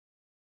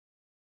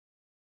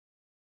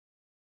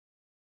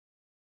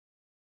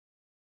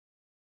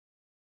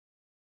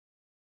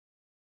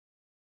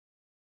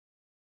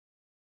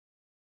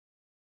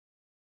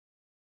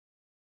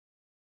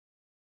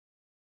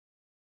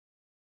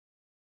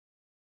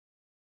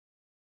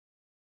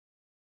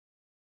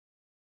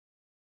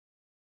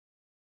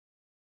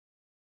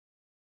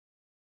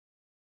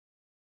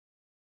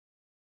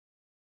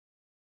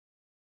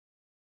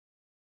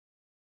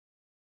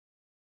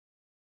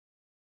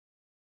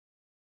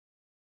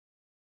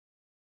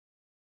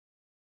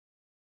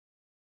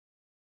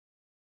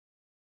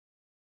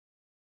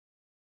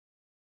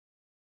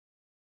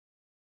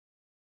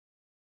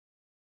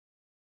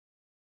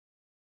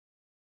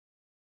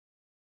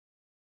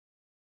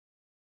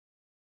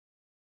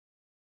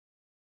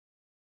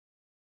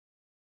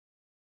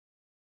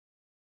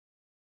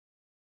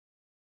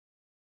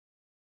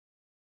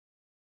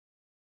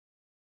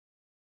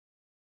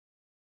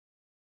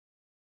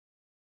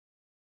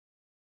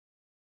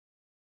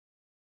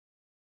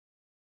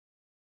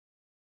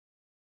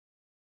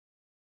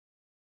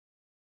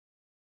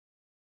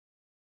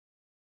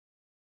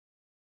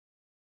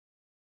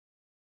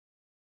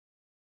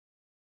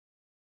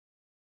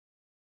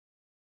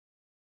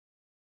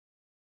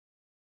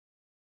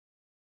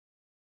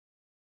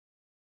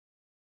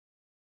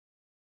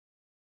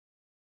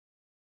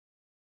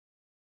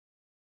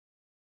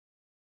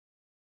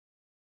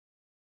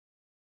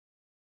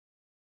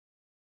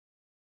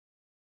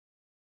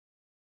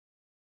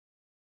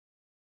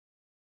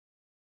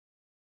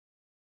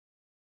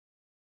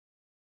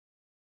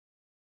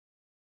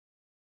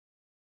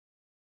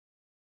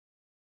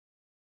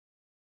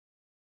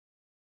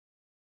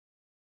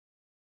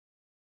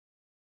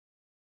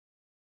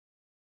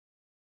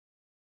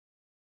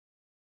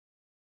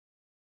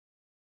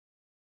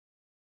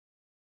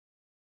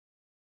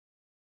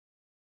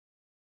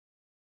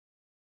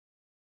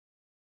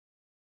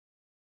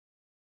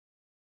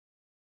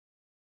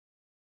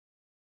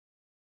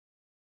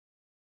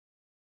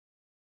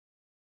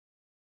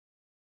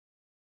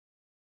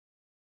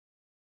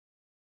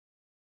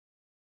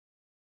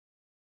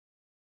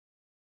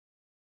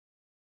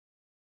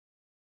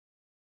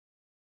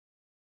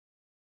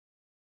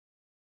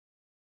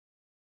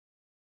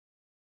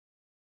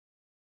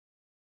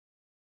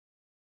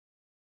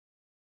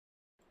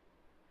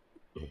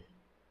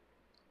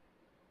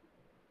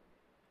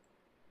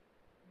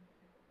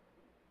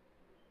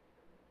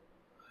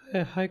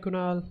Hi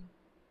Kunal.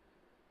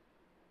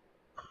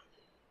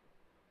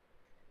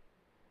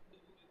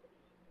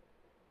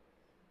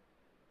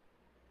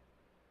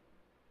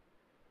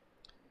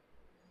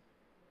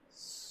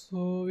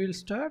 So we'll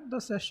start the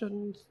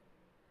session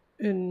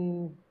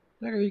in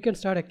like we can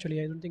start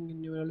actually. I don't think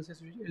anyone else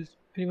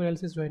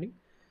is joining.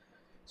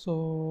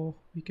 So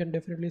we can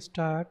definitely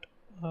start.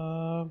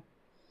 Uh,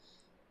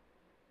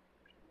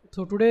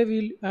 so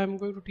today I'm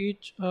going to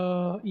teach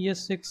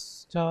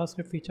ES6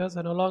 JavaScript features,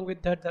 and along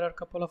with that there are a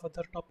couple of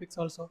other topics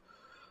also,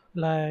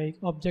 like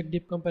object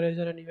deep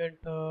comparison and event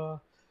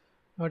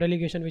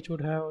delegation, which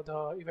would have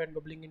the event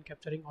bubbling in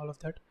capturing all of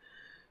that.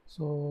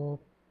 So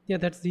yeah,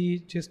 that's the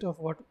gist of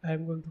what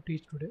I'm going to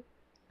teach today.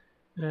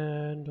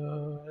 And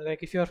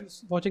like if you're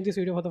watching this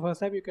video for the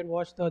first time, you can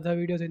watch the other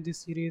videos in this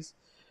series.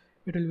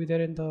 It will be there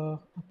in the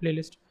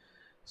playlist.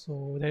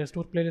 So there is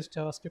two playlist: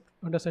 JavaScript,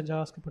 understand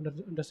JavaScript,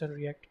 understand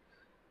React.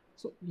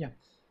 So yeah,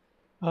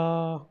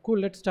 cool.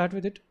 Let's start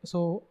with it.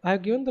 So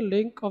I've given the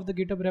link of the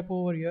GitHub repo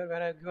over here,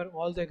 where I've given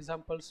all the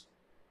examples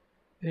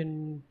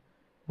in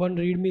one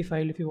README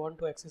file if you want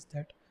to access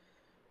that.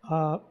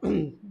 Uh,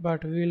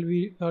 but we will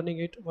be learning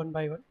it one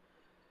by one.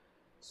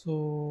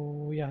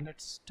 So yeah,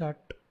 let's start.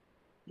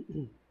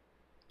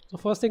 So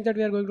first thing that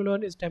we are going to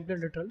learn is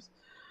template literals.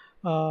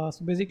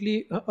 So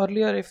basically,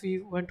 earlier if we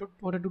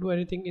wanted to do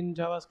anything in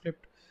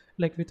JavaScript,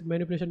 like with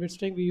manipulation with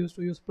string, we used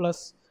to use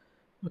plus.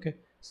 Okay,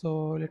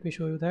 so let me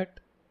show you that.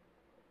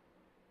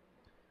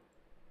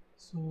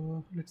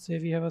 So let's say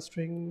we have a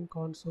string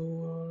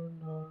console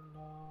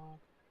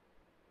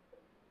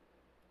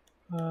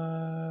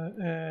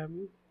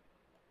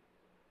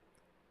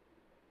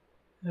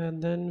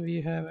and then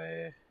we have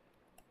a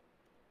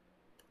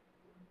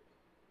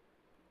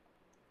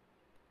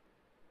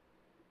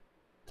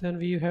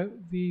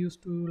we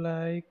used to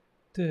like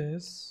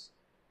this.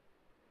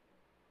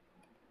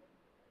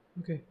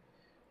 Okay,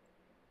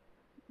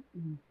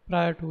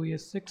 prior to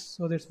ES6,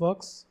 so this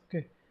works.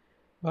 Okay,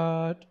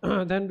 but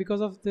then because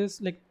of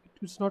this, like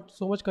it's not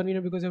so much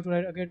convenient because you have to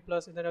write again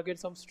plus and then again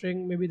some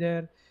string maybe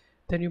there,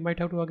 then you might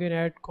have to again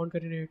add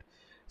concatenate.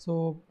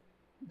 So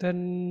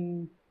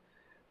then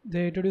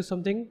they introduce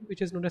something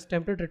which is known as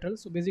template literal.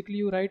 So basically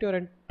you write your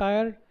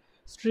entire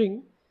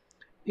string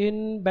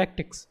in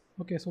backticks.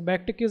 Okay, so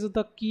backtick is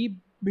the key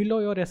below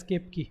your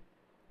escape key.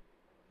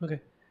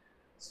 Okay,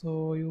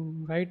 so you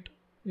write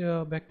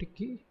your backtick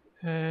key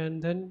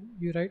and then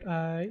you write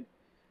I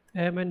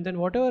am, and then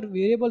whatever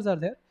variables are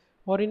there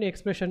or in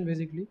expression,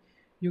 basically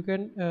you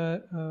can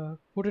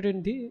put it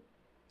in the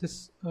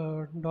this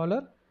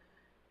dollar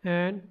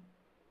and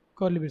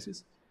curly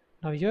braces.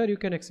 Now here you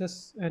can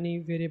access any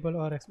variable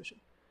or expression.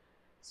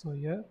 So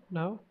here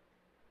now,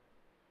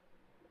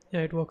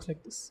 yeah, it works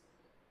like this.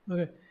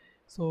 Okay,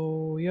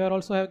 so here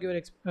also have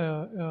given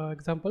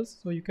examples,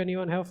 so you can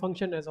even have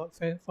function as well.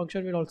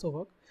 Function will also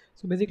work.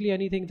 So basically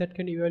anything that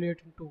can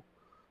evaluate into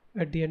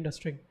at the end a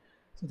string,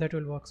 so that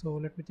will work. So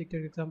let me take the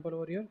example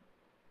over here.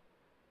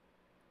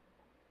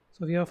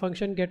 So we have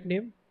function get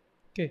name.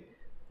 Okay,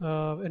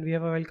 and we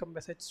have a welcome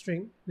message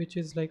string which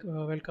is like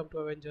welcome to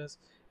Avengers,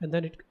 and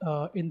then it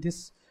in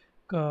this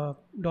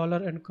dollar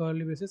and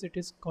curly braces it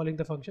is calling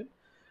the function.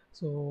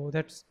 So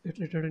that's it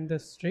written in the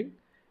string,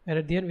 and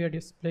at the end we are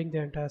displaying the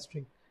entire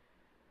string.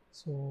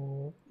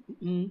 So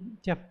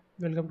yeah,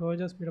 welcome to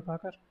Avengers, Peter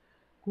Parker.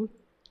 Cool.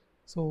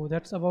 So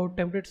that's about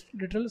templates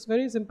literals.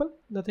 Very simple,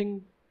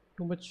 nothing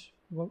too much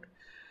about,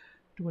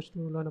 too much to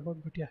learn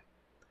about, but yeah.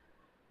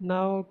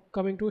 Now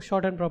coming to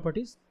shorthand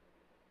properties.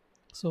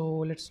 So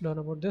let's learn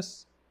about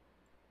this.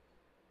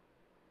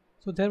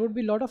 So there would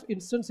be a lot of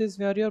instances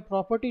where your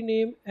property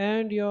name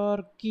and your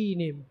key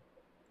name,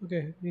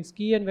 okay, means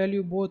key and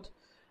value both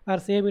are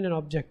same in an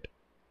object.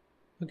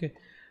 Okay,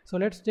 so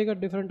let's take a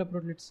different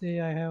approach. Let's say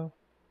I have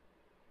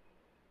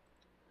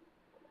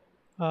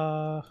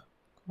uh,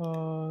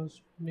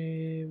 cost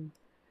name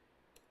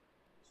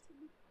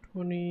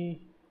Tony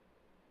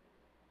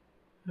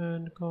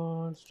and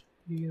const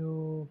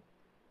hero,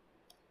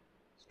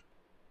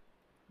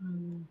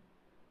 and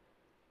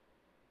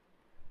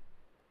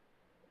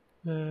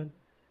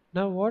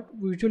now what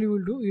usually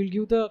we'll do, we'll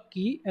give the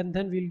key and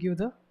then we'll give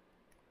the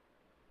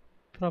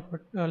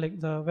proper like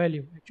the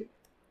value, actually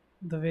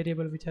the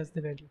variable which has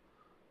the value,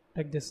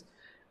 like this.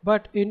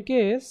 But in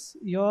case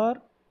your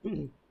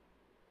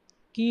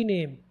key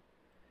name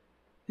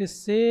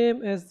is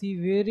same as the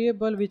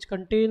variable which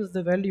contains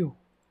the value,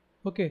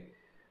 okay,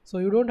 so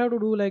you don't have to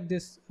do like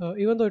this,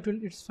 even though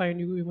it's fine,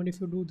 you even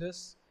if you do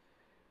this,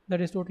 that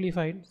is totally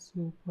fine.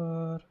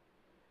 Super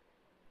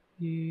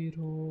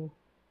hero,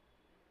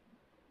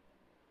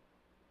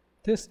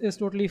 this is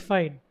totally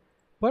fine,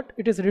 but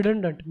it is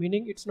redundant,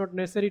 meaning it's not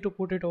necessary to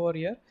put it over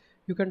here.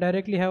 You can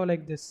directly have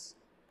like this.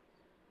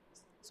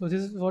 So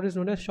this is what is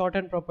known as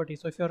shorthand property.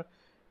 So if your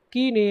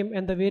key name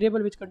and the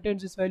variable which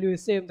contains this value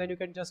is same, then you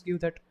can just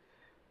give that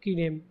key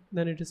name,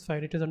 then it is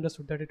fine, it is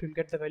understood that it will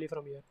get the value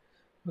from here.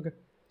 Okay,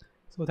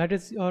 so that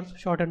is your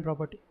shorthand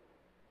property.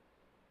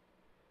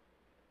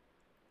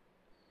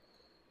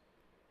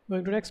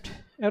 Going to next,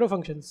 arrow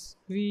functions.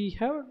 We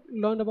have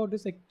learned about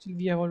this. Actually,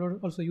 we have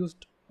also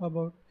used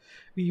about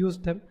we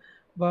used them,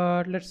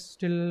 but let's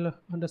still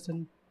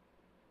understand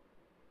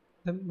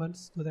them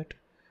once so that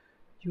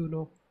you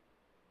know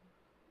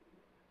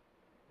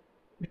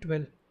it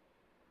well.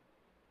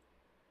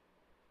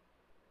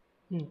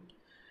 Hmm.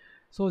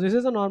 So this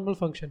is a normal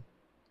function.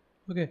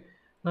 Okay.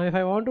 Now if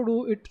I want to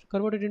do it,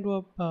 convert it into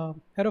a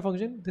arrow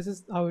function, this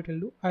is how it will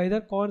do. Either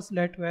const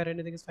let where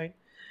anything is fine,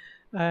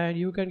 and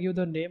you can give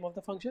the name of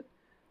the function.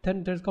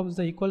 Then there comes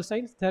the equal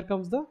signs. There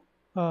comes the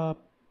uh,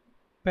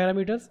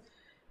 parameters.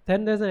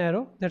 Then there's an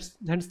arrow. That's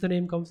hence the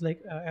name comes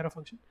like arrow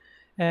function.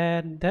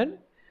 And then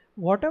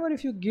whatever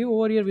if you give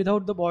over here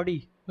without the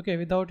body, okay,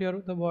 without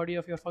the body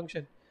of your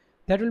function,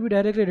 that will be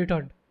directly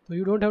returned. So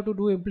you don't have to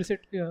do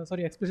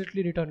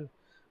explicitly return.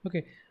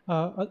 Okay.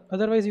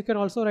 Otherwise you can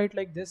also write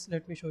like this.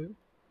 Let me show you.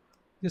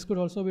 This could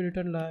also be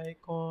written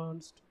like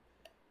const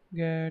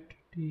get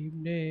team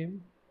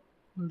name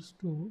equals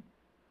to,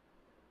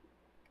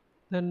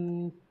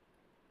 then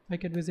I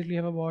can basically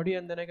have a body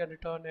and then I can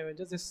return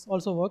images. This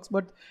also works,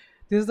 but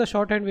this is the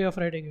shorthand way of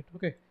writing it.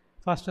 Okay,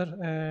 faster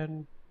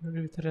and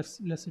with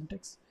less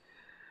syntax.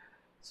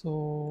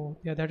 So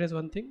yeah, that is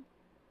one thing.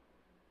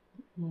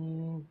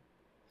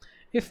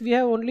 If we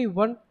have only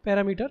one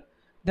parameter,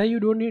 then you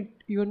don't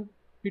even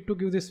need to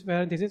give this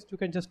parenthesis. You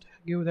can just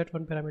give that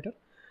one parameter.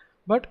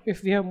 But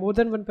if we have more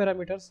than one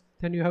parameters,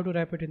 then you have to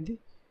wrap it in the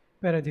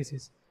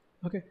parentheses.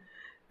 Okay,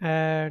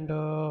 and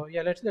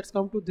yeah, let's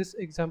come to this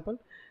example.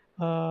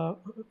 Uh,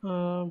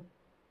 uh,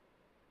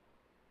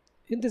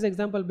 in this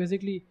example,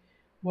 basically,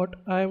 what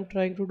I am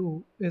trying to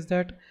do is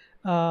that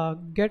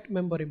get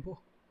member info.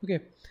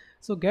 Okay,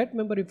 so get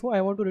member info.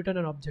 I want to return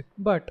an object,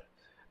 but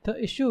the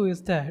issue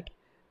is that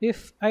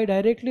if I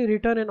directly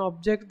return an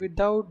object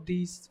without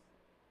these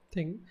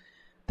thing,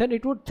 then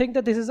it would think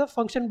that this is a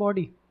function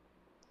body,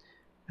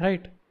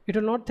 right? It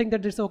will not think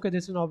that this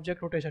is an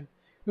object rotation.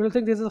 It will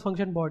think this is a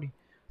function body.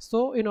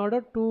 So in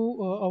order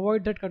to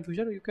avoid that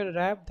confusion, you can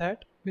wrap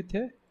that with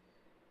a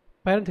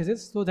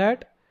parenthesis so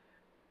that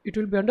it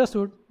will be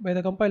understood by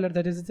the compiler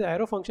that this is the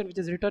arrow function which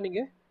is returning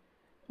a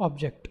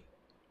object.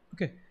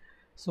 Okay,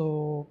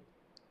 so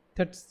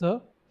that's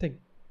the thing.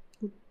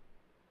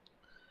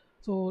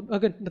 So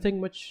again, nothing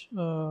much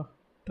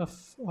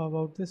tough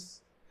about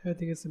this.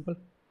 Everything is simple.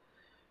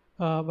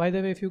 By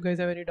the way, if you guys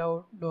have any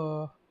doubt,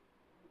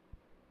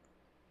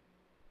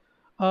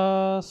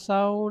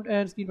 sound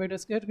and screen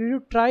brightness, can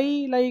you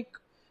try like,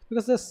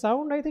 because the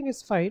sound I think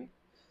is fine.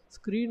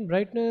 Screen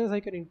brightness I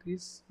can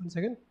increase. 1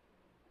 second.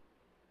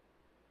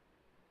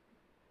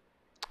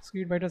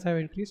 Screen brightness have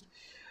increased,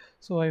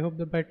 so I hope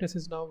the brightness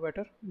is now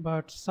better.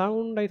 But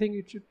sound, I think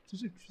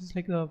it's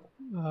like the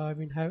I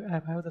mean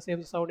I have the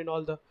same sound in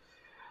all the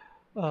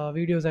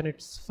videos and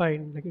it's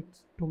fine. Like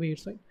it's, to me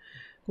it's fine.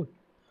 Cool.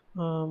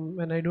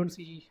 And I don't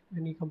see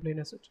any complaint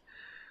as such.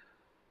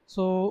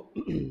 So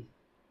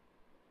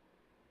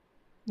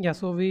yeah,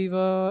 so we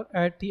were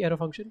at the arrow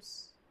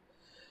functions.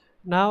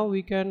 Now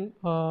we can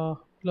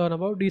learn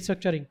about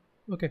destructuring.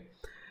 Okay,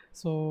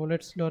 so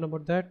let's learn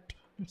about that.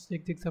 Let's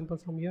take the example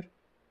from here.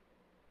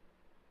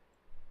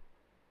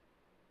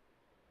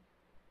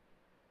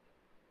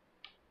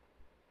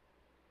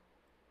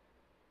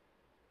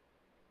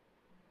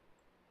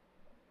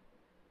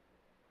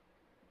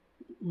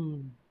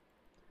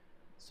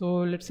 So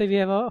let's say we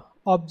have a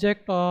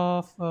object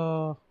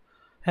of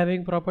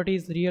having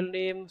properties real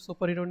name,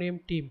 superhero name,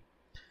 team.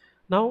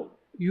 Now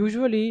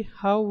usually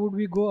how would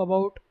we go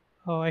about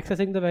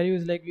accessing the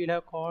values? Like we'll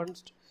have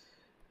const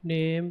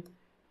name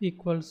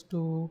equals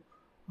to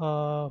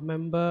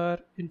member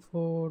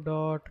info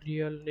dot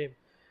real name.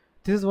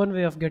 This is one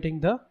way of getting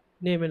the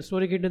name and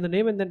storing it in the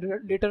name, and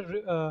then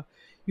later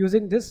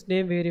using this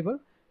name variable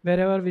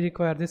wherever we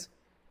require this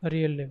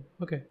real name.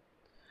 Okay,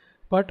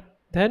 but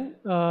then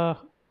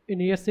in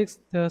ES6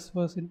 this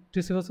was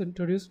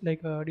introduced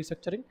like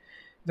destructuring,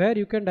 where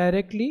you can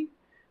directly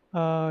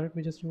let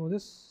me just remove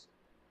this,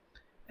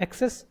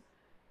 access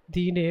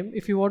the name.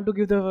 If you want to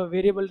give the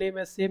variable name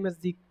as same as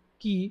the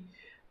key,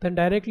 then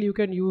directly you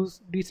can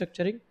use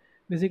destructuring.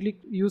 Basically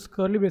use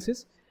curly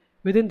braces,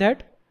 within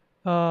that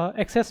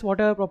access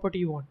whatever property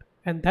you want,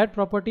 and that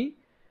property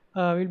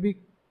will be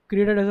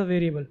created as a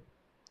variable.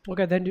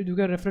 Okay, then you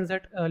can reference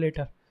that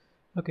later.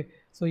 Okay,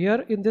 so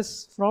here in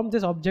this, from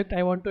this object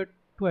I wanted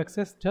to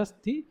access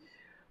just the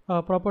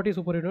property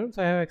superhero,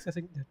 so I have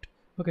accessing that.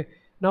 Okay,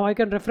 now I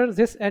can reference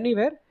this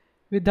anywhere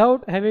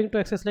without having to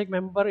access like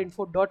member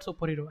info dot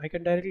superhero. I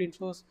can directly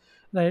use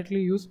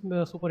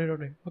superhero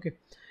name. Okay,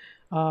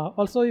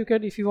 also you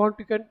can, if you want,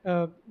 you can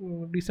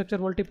destructure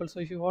multiple.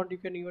 So if you want, you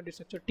can even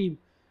destructure team.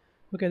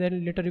 Okay,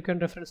 then later you can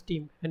reference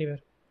team anywhere.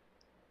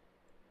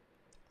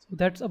 So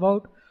that's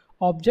about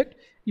object.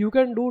 You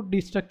can do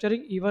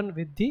destructuring even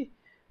with the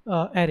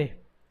array.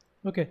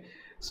 Okay,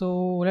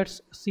 so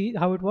let's see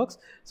how it works.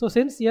 So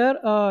since here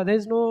there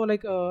is no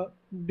like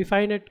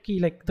defined key,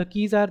 like the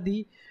keys are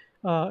the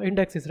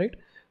indexes, right?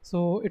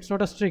 So it's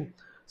not a string.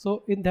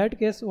 So in that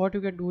case what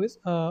you can do is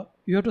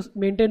you have to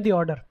maintain the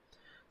order.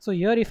 So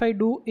here if I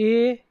do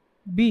a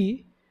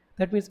B,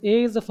 that means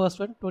A is the first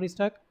one, Tony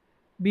Stark,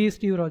 B is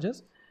Steve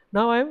Rogers.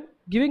 Now I'm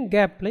giving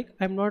gap, like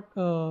I'm not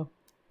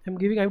I'm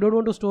giving, I don't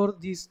want to store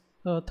these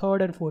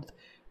third and fourth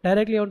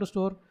directly. I want to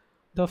store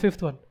the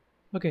fifth one.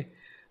 Okay,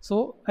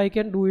 so I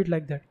can do it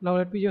like that. Now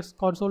let me just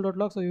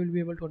console.log so you will be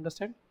able to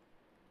understand.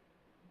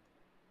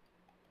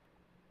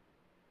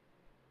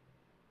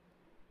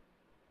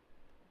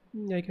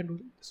 I can do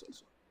this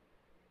also.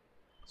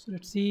 So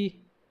let's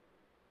see.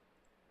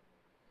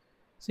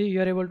 See,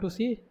 you are able to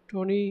see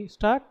Tony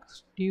Stark,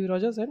 Steve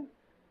Rogers, and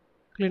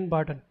Clint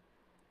Barton.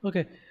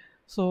 Okay,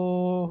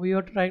 so we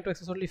are trying to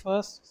access only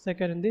first,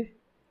 second, and the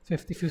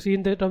fifth. If you see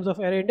in the terms of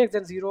array index,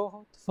 then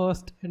 0,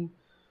 first, and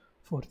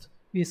fourth.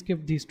 We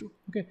skip these two.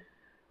 Okay,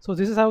 so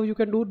this is how you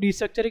can do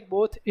destructuring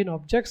both in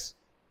objects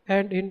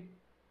and in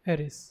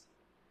arrays.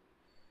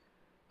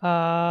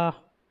 Uh,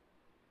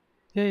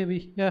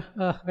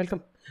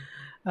 welcome.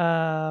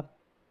 Uh,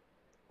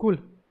 cool.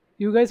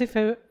 You guys, if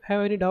you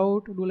have any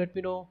doubt, do let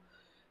me know.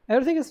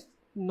 Everything is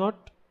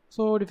not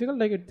so difficult.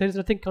 Like there is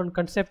nothing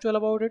conceptual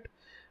about it.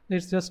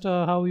 It's just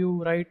how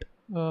you write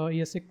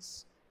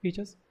ES6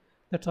 features.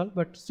 That's all.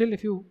 But still,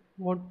 if you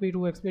want me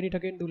to explain it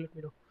again, do let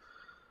me know.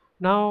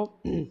 Now,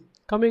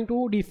 coming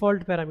to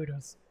default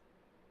parameters.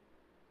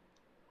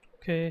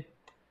 Okay.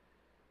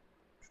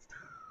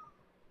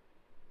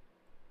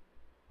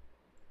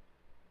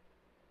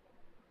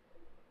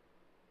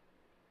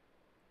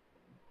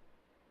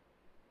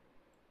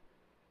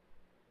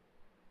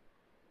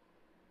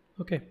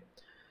 Okay.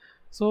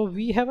 So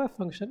we have a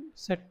function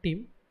set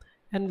team,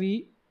 and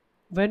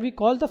when we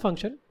call the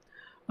function,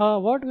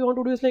 what we want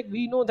to do is, like,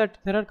 we know that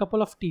there are a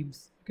couple of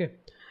teams. Okay.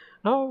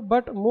 Now,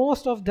 but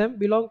most of them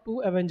belong to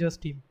Avengers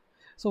team.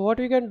 So what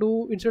we can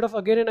do, instead of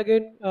again and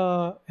again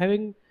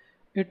having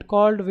it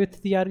called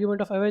with the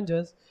argument of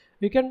Avengers,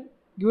 we can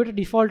give it a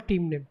default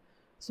team name.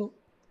 So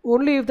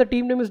only if the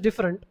team name is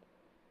different,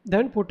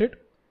 then put it.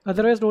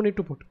 Otherwise, no need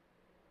to put.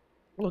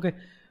 Okay,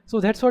 so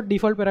that's what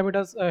default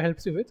parameters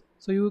helps you with.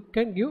 So you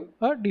can give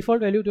a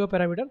default value to a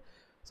parameter.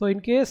 So in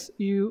case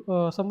you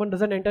someone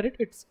doesn't enter it,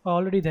 it's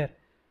already there.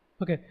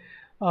 Okay.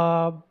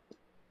 uh,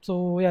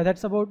 so yeah,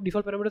 that's about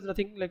default parameters.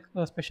 Nothing like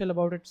special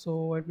about it.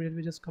 So let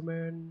me just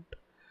comment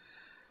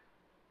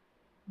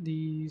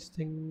these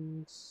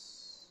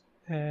things,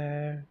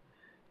 and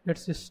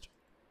let's just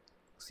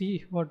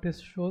see what this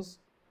shows.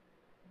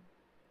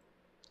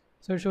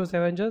 So it shows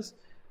Avengers,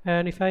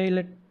 and if I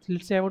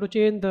let's say I want to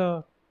change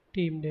the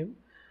team name,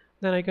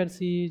 then I can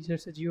see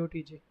just a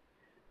GOTG,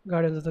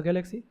 Guardians of the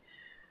Galaxy.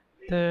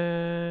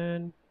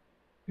 Then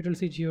it will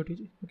see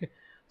GOTG. Okay,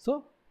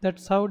 so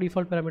that's how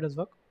default parameters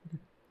work. Okay.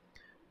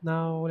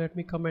 Now let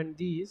me comment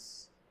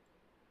these.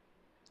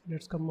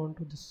 Let's come on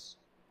to this.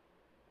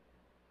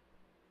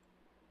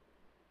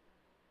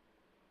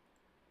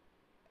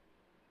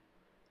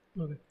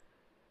 Okay.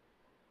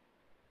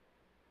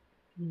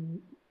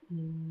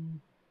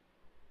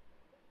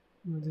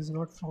 No, this is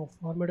not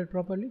formatted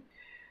properly.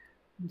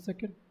 1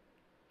 second.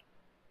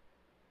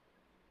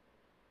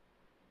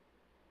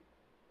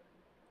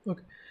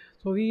 Okay,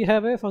 so we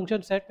have a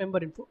function set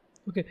member info.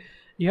 Okay,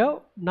 yeah,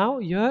 now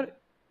here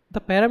the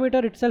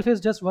parameter itself is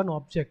just one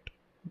object.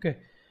 Okay,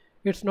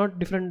 it's not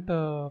different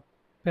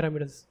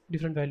parameters,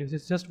 different values.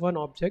 It's just one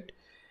object.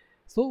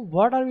 So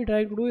what are we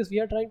trying to do is we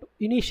are trying to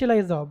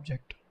initialize the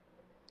object.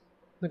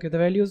 Okay, the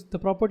values, the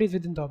properties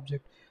within the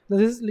object. Now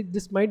this is like,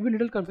 this might be a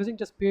little confusing.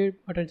 Just pay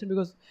attention,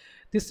 because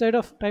this type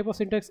of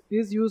syntax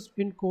is used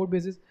in code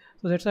bases.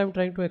 So that's why I'm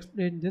trying to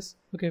explain this.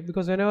 Okay,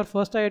 because whenever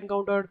first I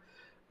encountered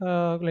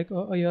like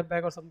a year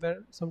back or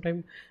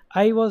sometime,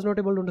 I was not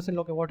able to understand,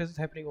 okay, what is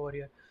happening over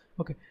here.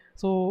 Okay,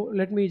 so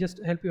let me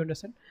just help you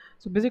understand.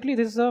 So basically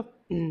this is a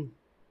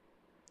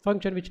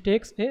function which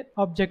takes a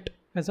object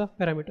as a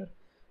parameter.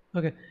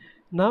 Okay,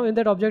 now in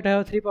that object I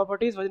have three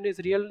properties. One is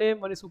real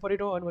name, one is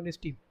superhero, and one is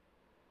team.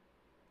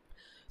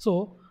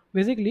 So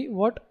basically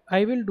what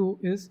I will do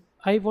is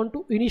I want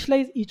to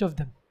initialize each of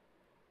them.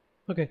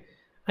 Okay,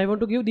 I want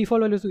to give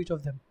default values to each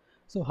of them.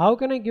 So how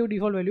can I give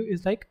default value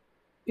is, like,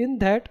 in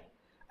that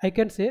I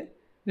can say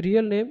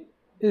real name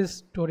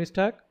is Tony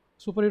Stark,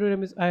 superhero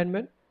name is Iron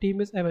Man,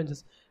 team is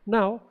Avengers.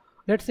 Now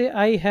let's say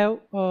I have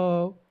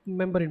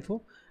member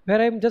info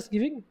where I'm just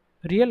giving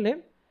real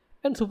name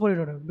and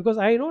superhero name, because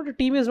I know the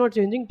team is not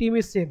changing, team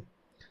is same.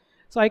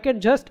 So I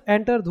can just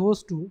enter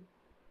those two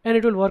and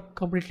it will work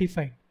completely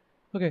fine.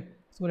 Okay,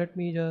 so let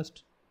me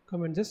just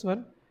comment this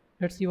one.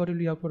 Let's see what will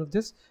be output of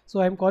this.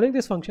 So I'm calling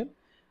this function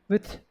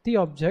with the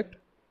object,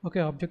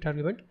 okay, object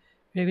argument,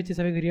 which is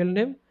having real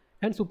name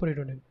and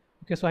superhero name.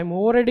 Okay, so I'm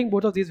overriding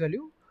both of these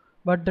value,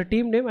 but the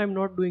team name I'm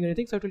not doing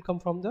anything, so it will come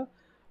from the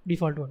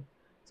default one.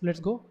 So let's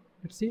go.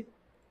 Let's see.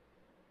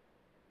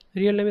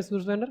 Real name is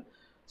Bruce Banner,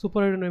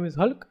 superhero name is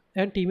Hulk,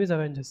 and team is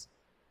Avengers.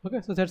 Okay,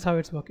 so that's how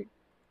it's working.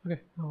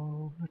 Okay,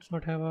 now let's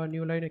not have a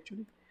new line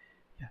actually.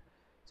 Yeah,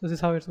 so this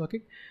is how it's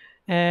working.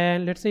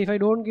 And let's say if I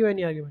don't give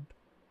any argument.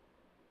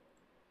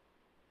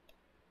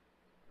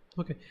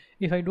 Okay,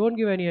 if I don't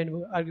give any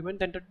argument,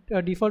 then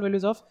the default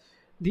values of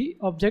the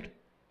object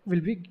will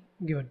be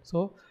given.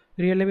 So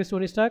real name is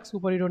Tony Stark,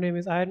 superhero name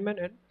is Iron Man,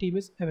 and team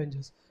is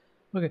Avengers.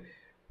 Okay,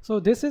 so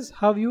this is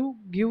how you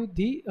give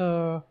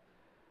the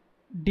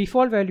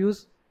default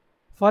values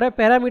for a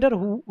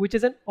parameter which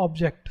is an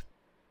object.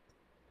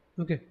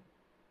 Okay,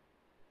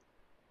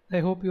 I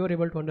hope you are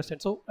able to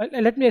understand. So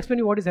let me explain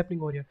you what is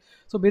happening over here.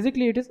 So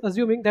basically it is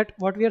assuming that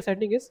what we are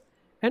sending is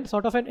and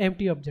sort of an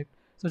empty object.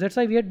 So that's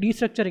why we are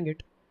destructuring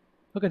it.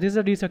 Okay, this is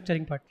the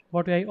destructuring part,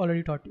 what I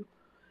already taught you.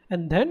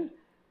 And then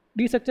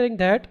destructuring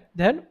that,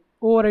 then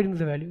overriding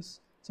the values,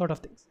 sort of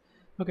things.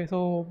 Okay,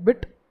 so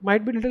bit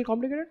might be a little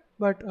complicated,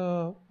 but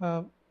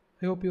I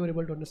hope you are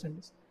able to understand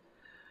this.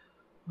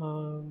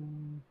 Cool.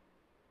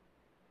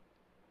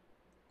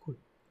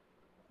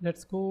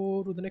 Let's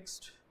go to the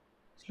next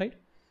slide.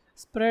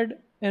 Spread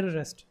and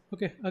rest.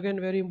 Okay, again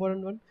very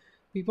important one.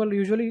 People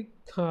usually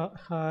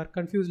are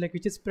confused like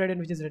which is spread and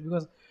which is rest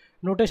because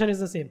notation is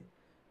the same.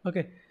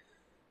 Okay,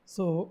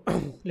 so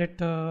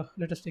let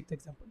us take the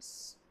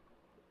examples.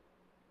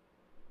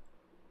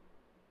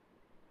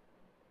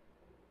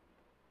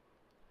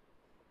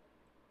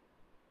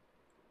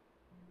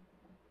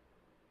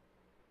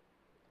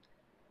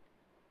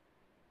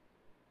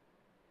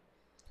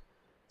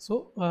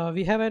 So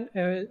we have an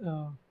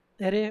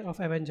array of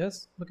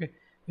Avengers, okay,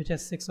 which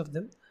has 6 of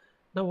them.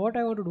 Now what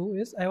I want to do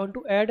is I want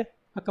to add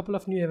a couple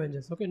of new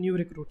Avengers, okay, new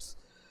recruits.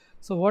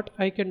 So what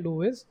I can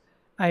do is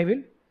I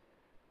will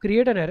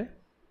create an array,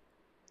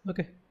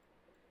 okay,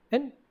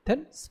 and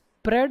then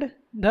spread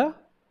the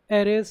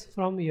arrays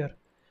from here.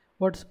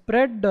 What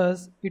spread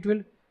does, it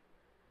will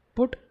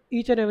put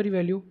each and every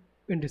value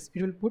in this.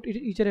 It will put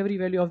each and every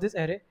value of this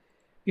array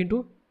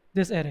into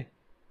this array,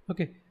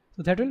 okay.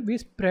 So that will be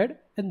spread,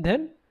 and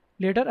then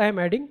later I am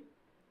adding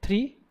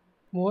 3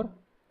 more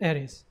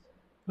arrays.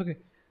 Okay,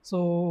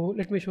 so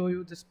let me show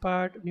you this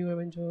part. New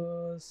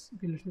Avengers.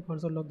 Okay, let me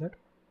console log that.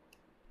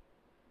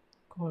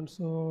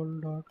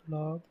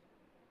 Console.log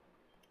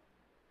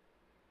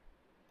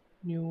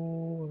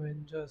new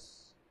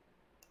Avengers.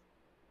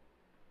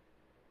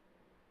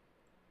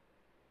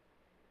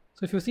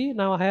 So if you see,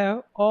 now I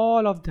have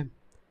all of them.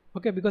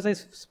 Okay, because I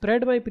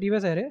spread my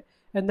previous array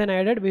and then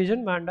added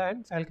Vision, Wanda,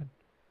 and Falcon.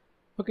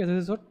 Okay,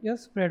 this is what your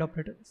spread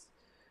operator is.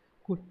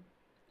 Cool.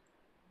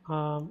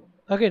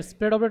 Again,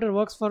 spread operator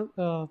works for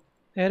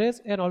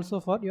arrays and also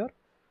for your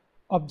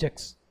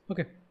objects.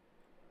 Okay,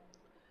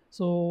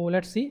 so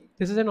let's see.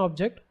 This is an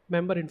object,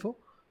 member info,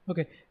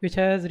 okay, which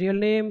has real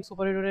name,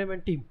 superhero name,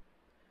 and team.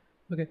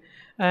 Okay,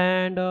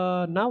 and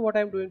now what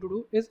I'm going to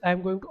do is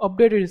I'm going to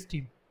update his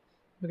team.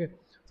 Okay,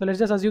 so let's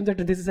just assume that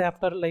this is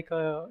after like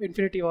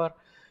Infinity War,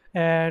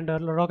 and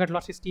Rocket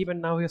lost his team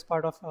and now he is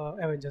part of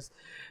Avengers.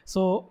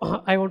 So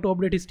I want to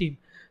update his team.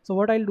 So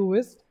what I'll do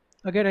is,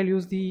 again I'll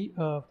use the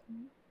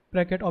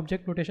bracket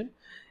object notation,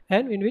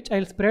 and in which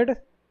I'll spread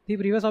the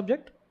previous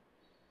object.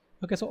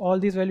 Okay, so all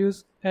these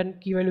values and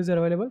key values are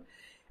available,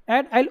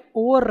 and I'll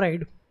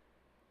override,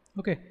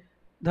 okay,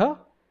 the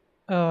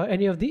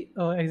any of the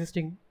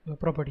existing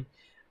property.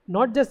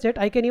 Not just that,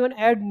 I can even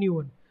add new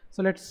one.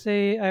 So let's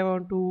say I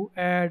want to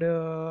add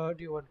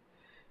new one.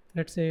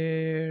 Let's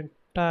say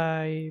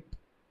type,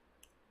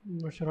 I'm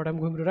not sure what I'm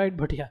going to write,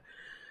 but yeah,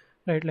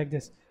 write like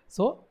this.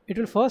 So it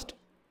will first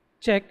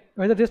check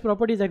whether this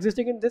property is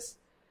existing in this,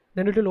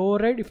 then it will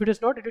override. If it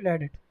is not, it will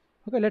add it.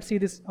 Okay, let's see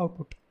this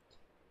output.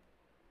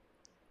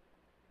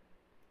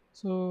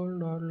 So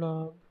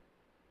log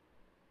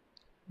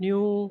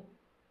new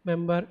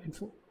member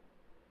info.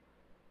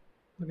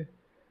 Okay,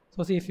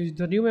 so see, if you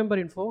the new member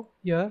info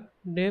here,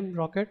 name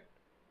Rocket,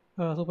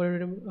 superhero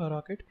name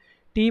Rocket,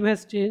 team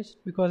has changed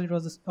because it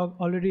was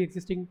already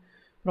existing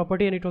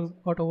property and it was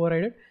got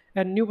overridden,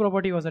 and new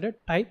property was added,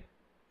 type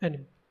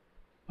anim.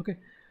 Okay,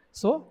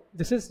 so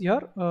this is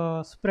your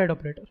spread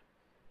operator.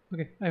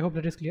 Okay, I hope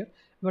that is clear,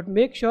 but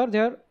make sure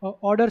their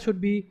order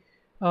should be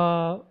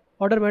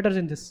order matters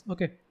in this.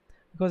 Okay,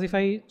 because if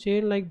I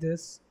chain like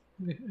this,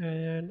 okay,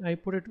 and I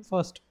put it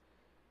first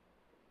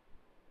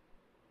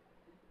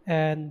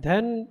and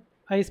then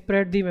I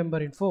spread the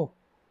member info,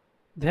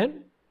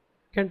 then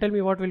can tell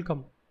me what will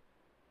come.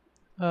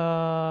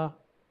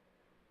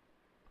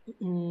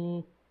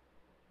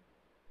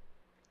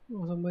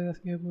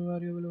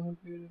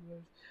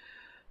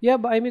 Yeah,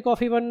 buy me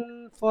coffee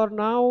one. For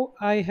now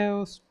I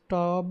have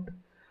stopped.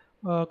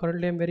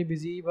 Currently I'm very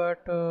busy,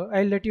 but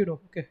I'll let you know.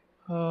 Okay,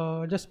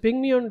 just ping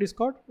me on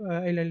Discord.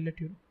 I'll let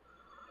you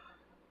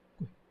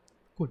know.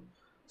 Cool.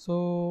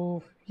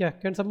 So yeah,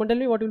 can someone tell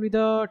me what will be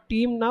the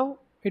team now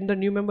in the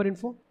new member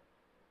info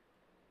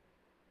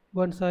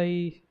once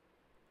I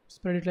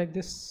spread it like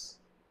this?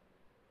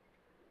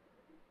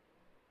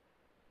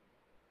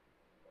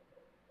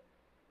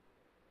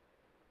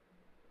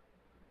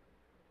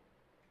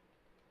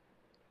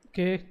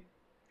 Okay,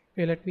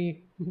 let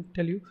me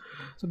tell you.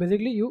 So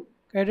basically you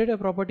added a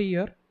property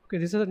here. Okay,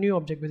 this is a new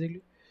object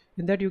basically.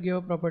 In that you give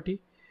a property.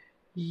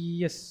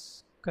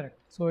 Yes, correct.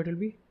 So it will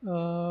be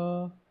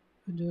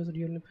just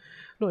real name.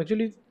 No,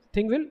 actually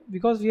thing will,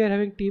 because we are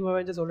having team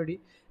Avengers already,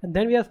 and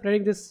then we are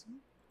spreading this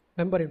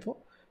member info.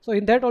 So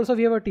in that also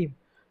we have a team.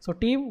 So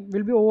team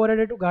will be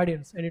overridden to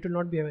Guardians and it will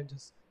not be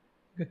Avengers.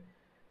 Okay.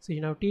 See,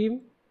 now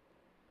team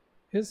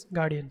is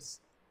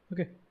guardians,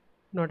 okay,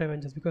 not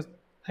avengers, because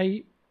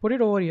I put it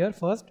over here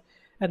first,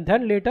 and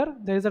then later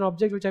there is an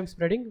object which I'm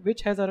spreading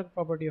which has a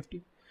property of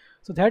team,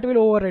 so that will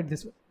override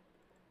this one.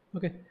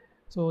 Okay,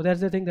 so that's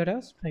the thing that I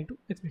was trying to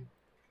explain.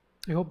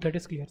 I hope that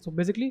is clear. So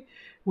basically,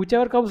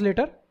 whichever comes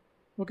later,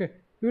 okay,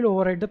 we will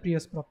override the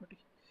previous property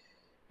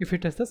if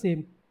it has the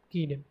same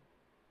key name.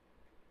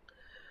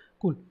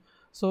 Cool.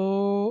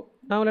 So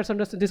now let's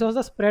understand. This was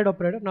the spread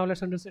operator. Now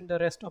let's understand the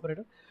rest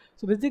operator.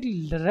 So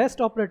basically, the rest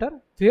operator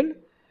will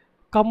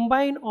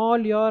combine all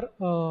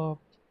your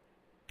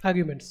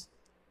arguments.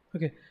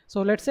 Okay.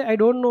 So let's say I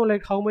don't know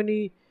like how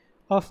many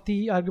of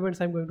the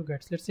arguments I'm going to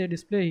get. Let's say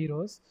display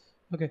heroes.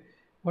 Okay.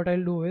 What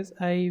I'll do is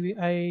I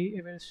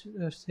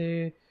will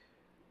say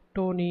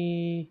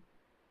Tony.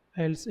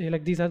 I'll say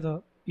like these are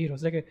the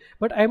heroes. Okay.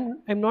 But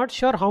I'm not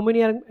sure how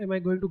many am I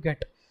going to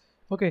get.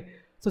 Okay.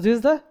 So this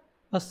is the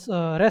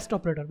rest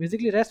operator.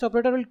 Basically, rest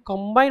operator will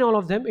combine all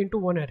of them into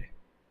one array.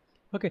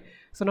 Okay.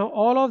 So now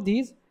all of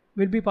these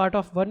will be part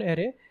of one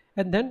array,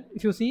 and then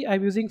if you see,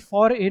 I'm using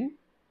for in.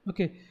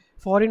 Okay.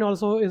 For in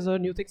also is a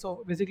new thing.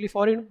 So basically,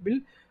 for in will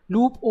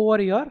loop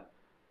over your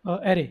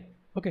array.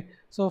 Okay.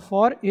 So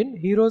for in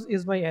heroes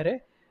is my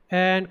array,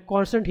 and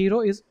constant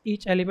hero is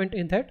each element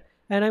in that,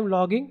 and I'm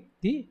logging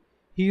the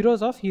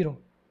heroes of hero.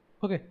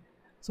 Okay.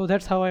 So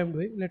that's how I'm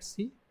doing. Let's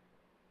see.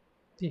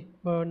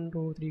 1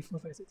 2 3 4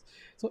 5 6.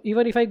 So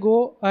even if I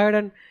go ahead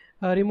and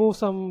remove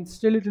some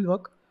still little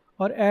work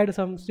or add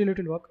some still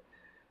little work,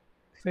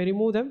 if I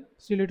remove them,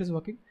 still it is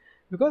working,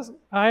 because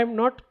I am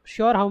not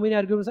sure how many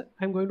arguments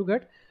I'm going to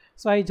get.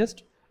 So I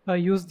just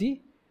use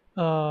the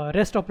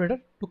rest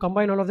operator to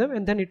combine all of them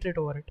and then iterate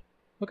over it.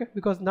 Okay,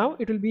 because now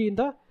it will be in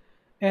the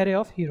array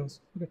of heroes.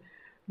 Okay,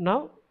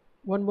 now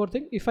one more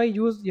thing, if I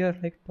use here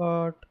like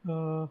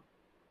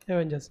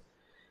avengers,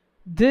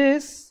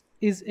 this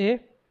is a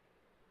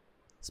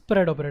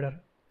spread operator.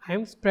 I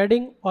am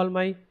spreading all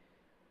my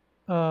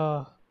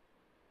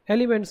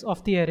elements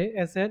of the array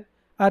as an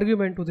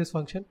argument to this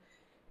function,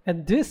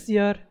 and this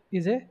here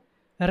is a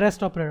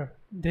rest operator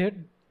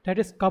that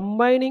is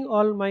combining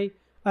all my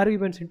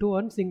arguments into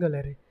one single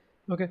array.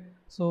 Okay,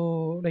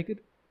 so like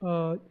it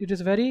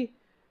is very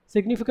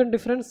significant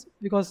difference,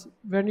 because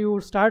when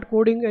you start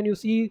coding and you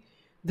see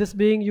this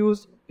being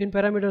used in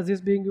parameters,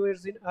 this being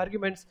used in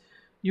arguments,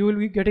 you will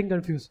be getting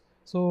confused.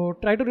 So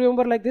try to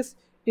remember like this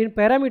in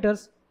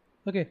parameters.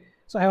 Okay,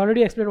 so I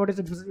already explained what is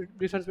the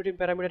difference between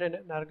parameter and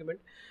an argument.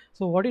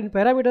 So what in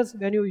parameters,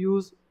 when you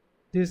use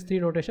these three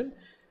notation,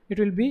 it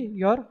will be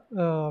your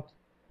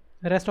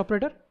rest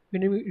operator,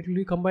 meaning it will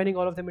be combining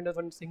all of them into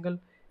one single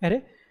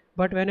array.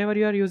 But whenever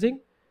you are using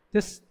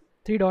this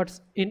three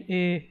dots in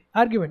a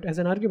argument as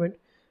an argument,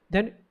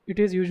 then it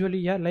is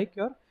usually like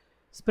your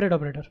spread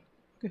operator.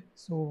 Okay,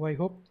 so I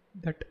hope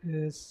that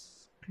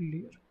is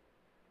clear.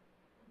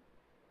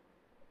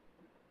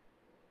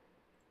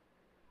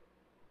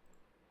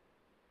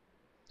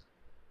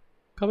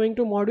 Coming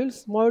to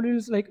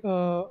modules like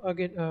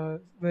again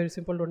very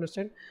simple to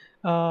understand.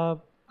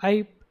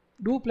 I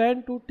do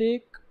plan to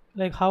take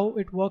like how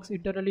it works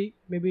internally,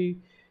 maybe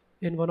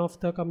in one of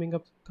the coming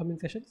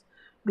sessions.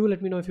 Do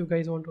let me know if you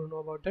guys want to know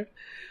about that.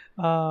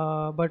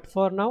 But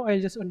for now, I'll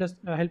just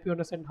help you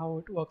understand how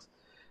it works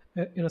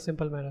in a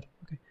simple manner.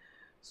 Okay,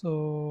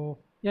 so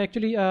yeah,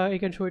 actually I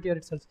can show it here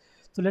itself.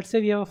 So let's say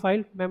we have a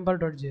file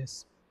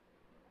member.js.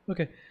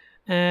 Okay,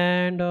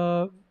 and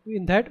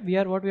in that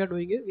what we are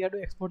doing is we are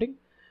exporting.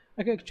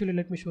 Okay, actually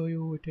let me show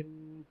you it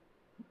in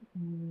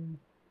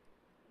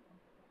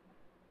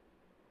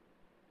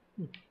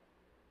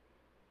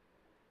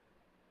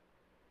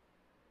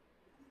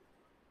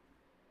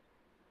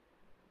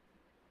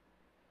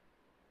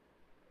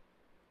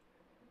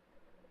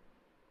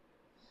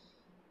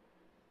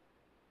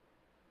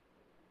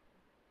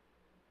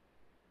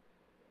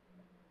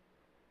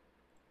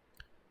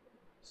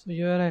so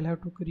here I'll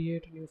have to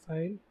create a new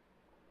file,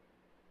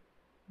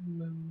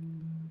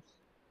 members.js.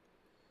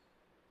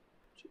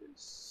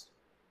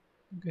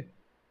 Okay,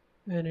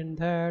 and in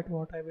that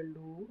what I will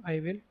do, I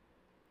will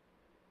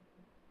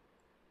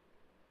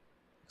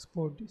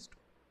export these two.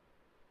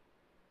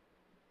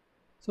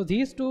 So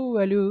these two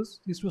values,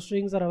 these two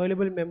strings are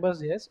available in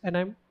members.js, and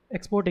I'm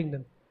exporting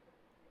them.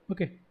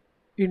 Okay,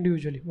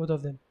 individually, both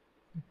of them.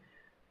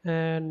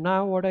 And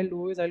now what I'll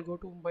do is I'll go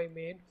to my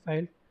main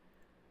file,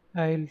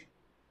 I'll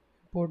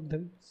import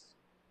them,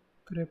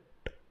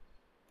 script,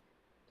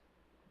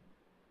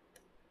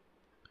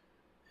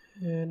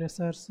 and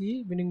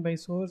src, meaning by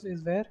source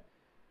is where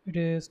it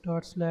is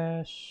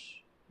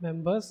 /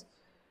 members,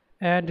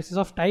 and this is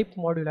of type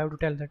module. I have to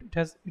tell that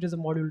it is a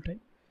module type.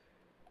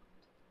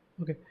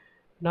 Okay,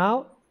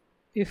 now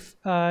if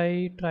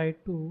I try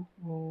to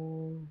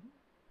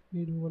let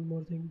me do one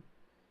more thing,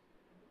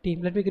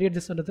 team, let me create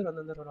this another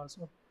one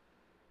also.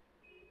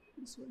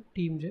 So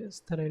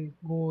team.js, then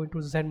I'll go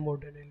into Zen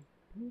mode and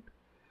I'll do it.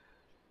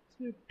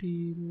 So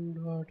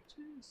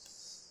team.js.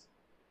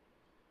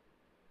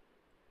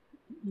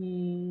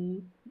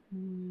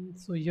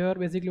 So here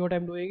basically what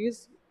I'm doing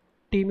is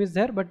team is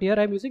there, but here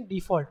I'm using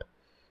default.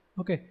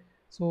 Okay,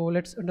 So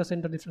let's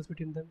understand the difference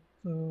between them.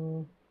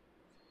 So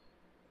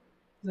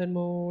Zen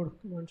mode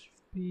command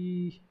shift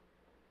P,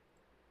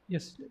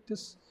 yes, like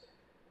this.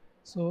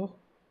 So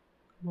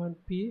command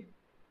P,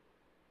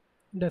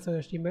 that's our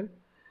HTML.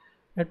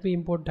 Let me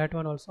import that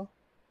one also.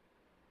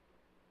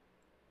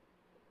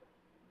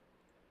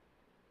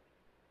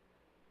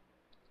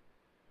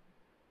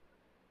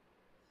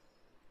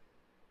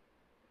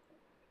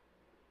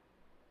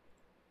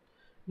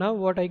 Now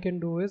what I can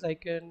do is I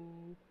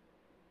can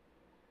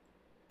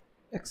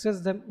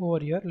access them over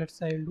here. Let's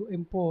say I will do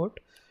import,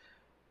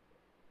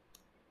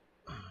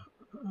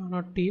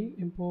 not team,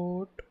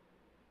 import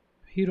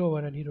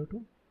hero1 and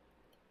hero2,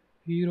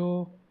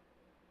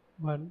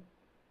 hero1,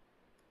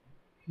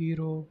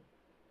 hero2,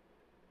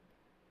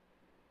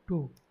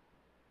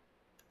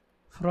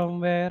 from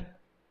where?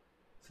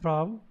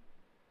 From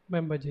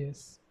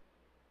member.js.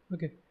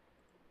 Okay,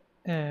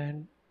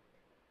 and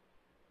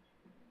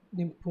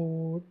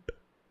import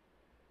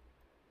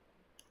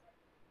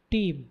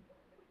team.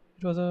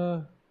 It was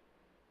a,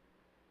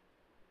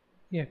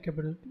 yeah,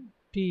 capital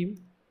team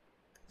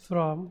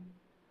from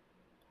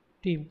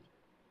team,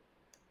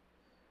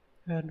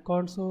 and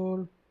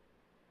console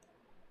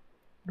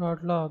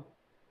dot log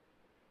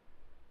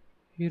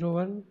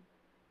hero1,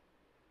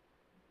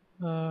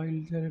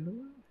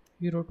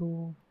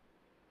 hero2,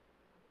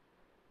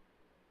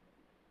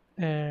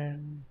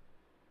 and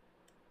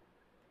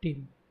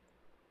team.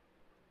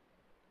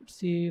 Let's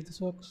see if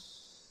this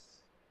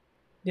works.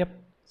 Yep,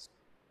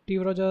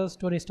 Steve Rogers,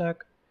 Tony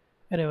Stark,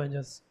 and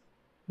Avengers.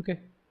 Okay,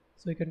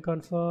 so you can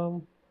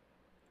confirm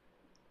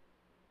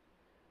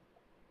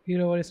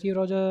hero1 is Steve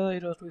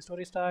Rogers, hero2 is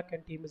Tony Stark,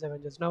 and team is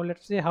Avengers. Now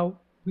let's say how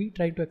we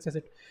try to access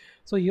it.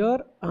 So here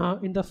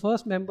in the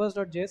first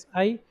members.js,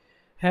 I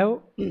have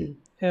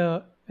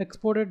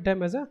exported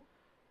them as a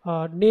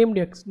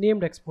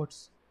named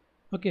exports.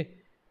 Okay,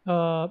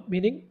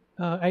 meaning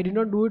I did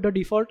not do the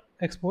default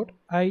export.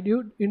 I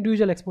do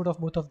individual export of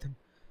both of them.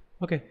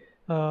 Okay,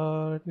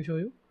 let me show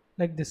you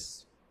like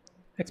this.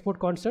 Export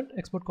constant,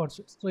 export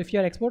constants. So if you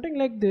are exporting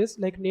like this,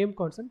 like name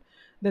constant,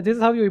 then this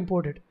is how you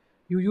import it.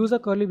 You use a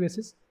curly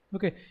braces.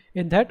 Okay,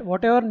 in that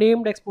whatever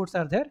named exports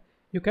are there,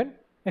 you can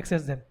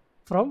access them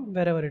from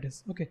wherever it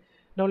is. Okay,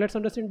 now let's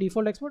understand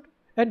default export,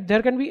 and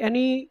there can be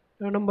any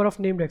number of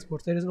named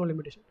exports. There is no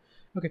limitation.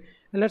 Okay,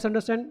 and let's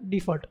understand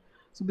default.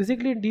 So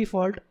basically in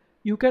default,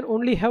 you can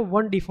only have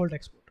one default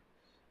export.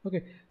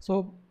 Okay,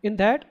 so in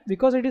that,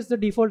 because it is the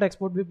default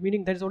export,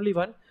 meaning there is only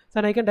one,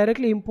 then I can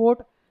directly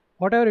import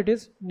whatever it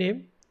is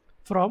name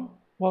from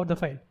the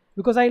file,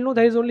 because I know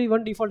there is only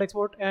one default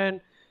export,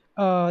 and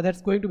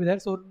that's going to be there,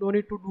 so no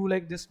need to do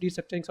like this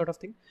destructuring sort of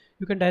thing.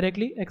 You can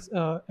directly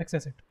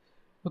access it.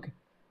 Okay,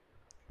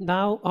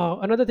 now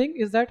another thing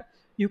is that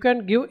you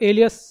can give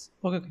alias.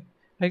 Okay,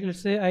 like let's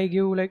say I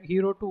give like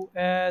hero2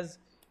 as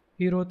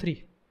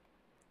hero3.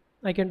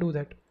 I can do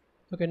that.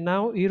 Okay,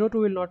 now hero2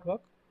 will not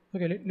work.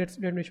 Okay,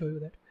 let me show you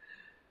that.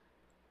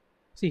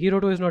 See,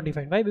 hero2 is not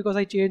defined. Why? Because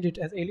I changed it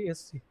as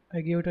alias. See,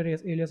 I gave it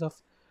as alias of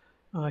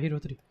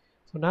hero3.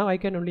 So now I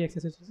can only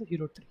access it as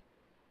hero3.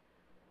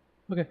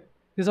 Okay,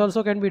 this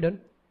also can be done.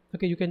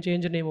 Okay, you can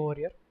change the name over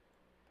here.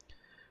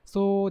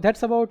 So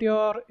that's about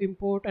your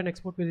import and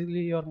export,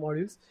 basically your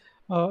modules.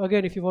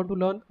 Again, if you want to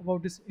learn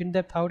about this in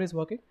depth, how it is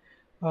working,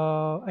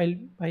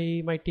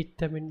 I might teach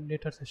them in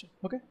later session.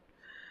 Okay,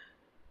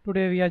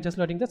 today we are just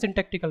learning the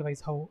syntactical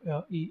wise how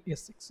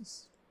ES6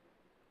 is.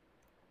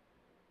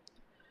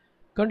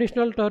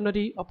 Conditional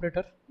ternary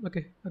operator.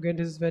 Okay, again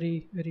this is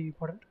very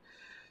important.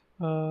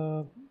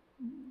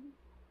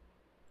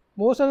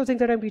 Most of the things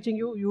that I'm teaching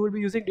you, you will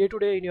be using day to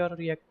day in your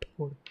React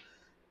code.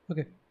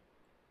 Okay,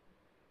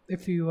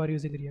 if you are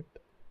using React,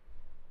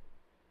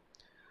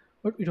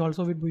 but it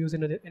also will be used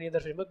in any other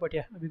framework. But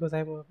yeah, because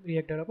I'm a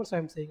React developer, so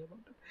I'm saying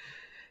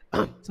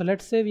about it. So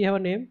let's say we have a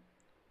name,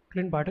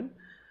 Clint Barton.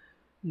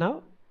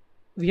 Now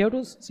we have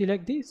to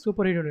select the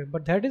superhero name,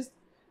 but that is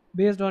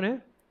based on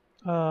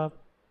a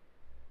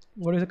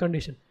what is the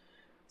condition.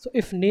 So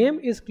if name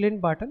is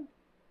Clint Barton,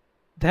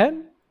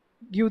 then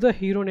give the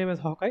hero name as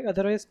Hawkeye,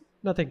 otherwise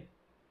nothing.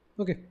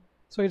 Okay,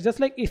 so it's just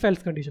like if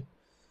else condition.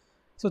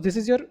 So this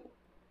is your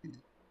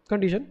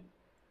condition,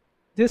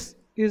 this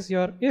is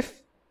your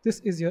if,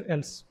 this is your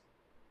else.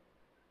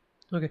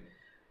 Okay,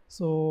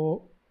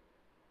 so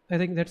I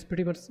think that's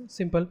pretty much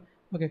simple.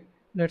 Okay,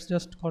 let's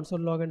just console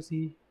log and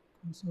see.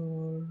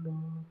 Console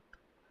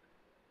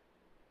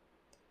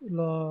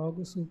log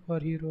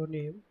superhero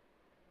name.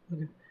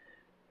 Okay,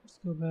 let's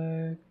go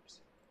back.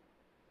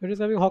 It is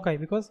having Hawkeye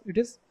because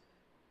it's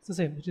the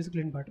same, it is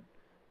Clint Barton.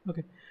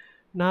 Okay,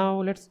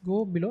 now let's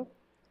go below.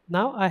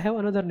 Now I have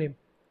another name.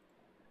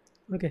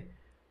 Okay,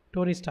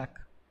 Tony Stark.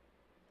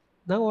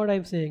 Now what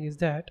I'm saying is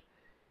that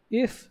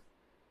if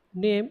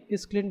name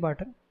is Clint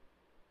Barton,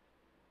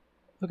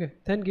 okay,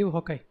 then give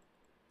Hawkeye.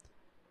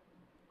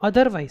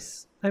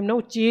 Otherwise, I'm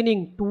now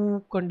chaining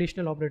two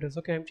conditional operators.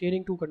 Okay, I'm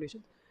chaining two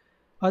conditions.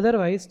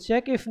 Otherwise,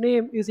 check if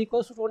name is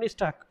equals to Tony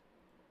Stark.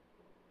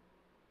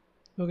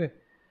 Okay,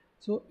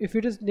 so if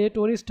it is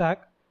Tony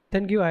Stark,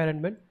 then give Iron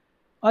Man.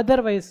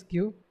 Otherwise,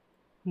 give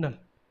null.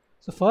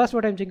 So first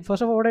what I'm checking,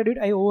 first of all what I did,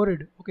 I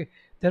overrid. Okay,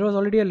 there was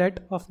already a let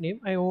of name,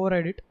 I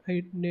override it,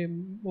 I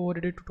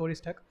overrid it to Tory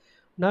stack.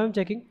 Now I'm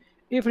checking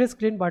if it is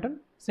clean button,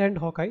 send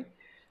Hawkeye.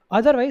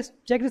 Otherwise,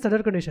 check this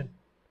other condition.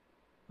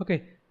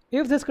 Okay,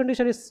 if this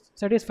condition is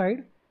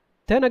satisfied,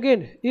 then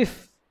again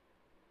if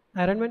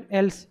ironman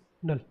else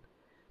null.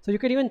 So you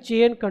can even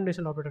chain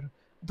conditional operator.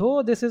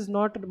 Though this is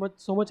not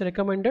so much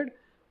recommended,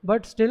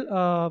 but still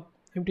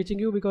I'm teaching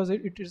you because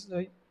it is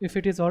if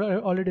it is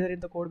already there in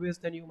the code base,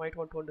 then you might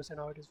want to understand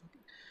how it is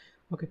working.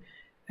 Okay,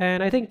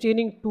 and I think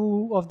chaining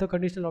two of the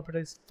conditional operator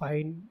is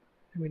fine.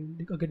 I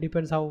mean, again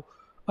depends how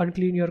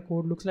unclean your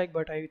code looks like,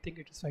 but I think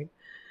it is fine.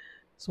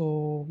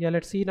 So yeah,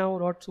 let's see now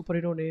what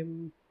superhero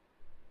name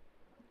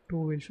 2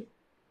 will show.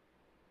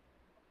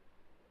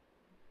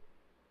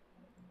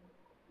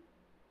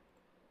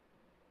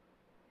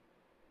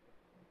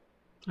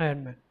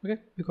 Iron Man.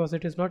 Okay, because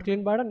it is not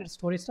clean button, it's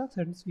story stack,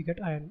 hence we get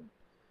Iron Man.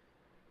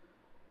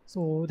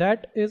 So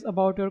that is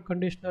about your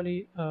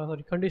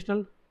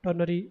conditional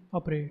ternary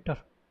operator.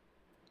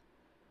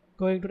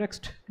 Going to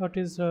next, what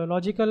is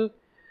logical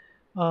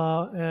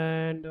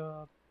and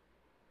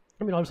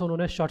I mean also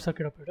known as short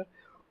circuit operator.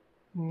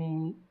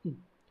 Mm, mm.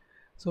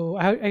 So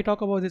I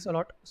talk about this a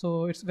lot.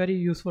 So it's very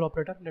useful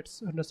operator.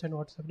 Let's understand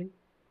what's happening.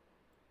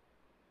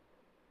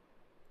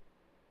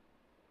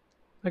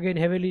 Again,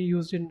 heavily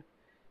used in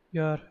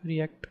your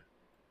React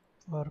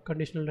for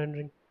conditional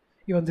rendering.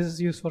 Even this is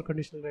used for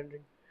conditional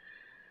rendering.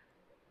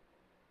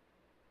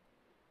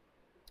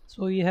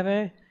 So we have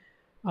a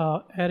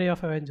array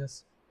of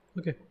Avengers.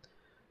 Okay,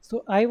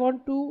 so I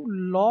want to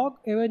log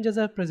Avengers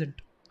are present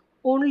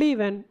only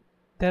when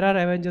there are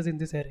Avengers in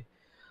this array.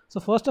 So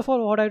first of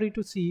all, what I need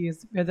to see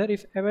is whether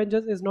if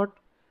Avengers is not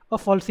a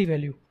falsy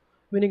value,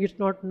 meaning it's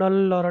not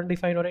null or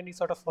undefined or any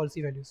sort of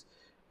falsy values.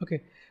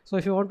 Okay, so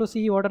if you want to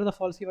see what are the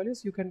falsy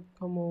values, you can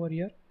come over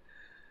here,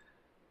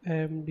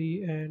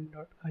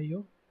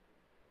 mdn.io,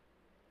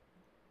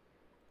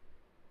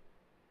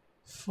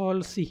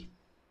 falsy.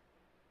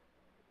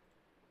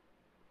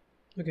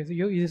 Okay, so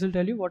this will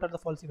tell you what are the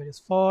falsy values: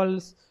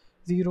 false,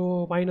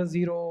 0,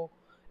 -0,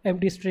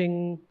 empty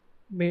string,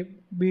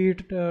 be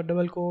it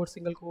double quotes,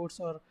 single quotes,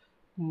 or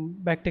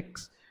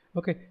backticks.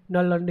 Okay,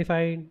 null,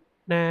 undefined,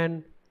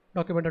 nan,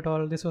 document at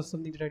all. This was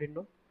something that I didn't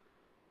know.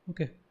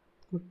 Okay,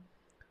 good.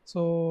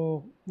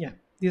 So yeah,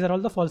 these are all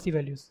the falsy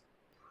values.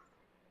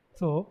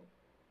 So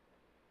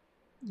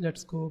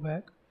let's go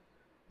back.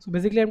 So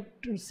basically, I'm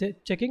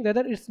checking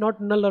whether it's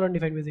not null or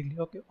undefined, basically.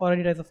 Okay, or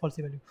it has a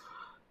falsy value.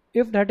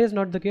 If that is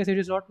not the case, it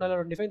is not null or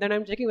undefined, then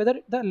I'm checking whether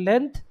the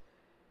length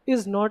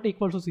is not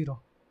equal to 0.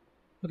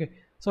 Okay,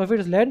 so if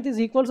its length is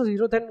equal to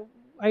 0, then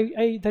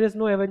there is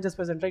no Avengers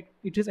present, right?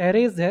 It is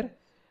array is there,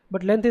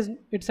 but length is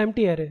it's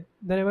empty array,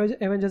 then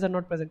Avengers are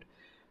not present.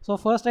 So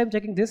first I'm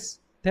checking this,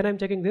 then I'm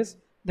checking this,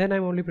 then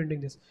I'm only printing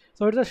this.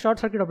 So it's a short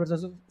circuit operator.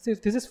 So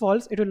if this is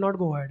false, it will not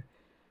go ahead.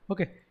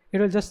 Okay, it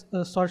will just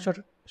short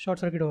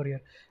circuit over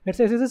here. Let's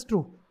say this is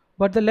true,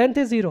 but the length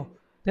is 0,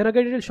 then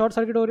again it will short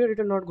circuit over here, it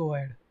will not go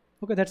ahead.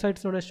 Okay, that's why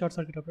it's known as short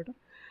circuit operator.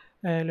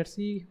 And let's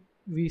see,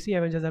 we see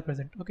Avengers are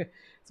present. Okay,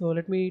 so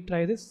let me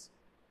try this.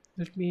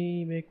 Let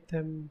me make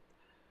them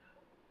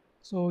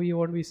so you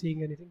won't be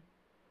seeing anything.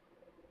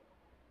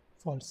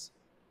 False.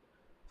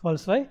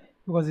 False, why?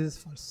 Because this is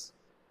false.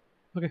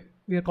 Okay,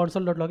 we are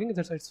console.logging,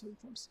 that's why it's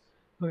false.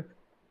 Okay,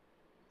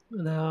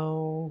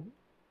 now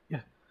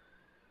yeah,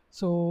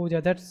 so yeah,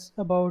 that's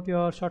about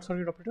your short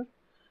circuit operator.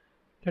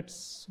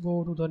 Let's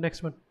go to the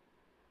next one.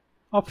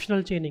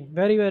 Optional chaining,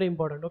 very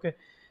important. Okay,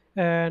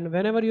 and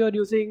whenever you are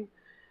using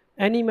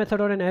any method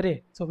or an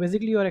array, so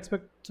basically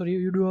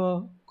you do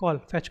a call,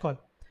 fetch call,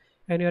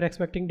 and you're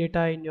expecting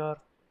data in your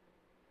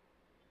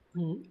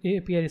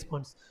API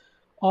response.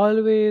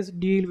 Always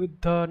deal with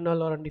the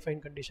null or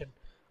undefined condition.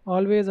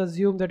 Always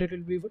assume that it will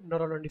be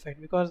null or undefined,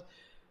 because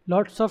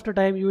lots of the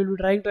time you will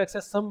be trying to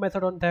access some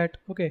method on that,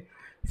 okay,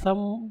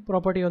 some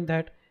property on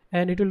that,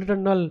 and it will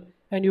return null,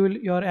 and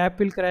your app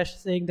will crash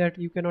saying that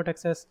you cannot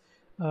access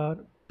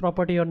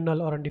property on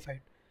null or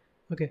undefined.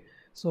 Okay,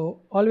 so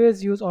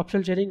always use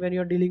optional chaining when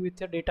you are dealing with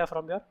your data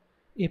from your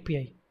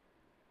API.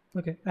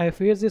 Okay, I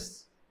faced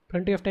this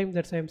plenty of times,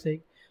 that's why I'm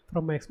saying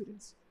from my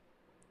experience.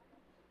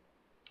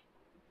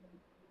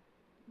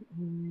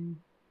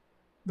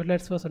 But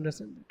let's first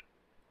understand that.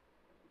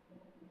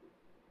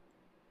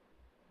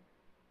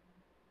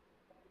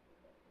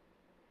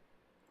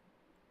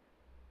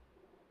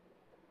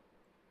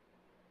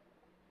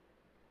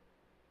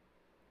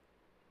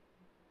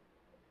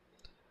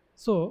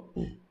 So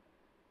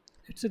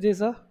let's say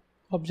there's a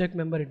object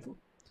member info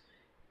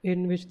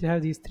in which they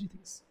have these three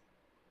things.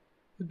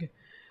 Okay,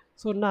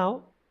 so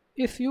now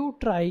if you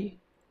try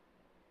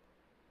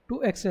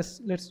to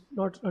access, let's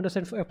not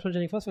understand for optional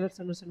chaining first, so let's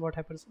understand what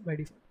happens by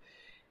default.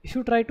 If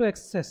you try to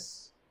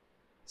access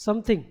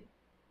something,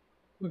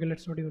 okay,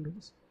 let's not even do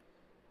this,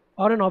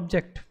 or an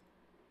object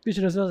which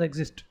does not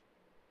exist,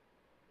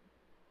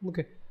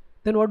 okay,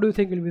 then what do you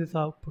think will be the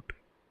output?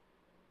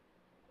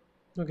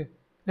 Okay,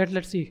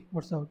 let's see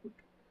what's the output.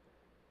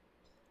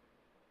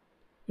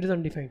 It is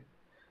undefined.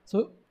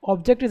 So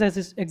object is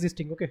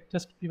existing. Okay,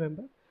 just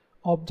remember,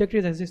 object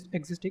is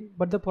existing,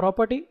 but the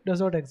property does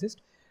not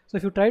exist. So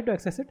if you try to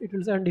access it, it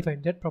will say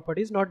undefined. That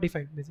property is not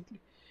defined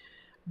basically.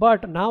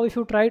 But now if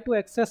you try to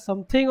access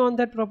something on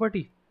that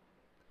property,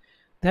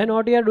 then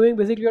what you are doing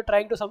basically, you are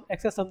trying to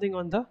access something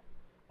on the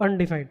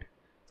undefined.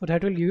 So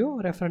that will give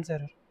you reference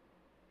error,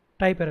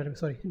 type error.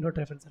 Sorry, not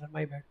reference error.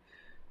 My bad.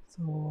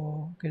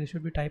 So okay, this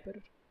should be type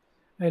error.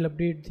 I'll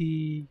update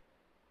the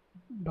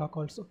doc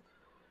also.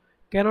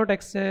 Cannot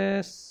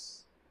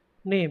access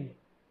name.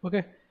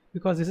 Okay,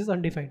 because this is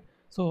undefined.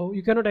 So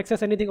you cannot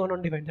access anything on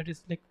undefined. That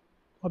is like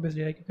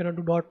obviously like you cannot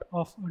do dot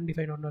of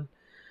undefined or null.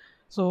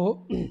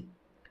 So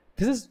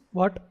this is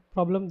what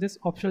problem this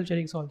optional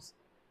chaining solves.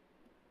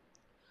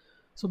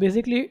 So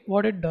basically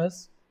what it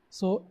does,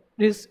 so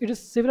it is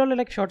similarly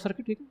like short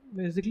circuiting.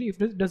 Basically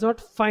if it does not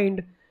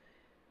find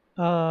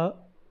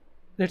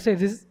let's say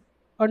this is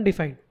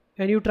undefined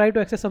and you try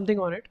to access something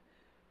on it,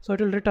 so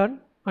it will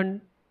return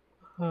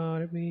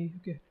let me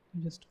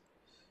just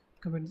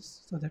comment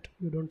this so that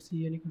you don't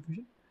see any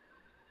confusion.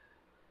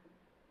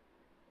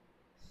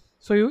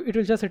 So it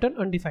will just return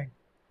undefined,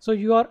 so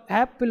your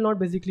app will not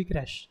basically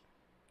crash.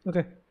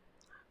 Okay,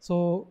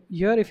 so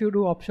here if you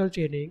do optional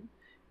chaining,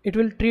 it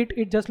will treat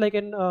it just like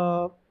an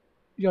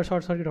your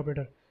short circuit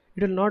operator.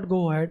 It will not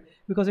go ahead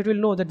because it will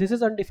know that this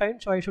is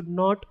undefined, so I should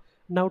not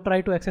now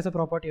try to access a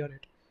property on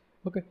it.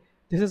 Okay,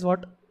 this is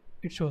what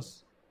it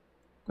shows,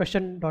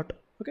 question dot.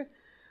 Okay,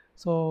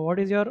 so what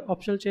is your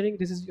optional chaining?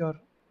 This is your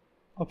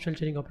optional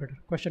chaining operator,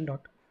 question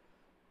dot.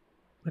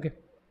 Okay,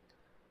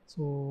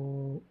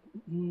 so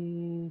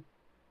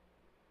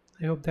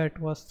I hope that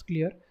was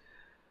clear.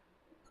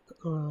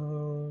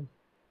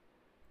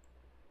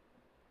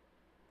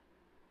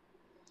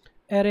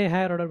 Array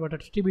higher order but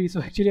TB. So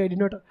actually I did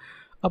not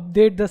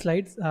update the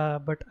slides,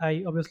 but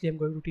I obviously am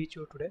going to teach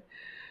you today.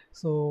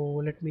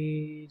 So let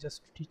me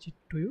just teach it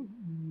to you.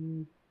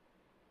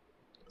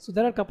 So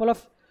there are a couple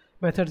of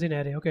methods in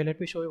array. Okay, let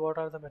me show you what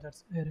are the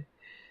methods array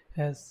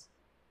has.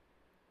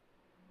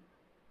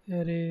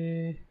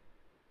 Array,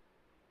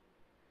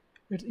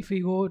 if we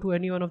go to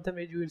any one of them,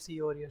 you will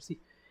see over here. See,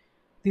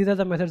 these are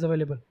the methods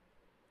available.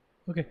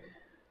 Okay,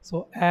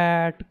 so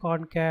add,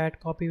 concat,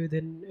 copy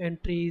within,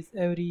 entries,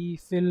 every,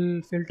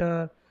 fill,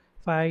 filter,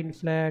 find,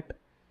 flat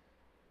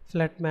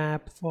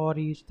map, for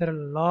each. There are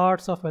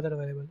lots of methods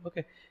available.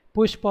 Okay,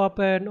 push, pop,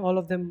 and all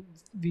of them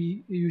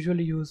we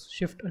usually use,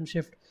 shift,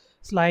 unshift,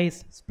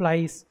 slice,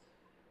 splice.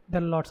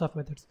 There are lots of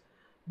methods,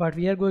 but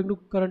we are going to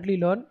currently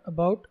learn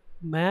about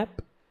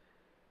map,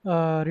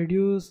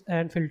 reduce,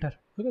 and filter.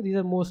 Okay, these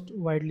are most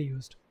widely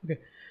used. Okay,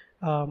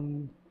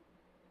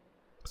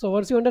 so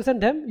once you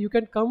understand them, you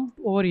can come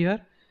over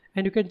here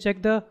and you can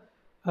check the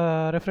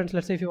reference.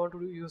 Let's say if you want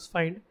to use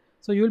find,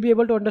 so you will be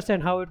able to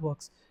understand how it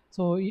works.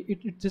 So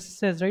it just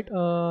says, right,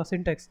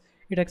 syntax,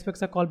 it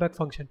expects a callback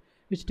function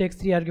which takes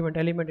 3 argument,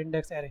 element,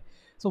 index, array.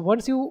 So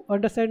once you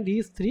understand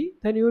these 3,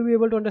 then you will be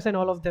able to understand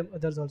all of them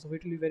others also.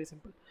 It will be very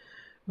simple.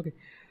 Okay,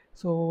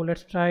 so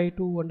let's try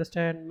to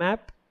understand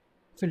map,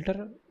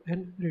 filter,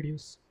 and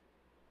reduce.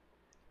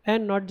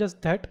 And not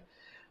just that,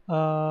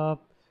 1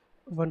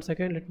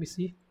 second, let me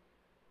see.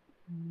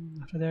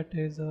 After that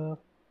is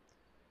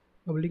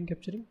bubbling,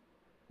 capturing,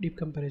 deep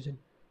comparison.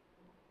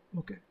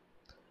 Okay,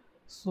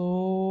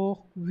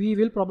 so we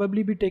will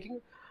probably be taking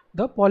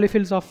the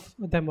polyfills of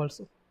them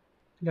also.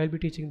 I'll be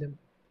teaching them.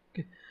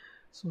 Okay,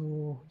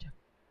 so yeah,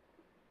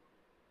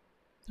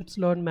 let's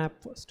learn map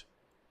first.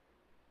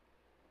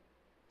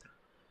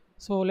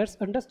 So let's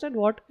understand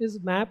what is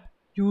map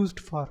used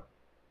for.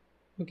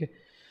 Okay,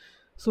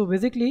 so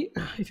basically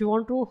if you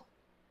want to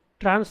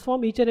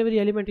transform each and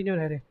every element in your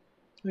array.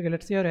 Okay,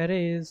 let's say your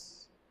array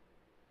is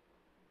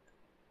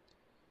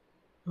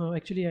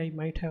actually I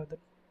might have the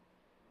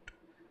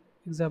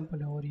example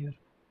over here.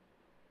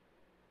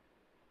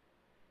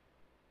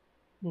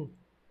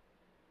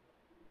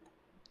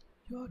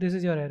 This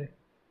is your array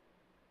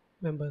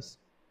members.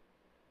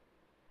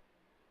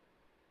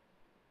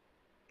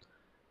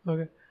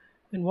 Okay,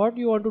 and what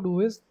you want to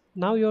do is,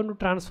 now you want to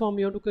transform,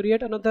 you want to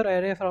create another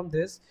array from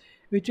this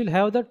which will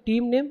have the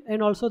team name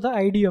and also the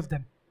ID of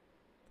them.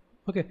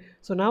 Okay,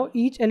 so now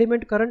each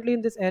element currently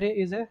in this array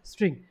is a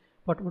string,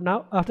 but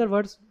now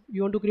afterwards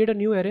you want to create a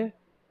new array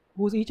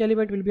whose each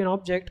element will be an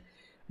object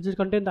which will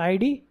contain the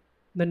ID,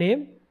 the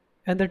name,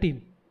 and the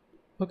team.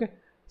 Okay,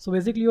 so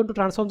basically you want to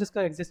transform this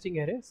existing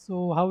array.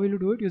 So how will you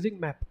do it? Using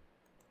map.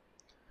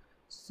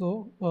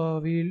 So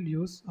we'll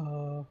use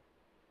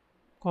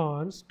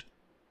const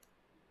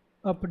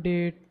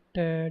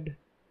updated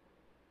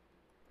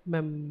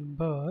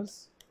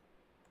members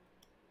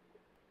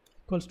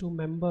equals to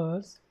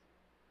members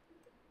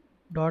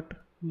dot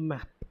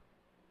map.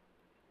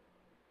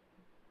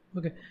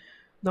 Okay,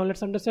 now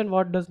let's understand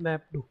what does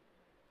map do.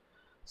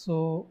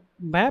 So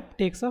map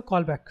takes a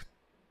callback.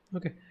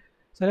 Okay,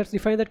 so let's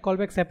define that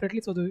callback separately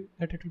so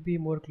that it will be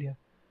more clear.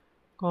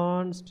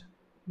 Const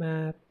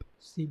map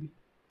cb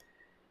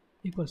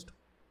equals to,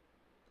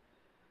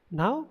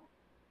 now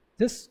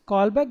this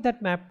callback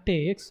that map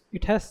takes,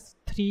 it has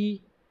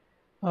 3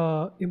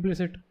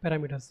 implicit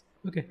parameters.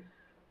 Okay,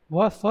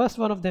 first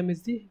one of them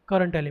is the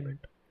current element.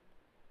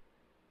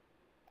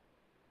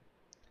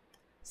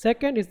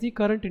 Second is the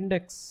current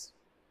index,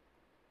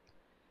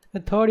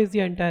 and third is the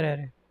entire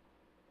array.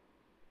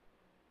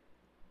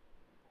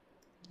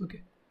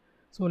 Okay,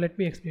 so let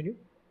me explain you.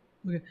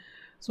 Okay,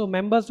 so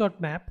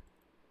members.map,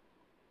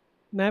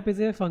 map is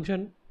a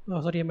function,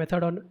 sorry, a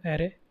method on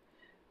array.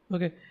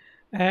 Okay,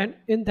 and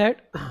in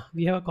that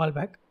we have a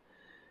callback.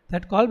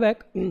 That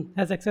callback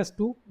has access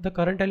to the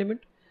current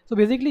element. So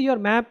basically your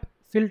map,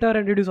 filter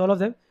and reduce, all of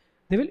them,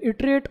 they will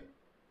iterate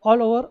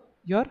all over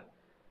your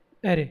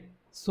array.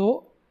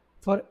 So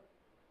for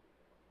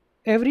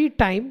every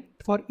time,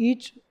 for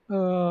each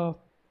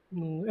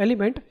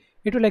element,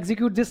 it will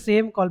execute this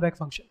same callback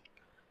function.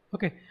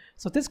 Okay,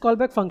 so this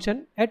callback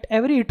function at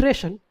every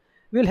iteration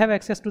will have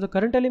access to the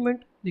current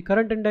element, the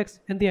current index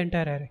and the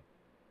entire array.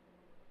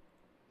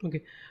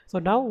 Okay, so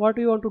now what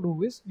we want to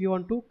do is we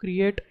want to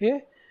create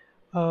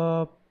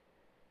a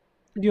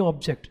new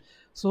object.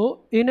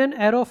 So in an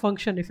arrow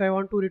function, if I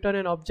want to return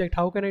an object,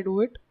 how can I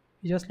do it?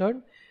 You just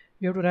learned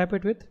you have to wrap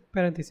it with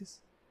parentheses.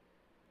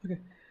 Okay,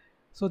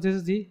 so this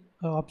is the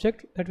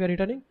object that we are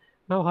returning.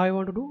 Now how I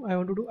want to do? I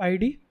want to do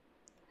id.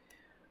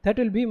 That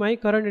will be my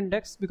current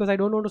index, because I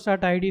don't want to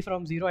start id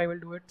from 0. I will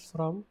do it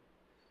from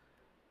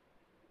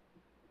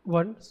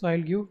 1. So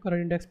I'll give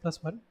current index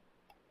plus 1.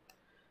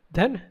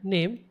 Then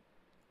name,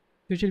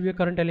 which will be a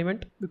current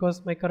element,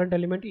 because my current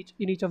element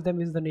in each of them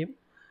is the name.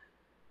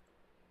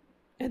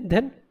 And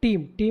then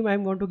team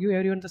I'm going to give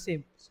everyone the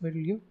same, so it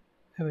will give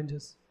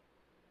Avengers.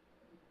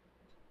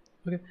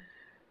 Okay,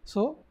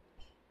 so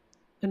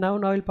and now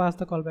I'll pass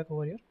the callback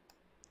over here.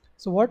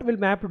 So what will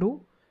map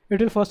do? It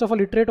will first of all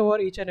iterate over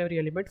each and every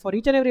element. For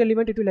each and every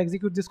element, it will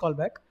execute this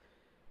callback.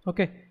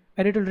 Okay,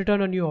 and it will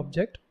return a new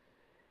object,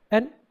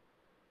 and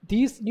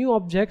these new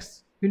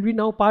objects will be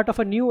now part of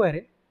a new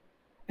array,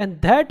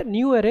 and that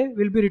new array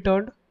will be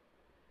returned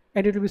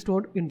and it will be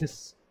stored in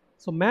this.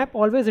 So map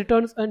always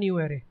returns a new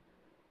array,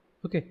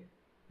 okay,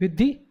 with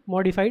the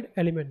modified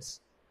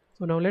elements.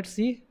 So now let's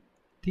see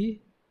the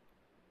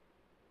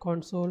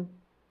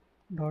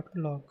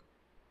console.log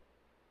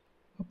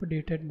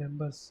updated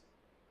members.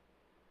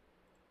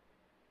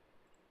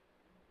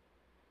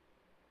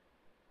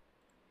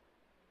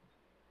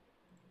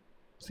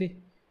 See,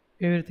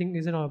 everything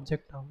is an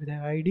object now with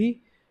an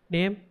id,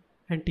 name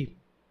and team.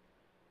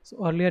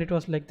 So earlier it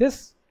was like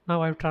this,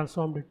 now I've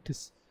transformed it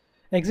this.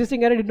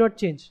 Existing array did not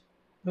change.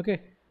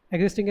 Okay,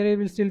 existing array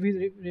will still be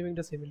remaining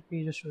the same. Let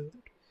me just show you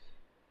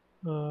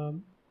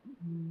that.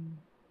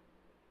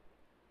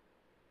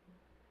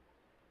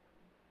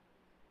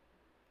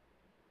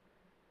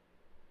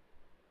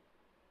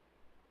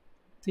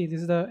 See,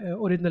 this is the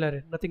original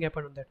array, nothing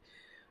happened on that.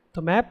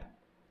 The map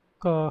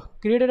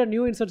created a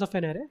new instance of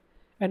an array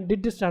and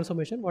did this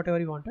transformation, whatever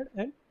you wanted,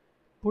 and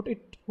put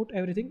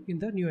everything in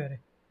the new array.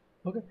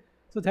 Okay,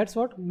 so that's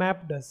what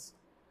map does.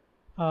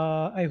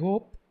 I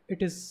hope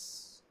it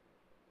is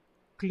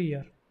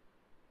clear.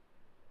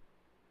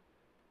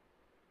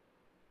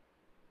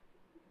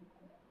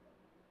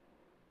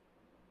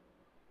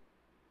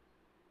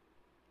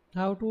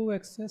 How to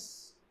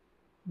access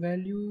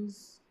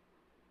values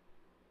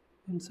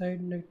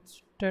inside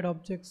nested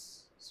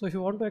objects. So if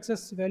you want to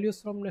access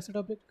values from nested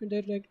object, you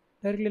can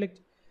directly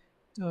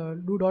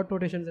do dot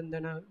notations, and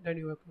then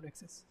you have to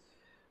access.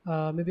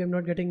 Maybe I'm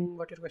not getting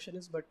what your question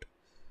is, but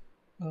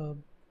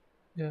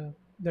yeah,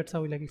 that's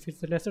how, like, if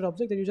it's a nested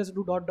object, then you just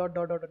do dot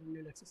and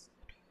you'll access.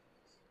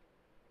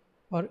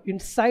 Or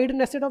inside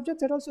nested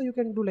objects, that also you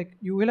can do, like,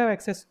 you will have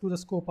access to the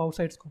scope,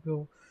 outside scope,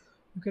 you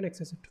can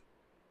access it.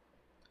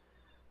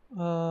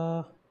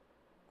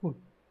 Cool.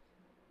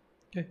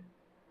 Okay.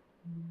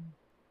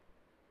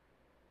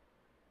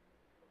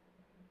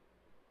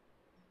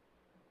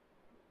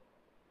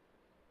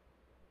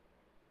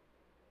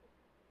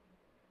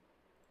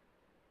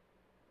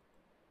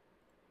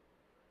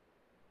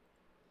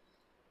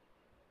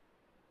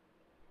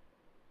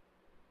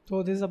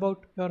 So this is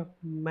about your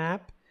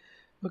map.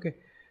 Okay,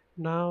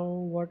 now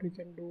what we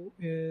can do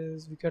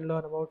is we can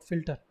learn about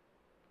filter.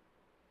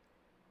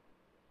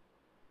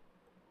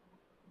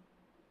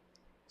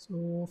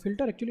 So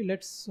filter, actually,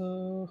 let's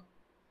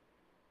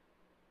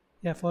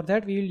yeah, for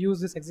that we will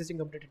use this existing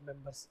updated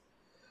members.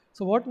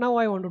 So what now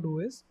I want to do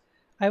is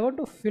I want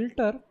to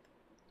filter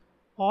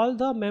all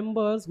the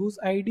members whose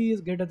ID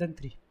is greater than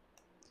 3.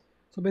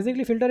 So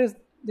basically filter is,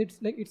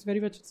 it's very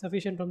much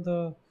sufficient from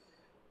the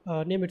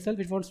name itself.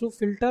 It wants to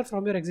filter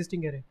from your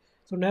existing array,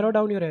 so narrow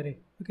down your array.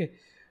 Okay,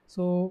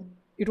 so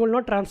it will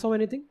not transform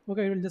anything.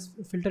 Okay, it will just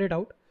filter it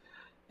out,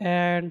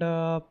 and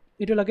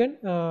it will again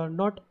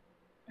not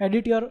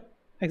edit your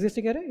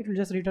existing array, it will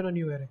just return a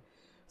new array.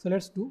 So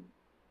let's do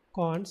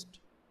const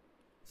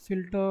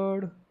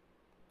filtered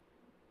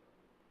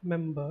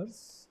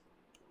members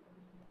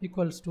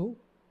equals to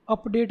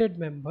updated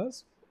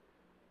members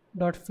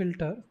dot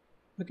filter.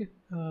 Okay,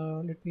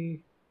 let me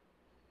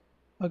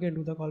again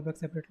do the callback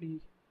separately.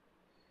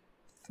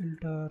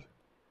 Filter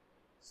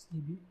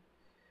cb.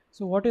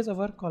 So what is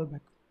our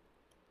callback?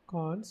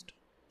 Const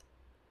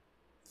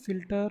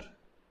filter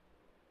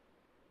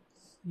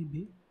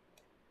cb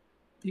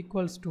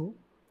equals to,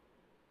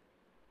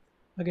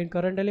 again,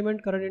 current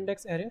element, current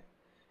index array,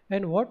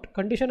 and what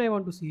condition I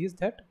want to see is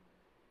that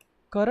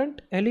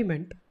current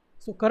element,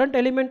 so current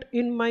element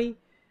in my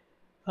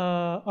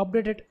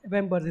updated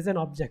members is an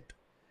object.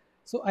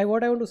 So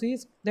what I want to see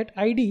is that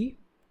id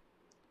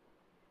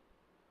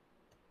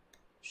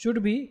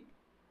should be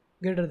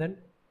greater than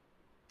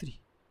 3.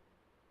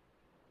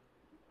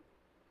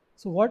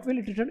 So what will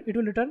it return? It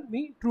will return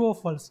me true or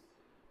false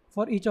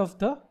for each of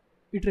the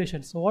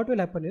iterations. So what will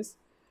happen is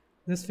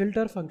this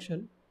filter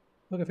function,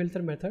 okay,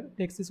 filter method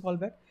takes this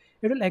callback.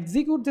 It will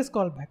execute this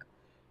callback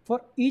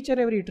for each and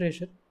every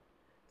iteration.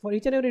 For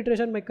each and every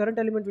iteration, my current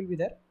element will be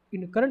there.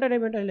 In the current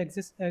element, I will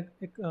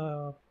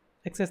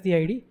access the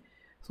ID.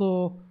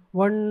 So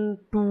 1,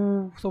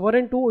 2, so 1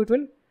 and 2, it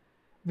will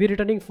be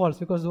returning false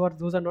because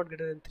those are not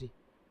greater than 3.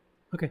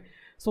 Okay.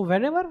 So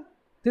whenever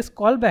this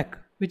callback,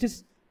 which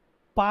is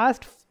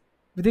passed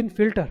within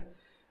filter,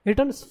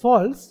 returns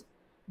false,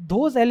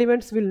 those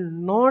elements will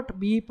not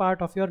be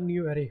part of your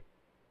new array.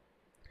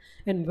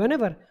 And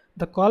whenever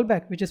the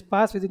callback, which is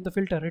passed within the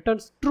filter,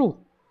 returns true,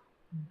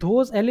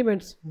 those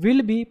elements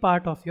will be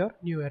part of your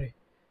new array.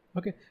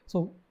 Okay,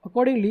 so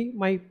accordingly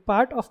my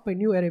part of my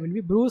new array will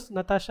be Bruce,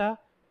 Natasha,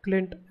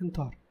 Clint and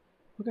Thor.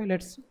 Okay,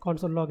 let's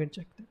console log and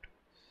check that.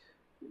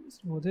 Let's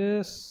do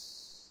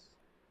this.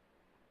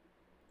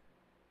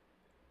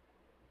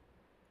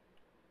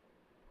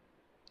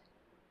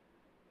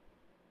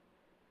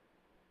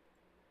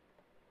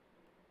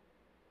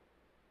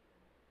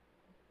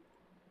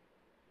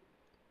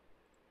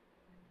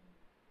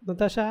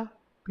 Natasha,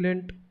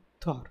 Clint,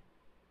 Thor.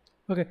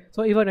 Okay,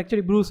 so even actually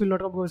Bruce will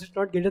not come because it's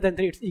not greater than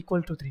 3, it's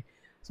equal to 3.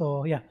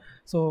 So yeah,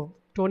 so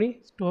Tony,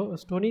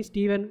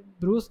 Steve and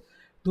Bruce,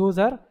 those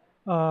are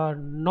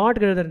not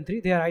greater than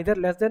 3. They are either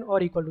less than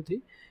or equal to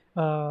 3,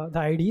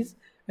 the IDs,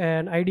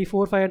 and ID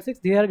 4, 5 and 6,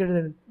 they are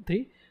greater than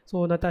 3.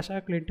 So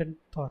Natasha, Clint and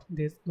Thor,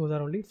 those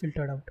are only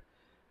filtered out.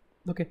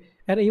 Okay,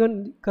 and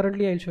even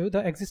currently I'll show you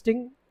the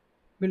existing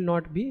will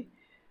not be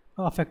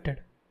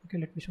affected. Okay,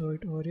 let me show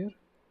it over here.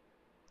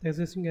 The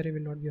existing array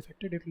will not be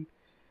affected, it will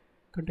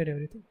contain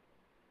everything.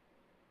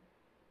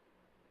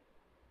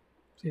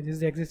 See, this is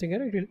the existing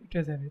array, it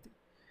has everything.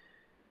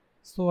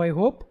 So I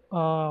hope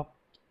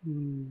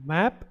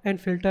map and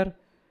filter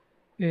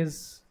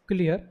is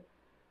clear.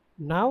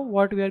 Now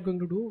what we are going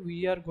to do,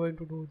 we are going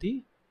to do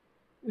the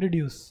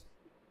reduce.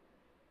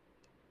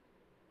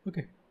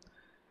 Okay,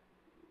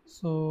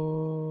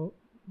 so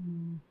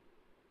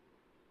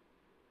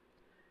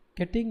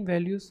getting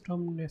values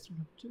from nested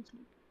objects.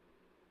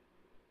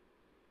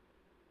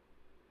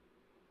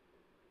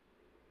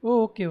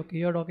 Oh, okay,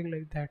 you're talking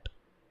like that.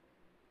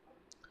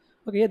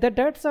 Okay,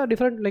 that's a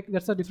different, like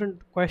that's a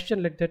different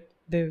question, like that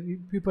the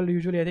people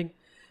usually, I think,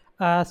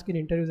 ask in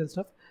interviews and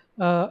stuff.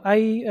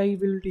 I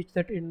will teach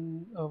that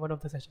in one of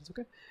the sessions.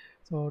 Okay,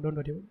 so don't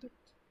worry about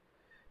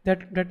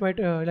that. That might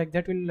like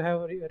that will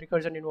have a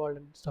recursion involved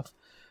and stuff.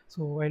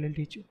 So I will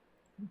teach you.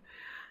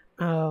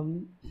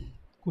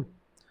 Cool.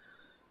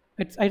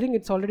 I think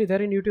it's already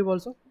there in YouTube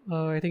also.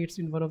 I think it's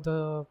in one of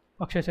the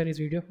Akshay Shani's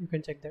video. You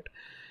can check that.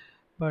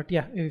 But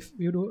yeah, if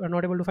you are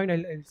not able to find,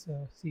 I'll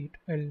see it.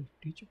 I'll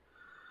teach you.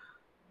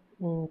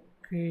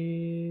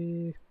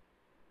 Okay,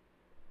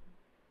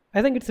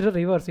 I think it's the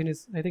reverse in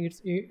is, I think it's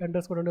a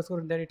underscore underscore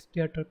and then it's they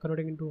are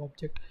converting into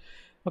object.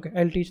 Okay,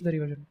 I'll teach the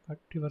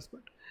reverse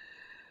part.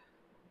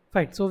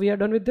 Fine, so we are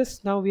done with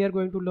this. Now we are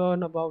going to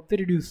learn about the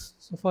reduce.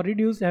 So for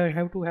reduce, I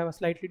have to have a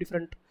slightly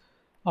different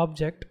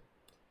object.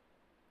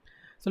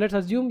 So let's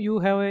assume you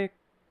have a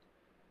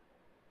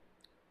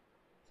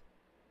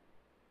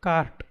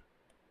cart.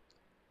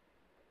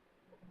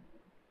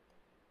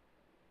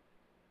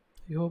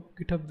 I hope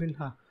GitHub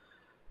will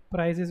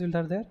prices will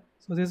are there.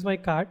 So this is my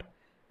cart,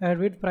 and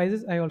with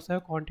prices I also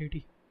have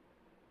quantity.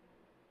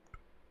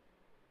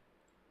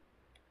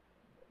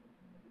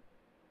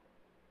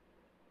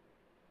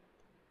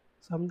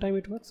 Sometime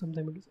it works,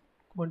 sometime it doesn't.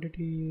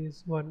 Quantity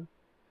is 1.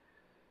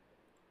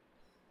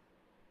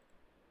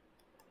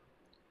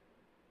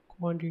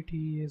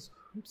 Quantity is,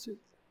 let's say,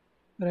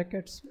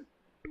 brackets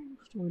 2,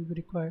 so will be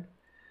required.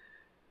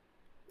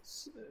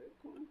 So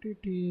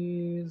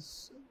quantity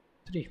is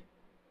 3.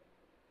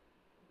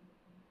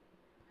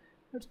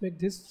 Let's make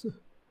this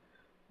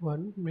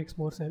 1, makes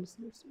more sense.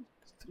 Let's make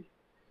this 3.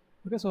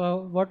 Okay,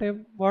 so what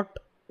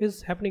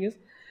is happening is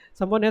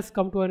someone has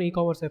come to an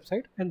e-commerce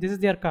website and this is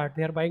their cart.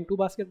 They are buying 2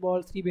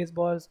 basketballs, 3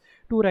 baseballs,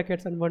 2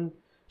 rackets and 1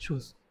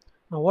 shoes.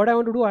 Now what I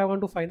want to do, I want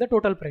to find the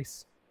total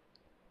price.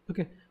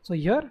 Okay, so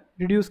here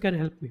reduce can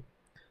help me.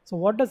 So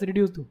what does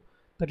reduce do?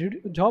 The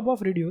job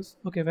of reduce,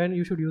 okay, when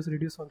you should use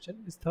reduce function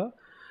is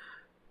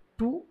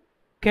to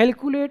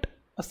calculate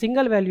a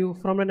single value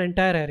from an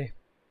entire array.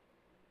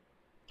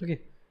 Okay,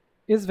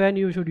 is when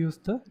you should use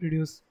the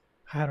reduce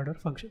higher order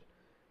function.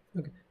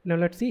 Okay, now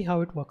let's see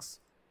how it works.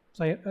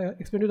 So I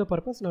explained you the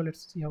purpose. Now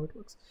let's see how it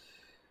works.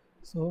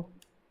 So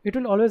it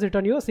will always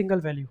return you a single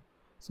value.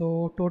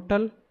 So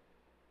total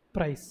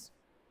price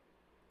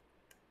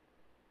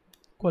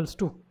equals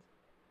to,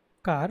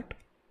 cart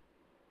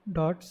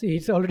dot see,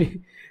 it's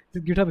already the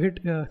GitHub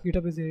hit.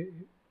 GitHub is a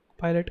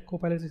pilot,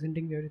 copilot is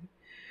hinting me everything.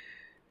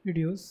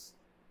 Reduce.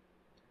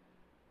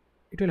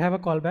 It will have a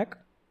callback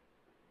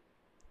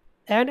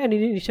and an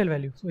initial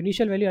value. So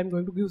initial value I'm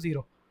going to give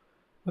 0.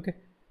 Okay,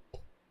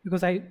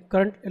 because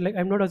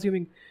I'm not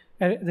assuming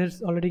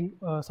there's already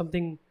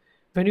something.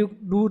 When you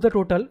do the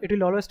total, it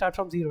will always start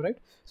from 0, right?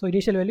 So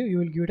initial value you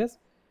will give it as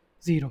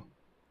 0.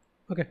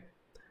 Okay,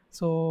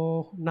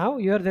 so now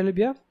here there will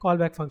be a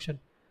callback function.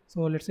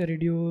 So let's say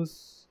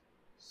reduce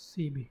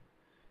CB.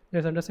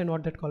 Let's understand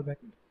what that callback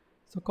is.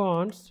 So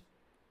const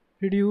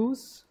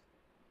reduce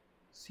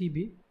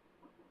CB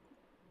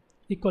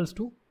equals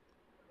to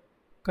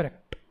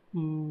correct.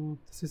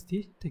 This is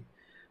the thing.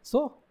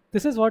 So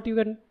this is what you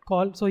can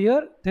call. So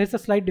here there is a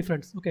slight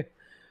difference. Okay,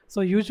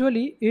 so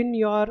usually in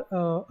your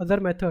other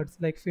methods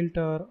like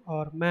filter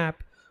or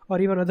map or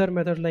even other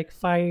methods like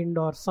find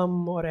or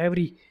sum or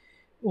every,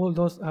 all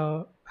those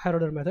higher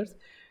order methods,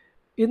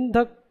 in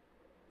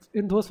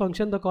those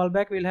functions the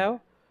callback will have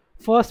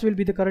first will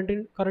be the current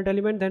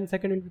element, then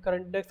second will be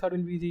current index, third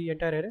will be the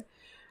entire array.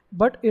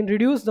 But in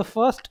reduce the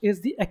first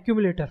is the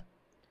accumulator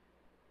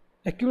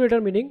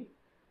meaning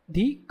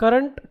the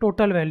current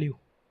total value.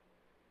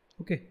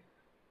 Okay,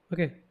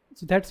 okay,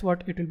 so that's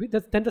what it will be.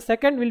 Then the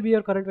second will be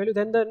your current value,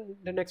 then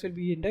the next will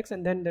be index,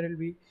 and then there will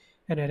be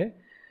an array.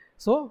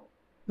 So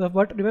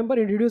but remember,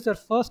 in reduce your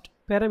first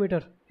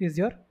parameter is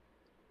your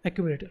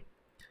accumulator.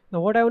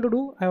 Now what I want to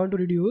do, I want to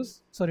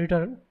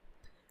return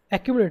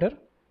accumulator.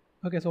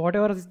 Okay, so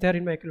whatever is there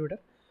in my accumulator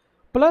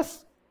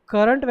plus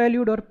current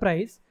value dot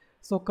price.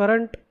 So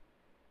current,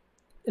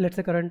 let's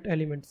say current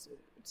elements,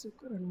 it's a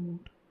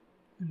current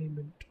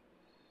element.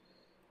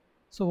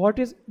 So what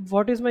is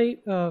my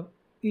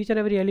each and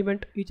every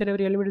element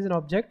is an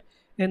object,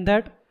 and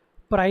that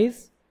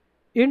price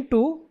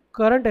into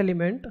current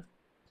element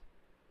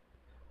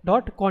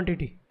dot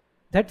quantity.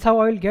 That's how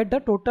I will get the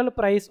total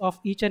price of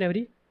each and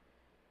every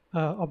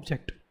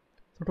object.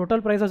 So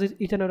total price of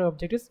each and every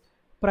object is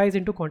price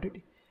into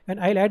quantity, and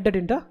I'll add that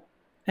in the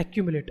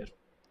accumulator.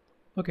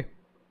 Okay,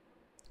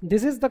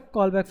 this is the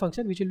callback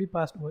function which will be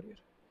passed over here.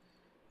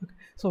 Okay.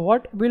 So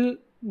what will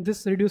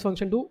this reduce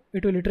function do?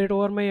 It will iterate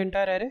over my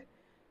entire array.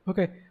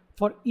 Okay,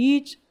 for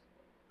each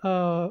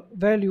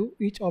value,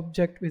 each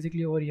object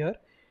basically over here,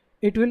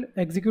 it will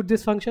execute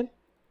this function.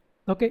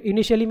 Okay,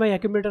 initially my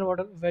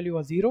accumulator value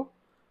was 0.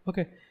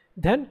 Okay,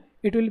 then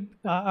it will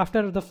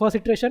after the first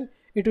iteration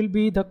it will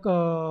be the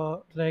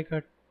like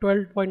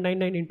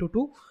 12.99 into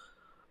 2.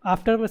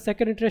 After the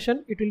second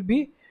iteration it will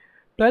be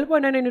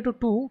 12.99 into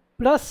 2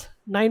 plus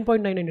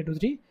 9.99 into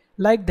 3.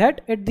 Like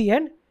that, at the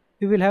end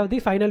we will have the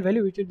final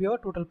value which will be our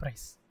total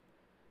price.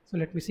 So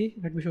let me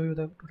show you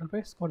the total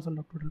price. Console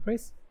of total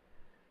price.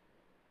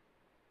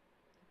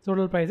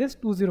 Total price is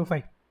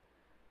 205.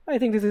 I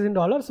think this is in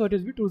dollars, so it will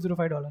be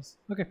 $205.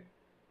 Okay,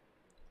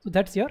 so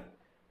that's your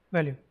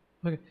value.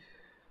 Okay,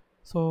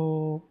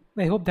 so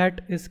I hope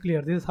that is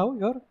clear. This is how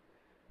your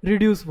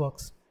reduce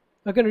works.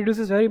 Again, reduce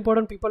is very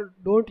important. People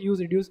don't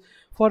use reduce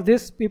for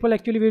this. People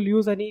actually will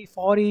use any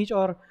for each,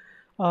 or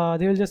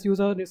they will just use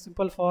a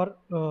simple for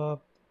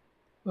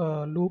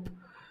loop,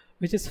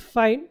 which is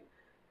fine.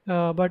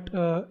 But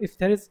if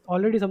there is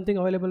already something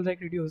available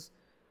like reduce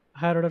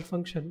higher order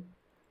function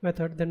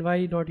method, then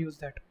why not use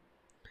that?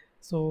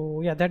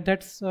 So yeah,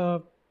 that's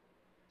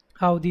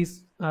how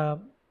these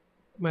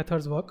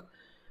methods work.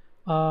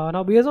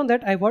 Now based on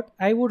that,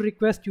 I would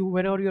request you,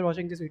 whenever you are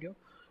watching this video,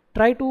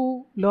 try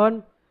to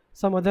learn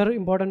some other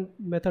important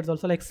methods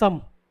also, like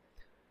sum,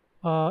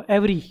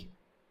 every,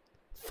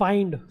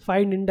 find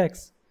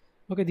index.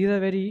 Okay, these are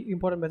very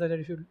important methods that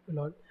you should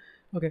learn.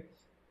 Okay,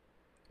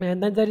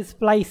 and then there is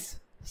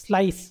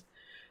slice.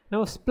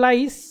 Now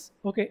splice,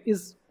 okay,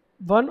 is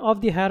one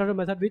of the higher order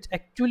method which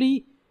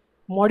actually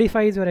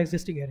modifies your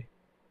existing array.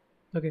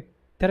 Okay,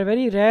 there are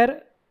very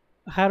rare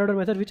higher order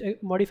methods which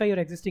modify your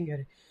existing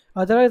array.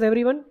 Otherwise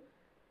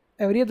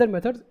every other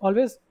method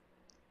always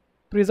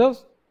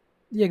preserves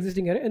the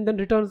existing array and then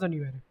returns the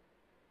new array.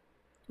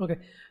 Okay,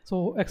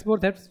 so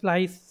export that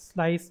slice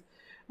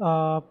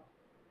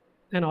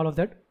and all of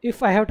that.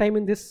 If I have time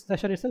in this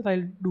session itself,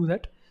 I'll do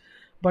that.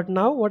 But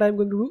now what I'm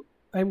going to do,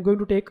 I'm going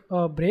to take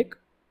a break.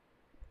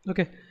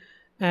 Okay,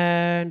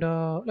 and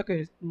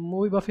okay,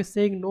 movie buff is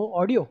saying no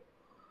audio.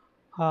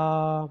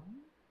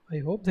 I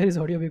hope there is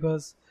audio,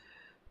 because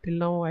till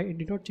now I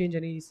did not change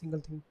any single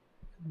thing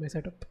in my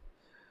setup.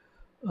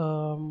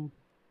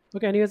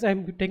 Okay, anyways,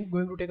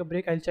 going to take a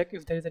break. I'll check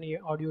if there is any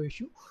audio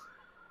issue.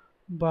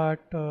 But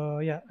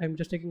yeah, I'm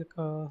just taking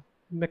a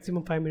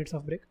maximum 5 minutes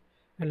of break,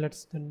 and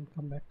let's then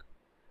come back.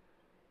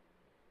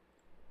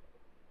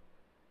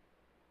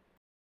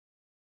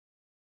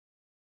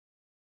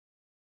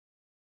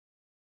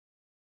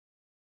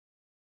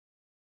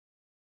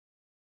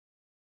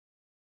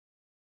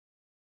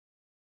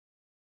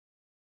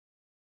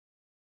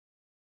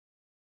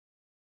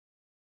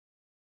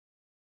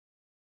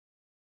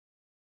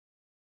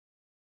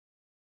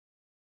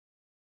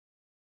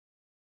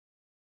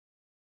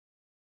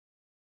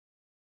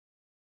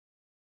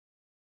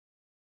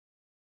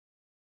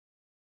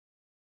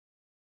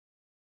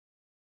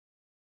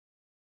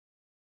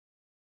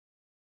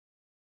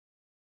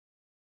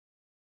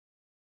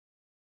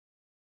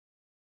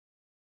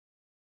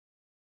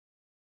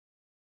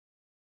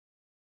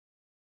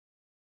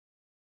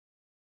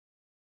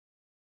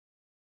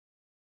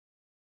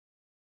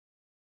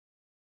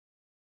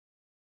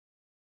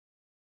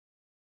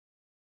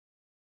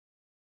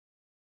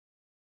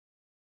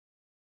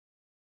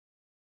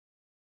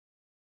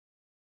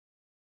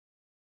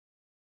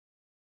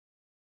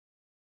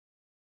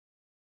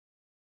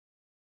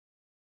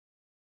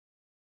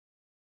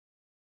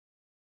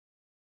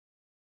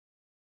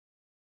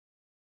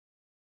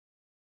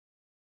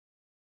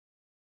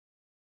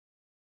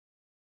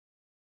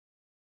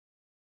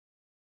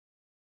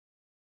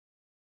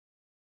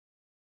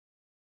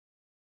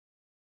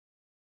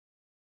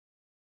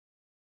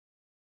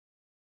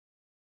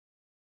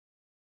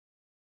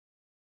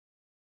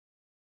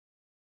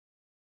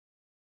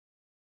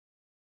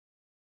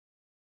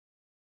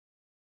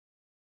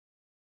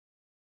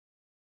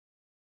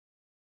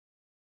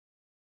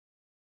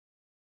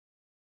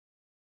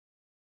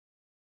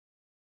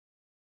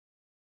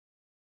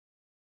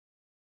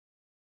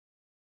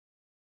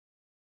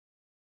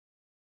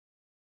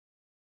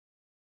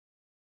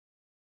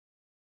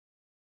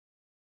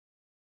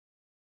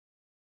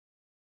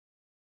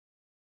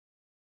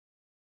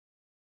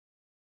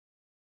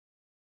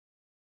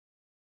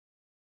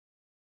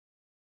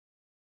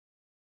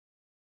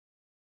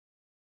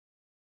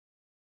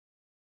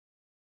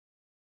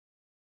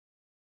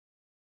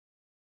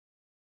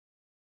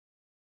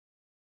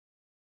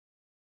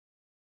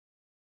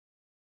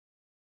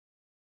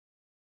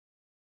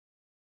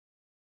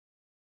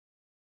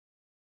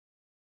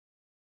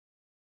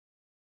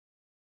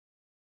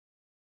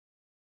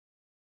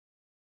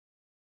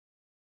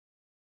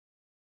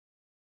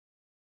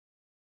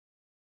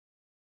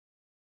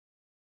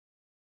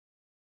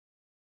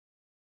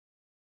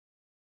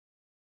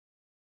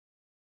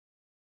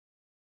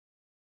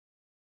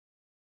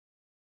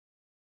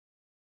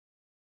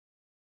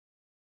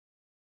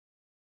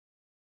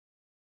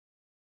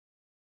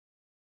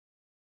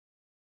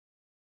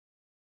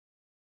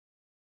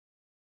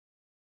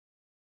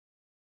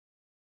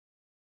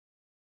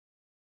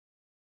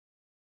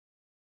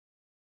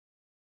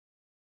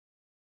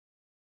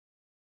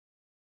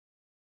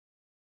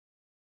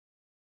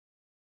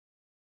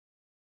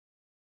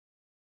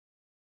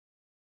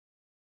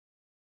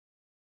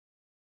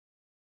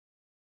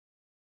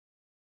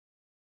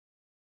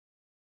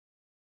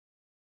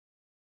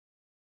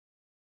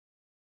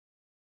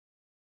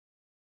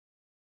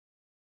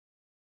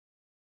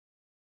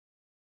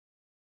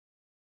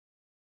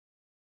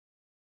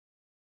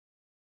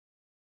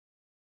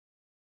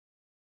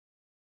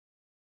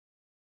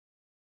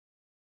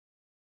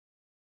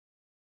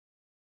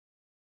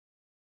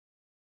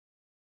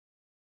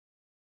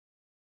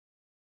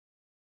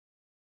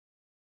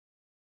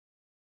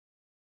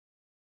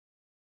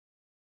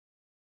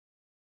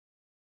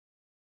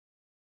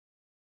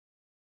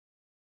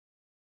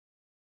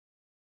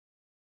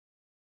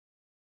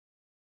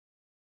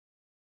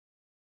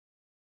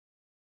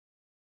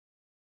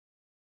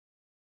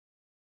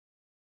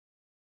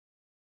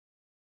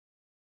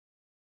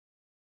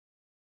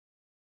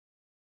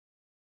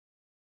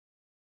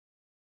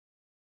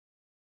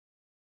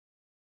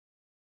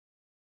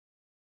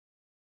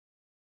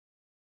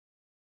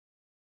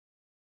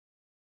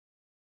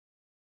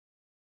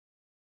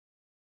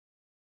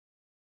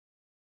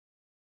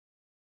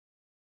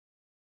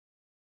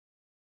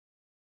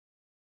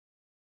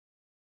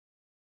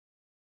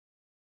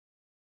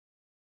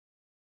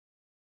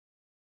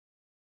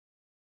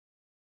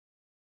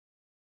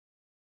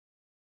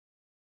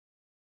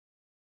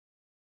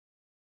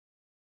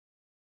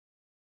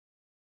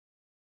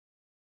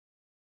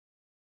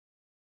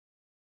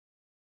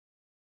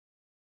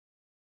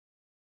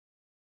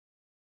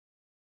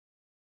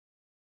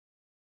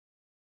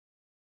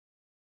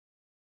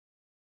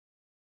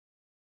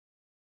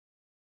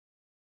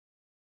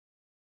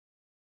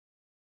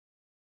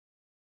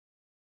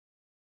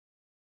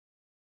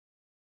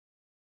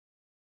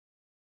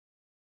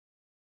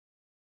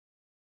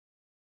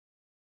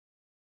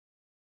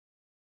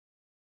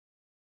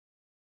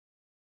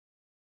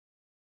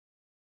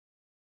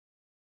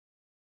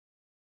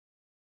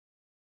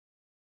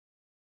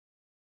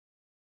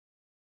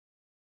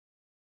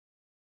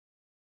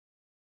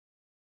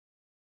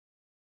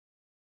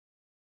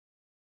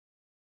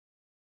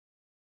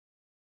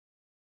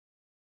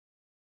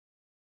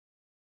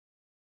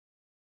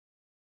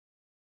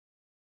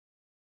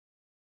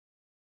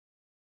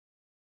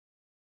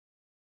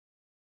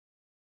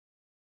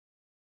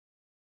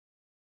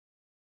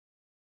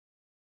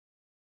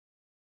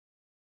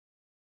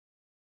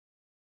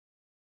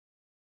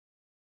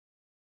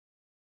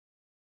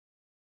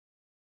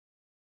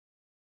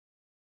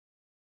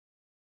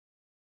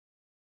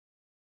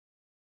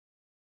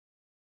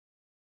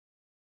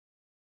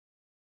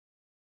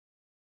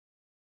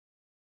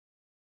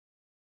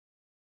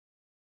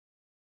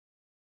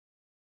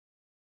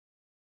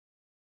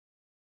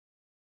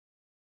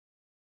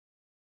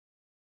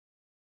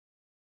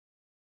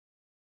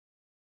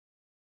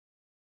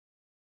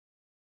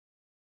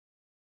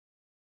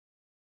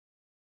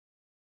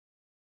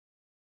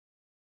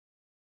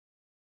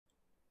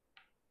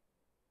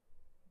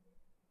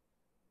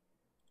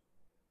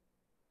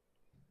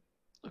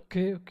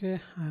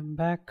 Okay, I'm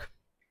back.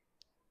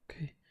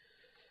 Okay,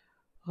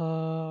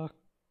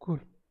 cool.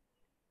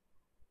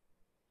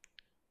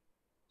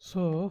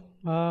 So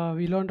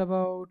we learned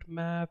about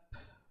map,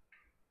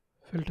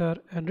 filter,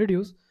 and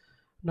reduce.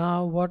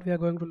 Now what we are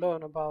going to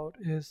learn about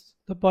is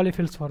the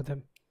polyfills for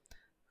them.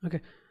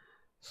 Okay,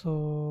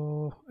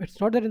 so it's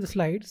not there in the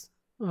slides.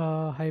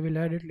 I will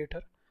add it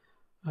later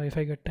if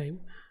I get time,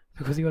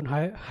 because even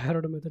higher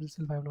order method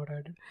itself I have not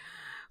added.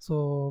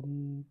 So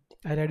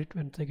I'll add it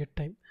once I get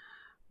time.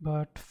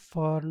 But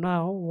for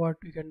now, what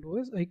we can do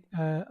is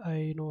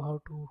I know how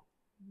to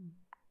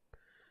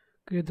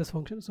create this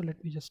function. So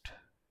let me just,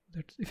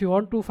 that if you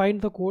want to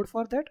find the code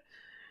for that,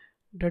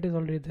 that is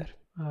already there.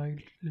 I'll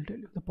tell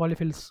you the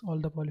polyfills, all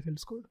the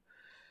polyfills code.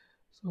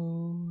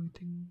 So I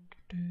think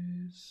it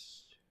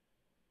is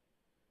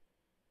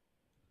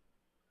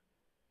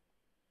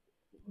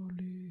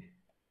poly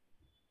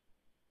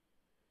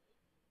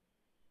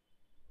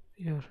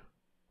here.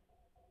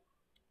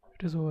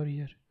 It is over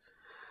here.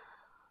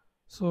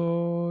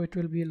 So it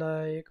will be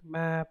like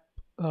map,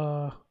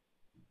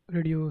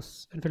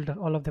 reduce, and filter.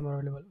 All of them are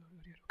available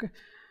over here. Okay,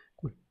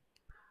 cool.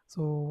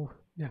 So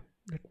yeah,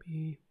 let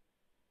me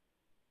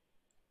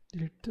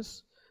delete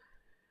this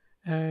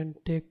and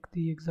take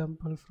the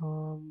example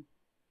from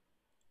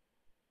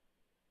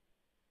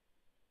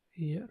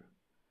here.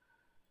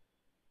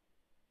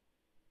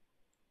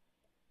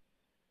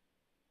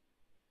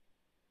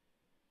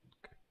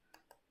 Okay.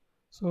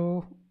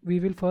 So we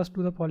will first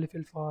do the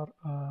polyfill for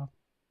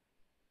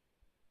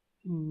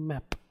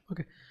map.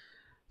 Okay,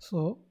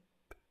 so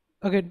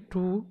again,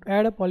 to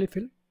add a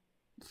polyfill,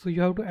 so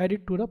you have to add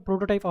it to the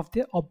prototype of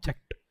the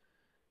object,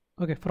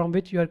 okay, from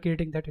which you are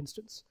creating that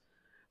instance.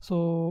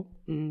 So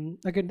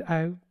again,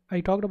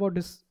 I talked about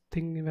this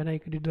thing when I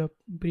did the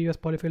previous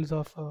polyfills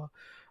of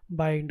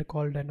bind,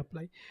 called, and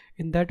apply.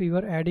 In that we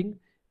were adding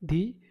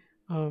the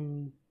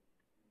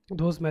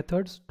those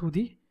methods to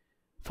the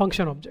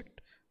function object.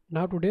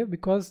 Now today,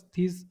 because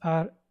these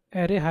are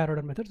array higher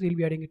order methods, we'll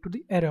be adding it to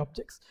the array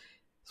objects.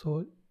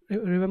 So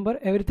remember,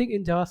 everything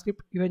in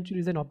JavaScript eventually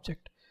is an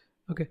object.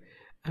 Okay,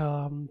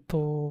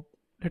 so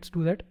let's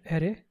do that.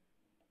 Array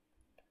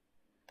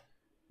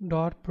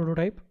dot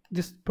prototype.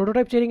 This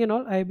prototype chaining and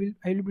all I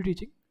will be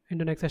teaching in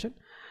the next session.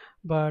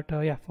 But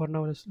yeah, for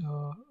now let's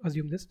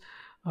assume this.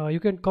 You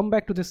can come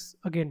back to this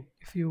again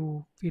if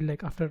you feel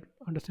like, after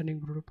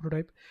understanding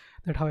prototype,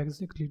 that how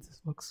exactly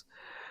this works.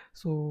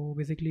 So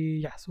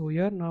basically, yeah, so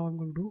here now I'm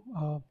going to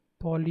do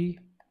poly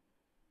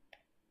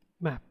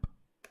map.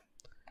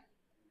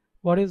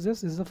 What is this?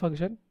 This is a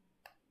function.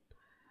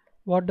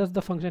 What does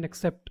the function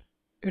accept?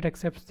 It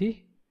accepts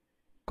the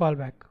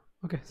callback.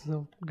 Okay,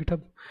 so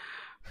GitHub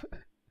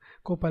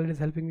Copilot is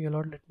helping me a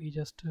lot. Let me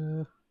just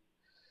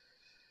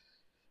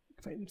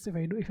if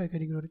I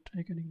can ignore it,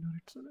 I can ignore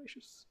it. So no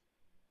issues.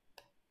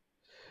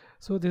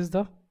 So this is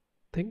the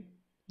thing.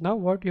 Now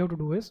what you have to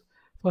do is,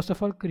 first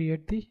of all,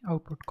 create the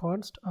output,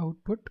 const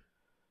output,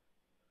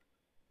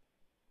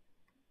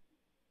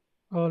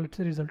 let's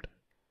say result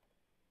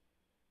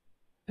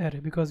array,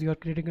 because you are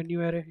creating a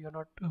new array, you are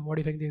not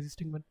modifying the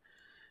existing one.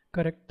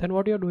 Correct. Then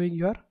what you are doing,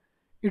 you are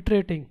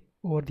iterating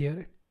over the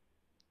array.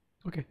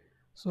 Okay,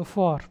 so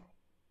for,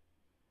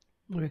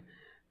 okay,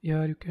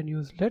 here you can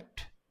use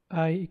let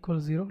I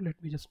equals 0. Let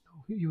me just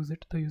use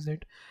it,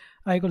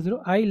 I equals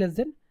 0, I less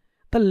than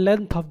the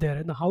length of the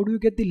array. Now how do you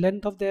get the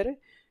length of the array?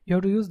 You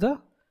have to use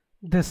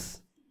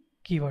this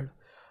keyword.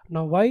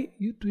 Now why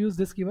you to use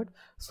this keyword?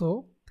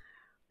 So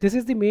this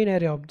is the main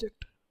array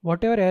object.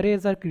 Whatever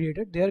arrays are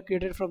created, they are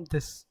created from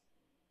this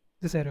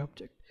array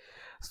object.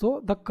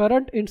 So the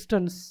current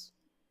instance,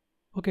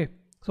 okay,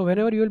 so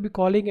whenever you will be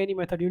calling any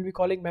method, you will be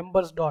calling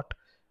members dot,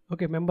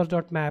 okay, members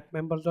dot map,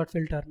 members dot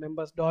filter,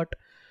 members dot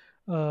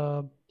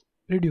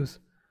reduce.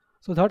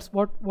 So that's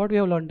what we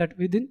have learned, that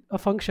within a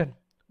function,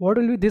 what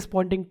will be this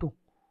pointing to?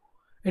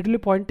 It will be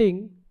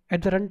pointing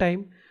at the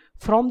runtime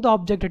from the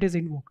object that is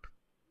invoked.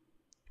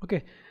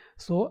 Okay,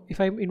 so if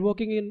I'm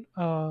invoking in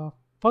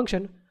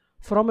function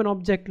from an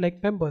object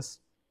like members,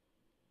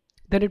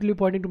 then it will be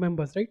pointing to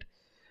members, right?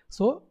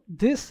 So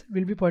this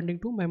will be pointing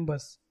to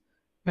members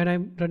when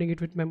I'm running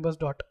it with members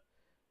dot.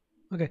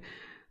 Okay,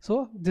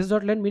 so this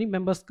dot length meaning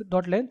members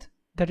dot length,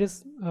 that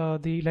is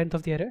the length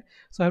of the array.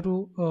 So I have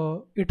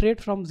to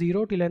iterate from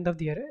 0 to length of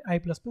the array, I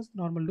plus plus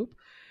normal loop,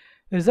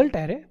 result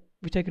array,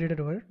 which I created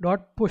over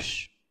dot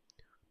push.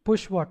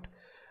 Push what?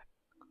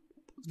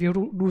 We have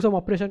to do some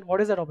operation.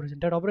 What is that operation?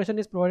 That operation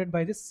is provided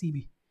by this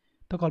CB,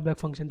 the callback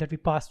function that we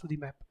pass to the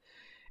map.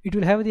 It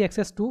will have the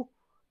access to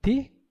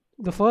the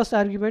first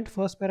argument,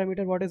 first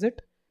parameter. What is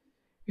it?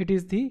 It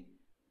is the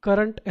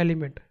current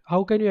element.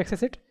 How can you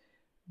access it?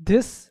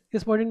 This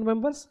is pointing to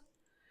members,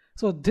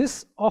 so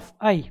this of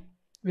I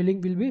will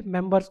be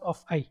members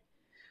of I,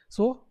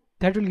 so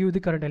that will give you the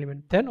current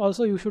element. Then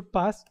also you should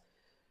pass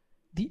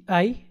the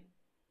I,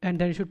 and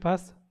then you should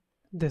pass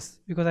this,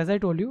 because as I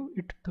told you,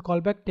 the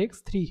callback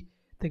takes three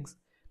things: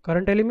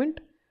 current element,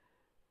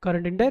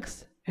 current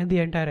index, and the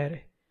entire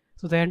array.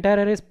 So the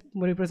entire array is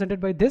represented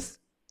by this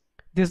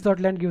dot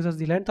length gives us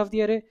the length of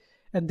the array,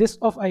 and this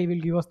of I will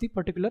give us the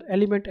particular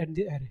element and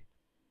the array.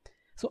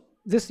 So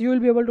this you will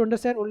be able to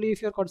understand only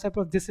if your concept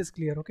of this is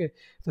clear. Okay,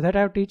 so that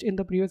I have teach in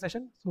the previous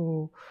session.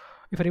 So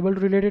if you're able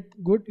to relate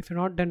it, good. If you're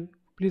not, then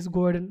please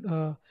go ahead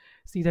and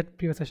see that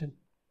previous session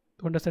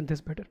to understand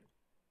this better.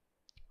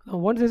 Now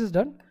once this is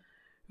done,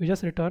 we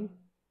just return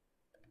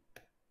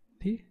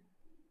the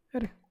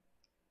array.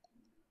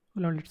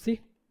 Now let's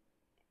see.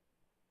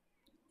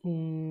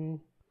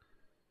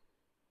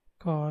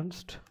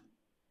 Const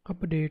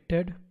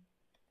updated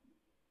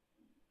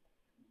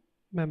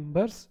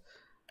members.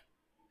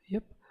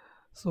 Yep.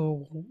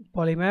 So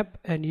polymap,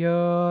 and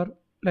here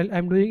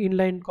I'm doing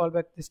inline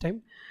callback this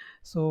time.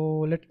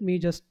 So let me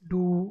just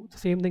do the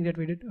same thing that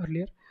we did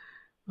earlier.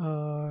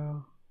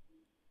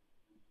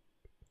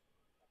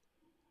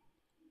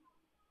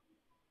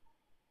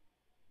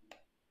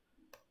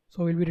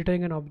 So we'll be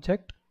returning an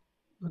object.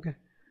 Okay.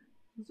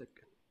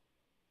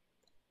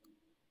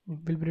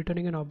 We'll be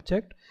returning an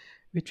object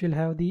which will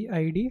have the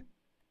ID,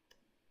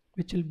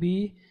 which will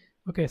be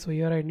okay. So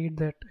here I need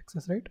that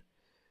access, right?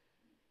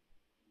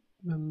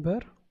 Member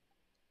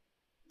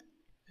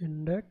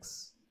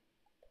index.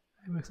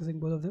 I'm accessing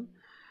both of them.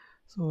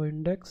 So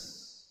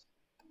index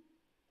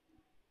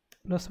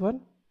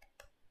 +1,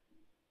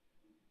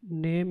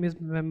 name is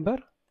member,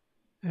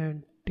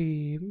 and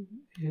team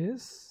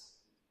is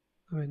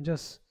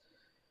Avengers.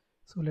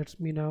 So let's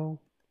me now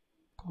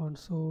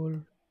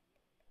console.log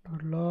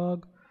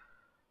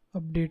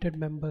updated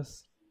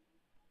members.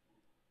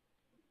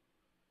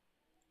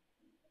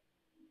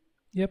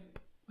 Yep,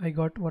 I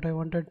got what I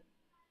wanted.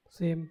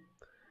 Same,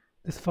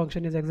 this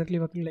function is exactly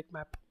working like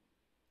map.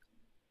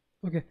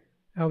 Okay,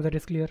 I hope that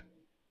is clear.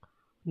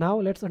 Now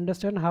let's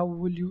understand how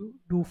will you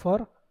do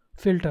for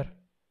filter.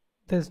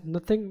 There's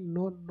nothing,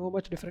 no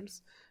much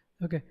difference.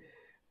 Okay,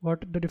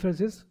 what the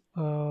difference is,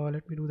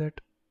 let me do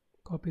that.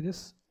 Copy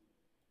this,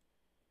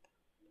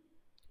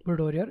 put it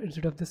over here.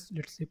 Instead of this,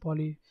 let's say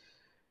polyfilter.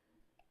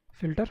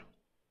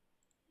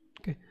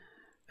 Okay,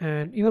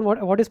 and even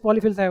what is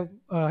polyfills I have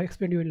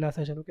explained you in last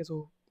session. Okay,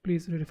 so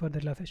please refer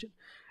that last session.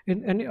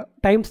 In any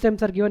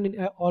timestamps are given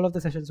in all of the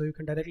sessions, so you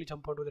can directly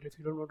jump onto that if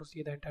you don't want to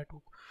see the entire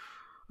 2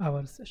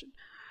 hours session.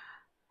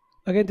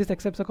 Again, this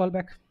accepts a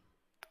callback.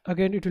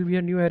 Again, it will be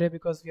a new array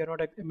because we are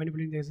not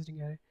manipulating the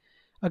existing array.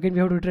 Again, we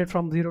have to iterate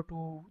from 0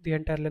 to the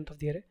entire length of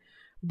the array.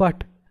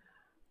 But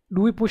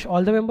do we push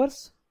all the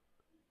members?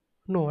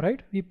 No,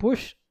 right? We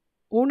push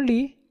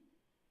only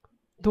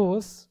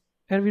those,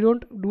 and we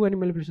don't do any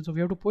manipulation. So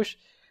we have to push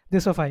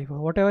this of I.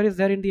 Whatever is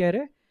there in the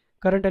array,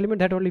 current element,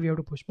 that only we have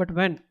to push. But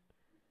when?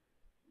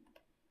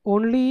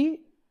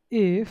 Only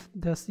if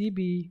the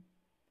CB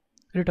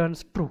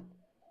returns true.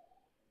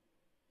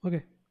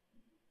 Okay.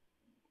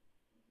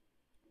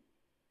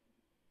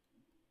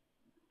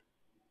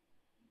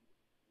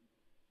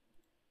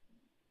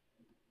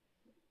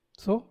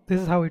 So this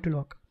is how it will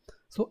work.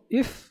 So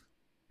if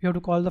you have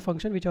to call the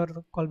function, which our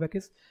callback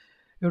is,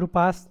 you have to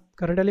pass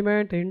current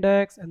element,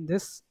 index, and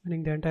this,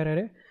 meaning the entire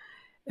array.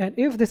 And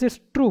if this is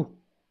true,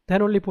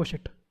 then only push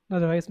it.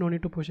 Otherwise, no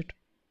need to push it.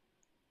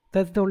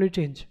 That's the only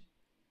change.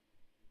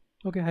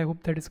 Okay, I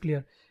hope that is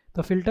clear.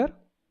 The filter,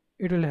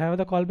 it will have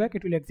the callback,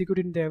 it will execute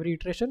in the every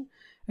iteration,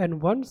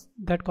 and once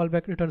that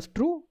callback returns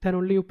true, then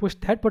only you push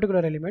that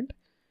particular element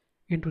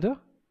into the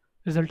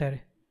result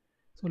array.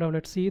 So now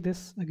let's see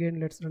this again.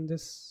 Let's run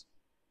this.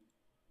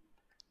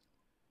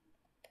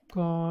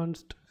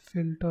 Const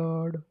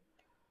filtered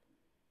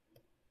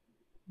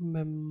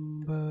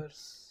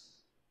members.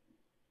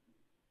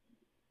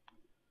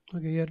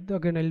 Okay, here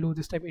again I'll do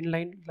this time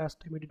inline. Last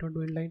time I did not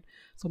do inline.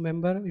 So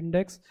member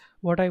index,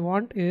 what I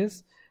want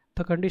is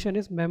the condition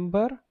is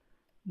member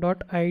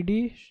dot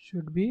id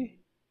should be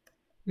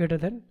greater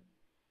than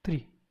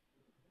 3.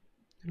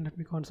 And let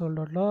me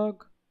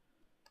console.log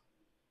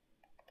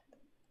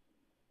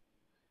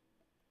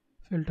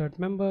filtered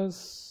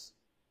members.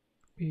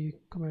 We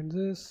comment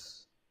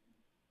this.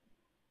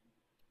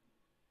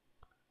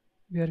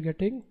 We are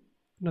getting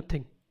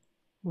nothing.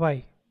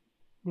 Why?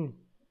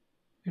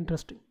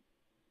 Interesting.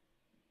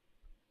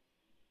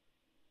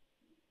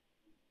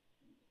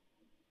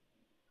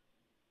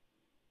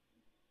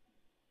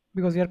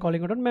 Because we are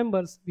calling it on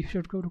members, we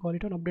should go to call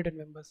it on updated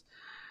members.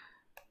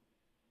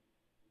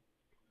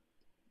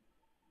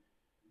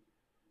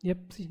 Yep,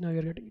 see, now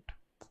you're getting it.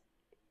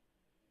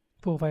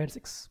 4, 5, and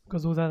 6,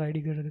 because those are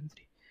ID greater than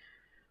 3.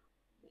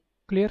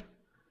 Clear?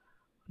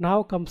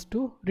 Now comes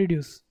to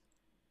reduce.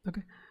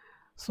 Okay,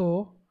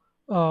 so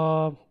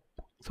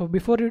so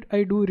before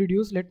I do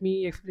reduce, let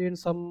me explain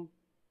some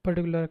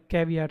particular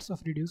caveats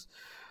of reduce.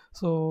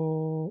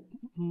 So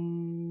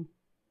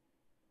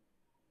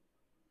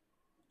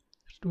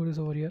let's do this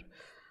over here.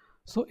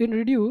 So in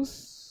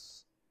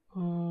reduce,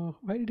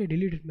 why did I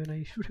delete it, man?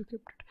 I should have kept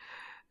it.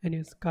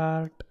 Anyways,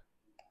 cart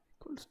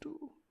equals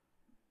to,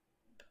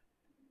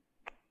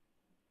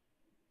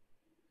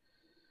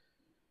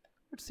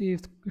 let's see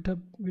if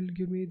GitHub will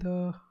give me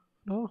the,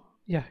 no,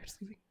 yeah, it's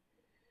giving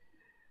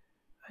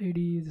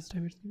ID. This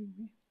time it's giving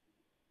me.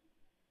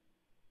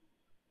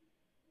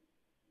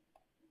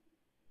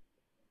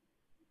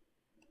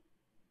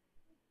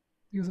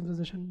 Give some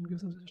suggestion. Give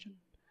some suggestion.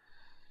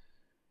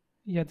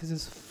 Yeah, this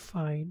is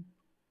fine.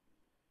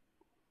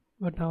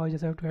 But now I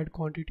just have to add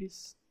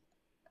quantities.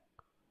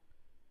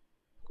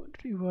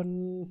 Quantity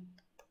 1.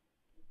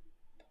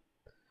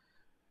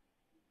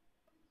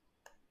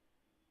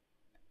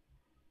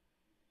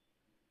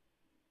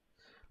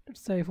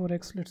 Let's say for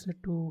x, let's say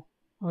 2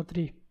 or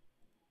 3.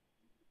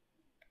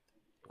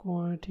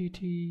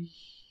 Quantity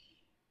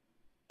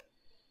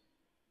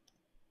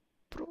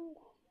pro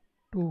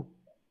 2.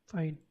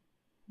 Fine.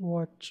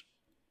 Watch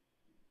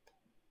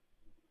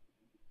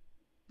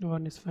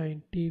 1 is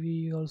fine.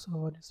 TV also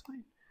 1 is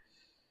fine.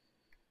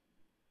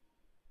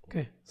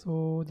 Okay,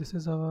 so this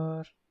is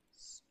our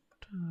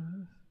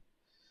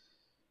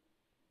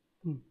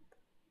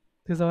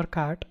this is our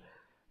cart.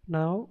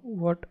 Now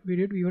what we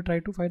did, we were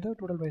trying to find the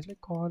total price,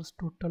 like const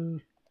total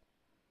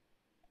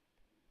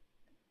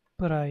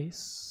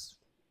price.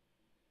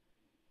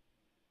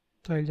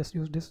 So I'll just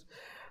use this.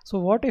 So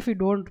what if we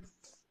don't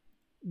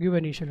give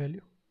initial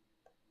value?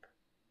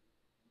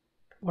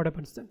 What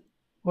happens then?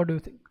 What do you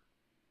think?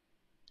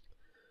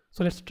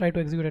 So let's try to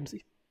execute and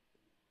see.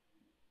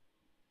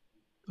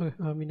 Okay,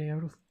 I mean I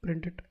have to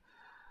print it.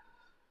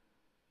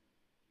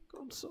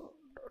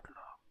 Console.log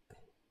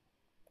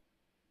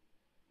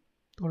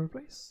total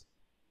price.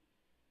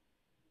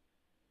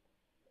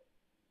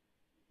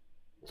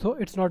 So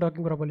it's not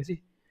talking properly.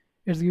 See,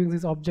 it's giving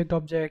this object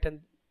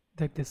and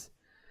like this.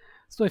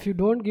 So if you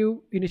don't give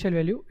initial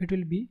value, it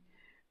will be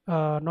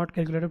not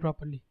calculated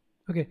properly.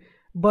 Okay,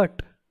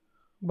 but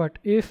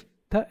if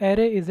the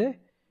array is a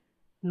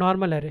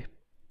normal array,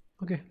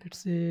 okay, let's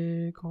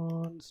say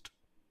const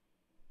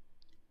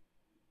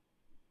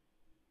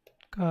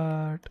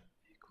cart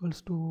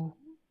equals to,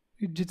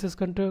 it just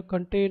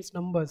contains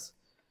numbers.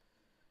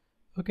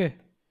 Okay,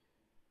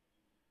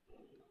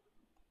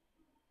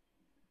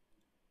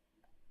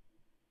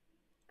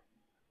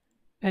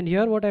 and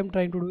here what I'm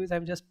trying to do is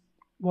I'm just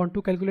want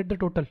to calculate the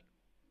total.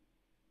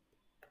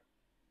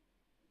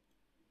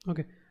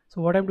 Okay,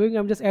 so what I'm doing,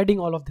 I'm just adding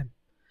all of them.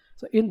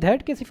 So in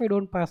that case, if I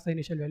don't pass the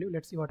initial value,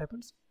 let's see what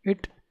happens.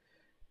 It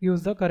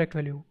gives the correct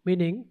value,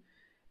 meaning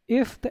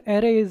if the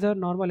array is a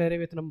normal array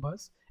with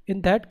numbers,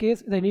 in that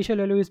case the initial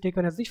value is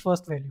taken as the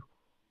first value.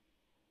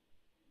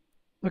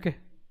 Okay,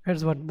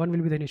 that's 1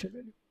 will be the initial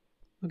value.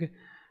 Okay,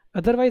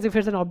 otherwise if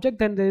it's an object,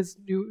 then there is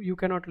you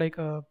cannot like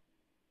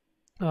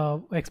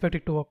expect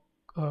it to work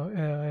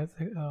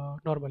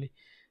normally.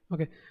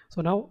 Okay,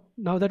 so now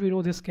that we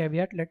know this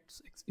caveat,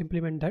 let's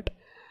implement that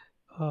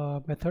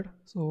method.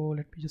 So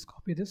let me just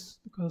copy this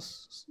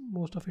because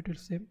most of it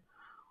is same.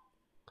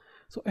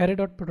 So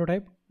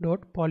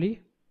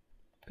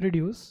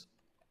Array.prototype.reduce,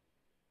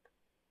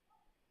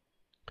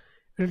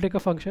 it will take a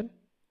function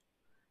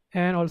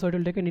and also it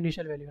will take an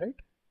initial value, right?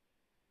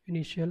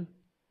 Initial,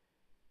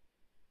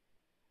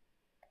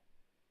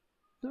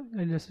 no,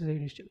 I'll just say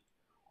initial.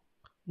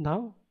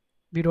 Now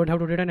we don't have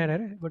to return an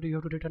array, but you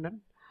have to return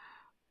an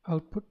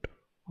output,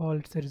 or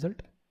it's a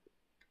result.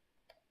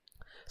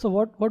 So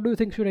what do you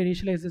think should I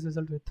initialize this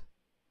result with?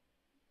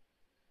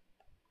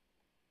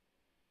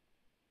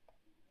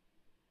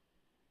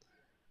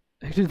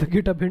 Actually the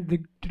GitHub hint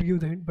did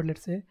give the hint, but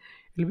let's say it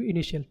will be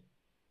initial.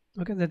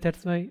 Okay,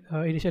 that's my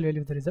initial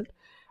value of the result.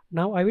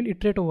 Now I will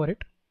iterate over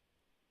it.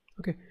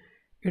 Okay,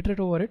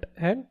 iterate over it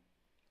and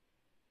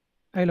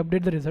I'll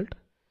update the result,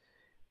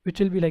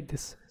 which will be like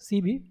this: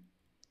 CB,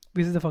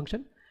 this is the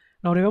function.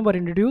 Now remember,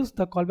 in reduce,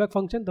 the callback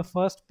function, the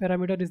first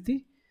parameter is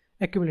the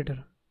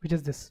accumulator, which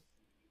is this,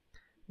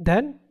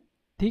 then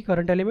the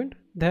current element,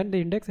 then the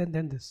index, and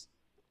then this.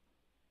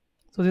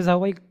 So this is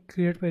how I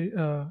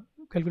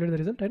calculate the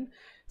result and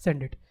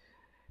send it.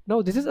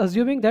 Now this is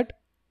assuming that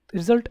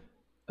result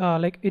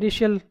like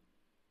initial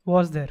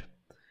was there.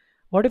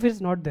 What if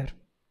it's not there?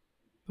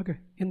 Okay,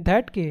 in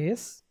that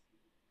case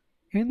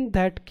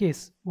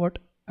what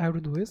I have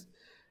to do is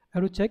I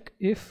have to check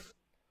if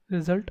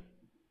result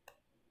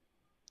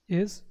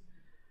is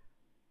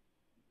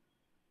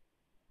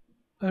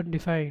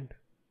undefined,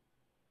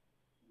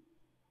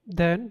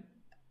 then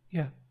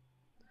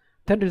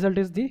result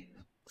is the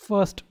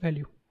first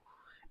value,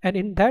 and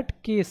in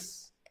that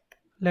case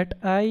let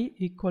I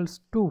equals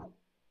 2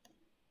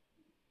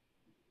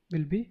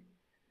 will be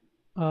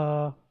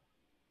I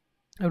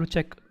have to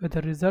check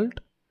whether result,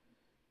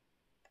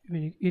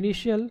 meaning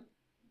initial,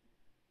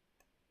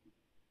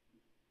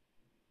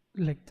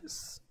 like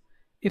this.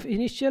 If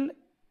initial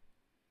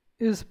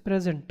is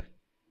present,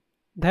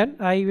 then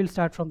I will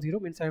start from 0,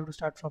 means I have to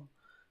start from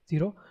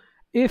 0.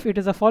 If it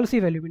is a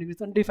falsy value, meaning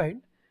it's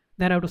undefined,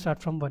 then I have to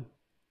start from 1.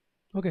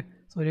 Okay,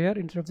 so here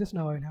instead of this,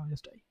 now I will have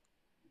just I.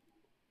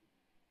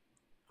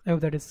 I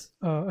hope that is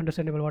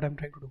understandable what I'm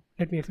trying to do.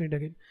 Let me explain it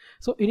again.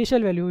 So initial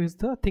value is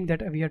the thing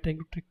that we are trying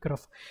to trick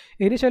off.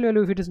 Initial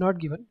value, if it is not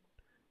given,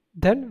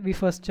 then we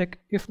first check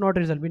if not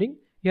result, meaning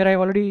here I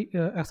have already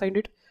assigned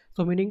it.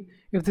 So meaning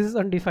if this is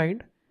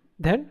undefined,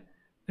 then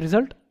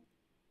result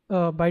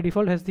by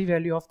default has the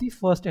value of the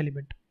first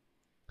element,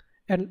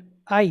 and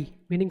I,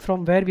 meaning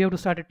from where we have to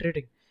start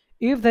iterating.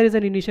 If there is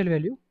an initial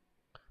value,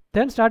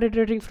 then start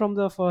iterating from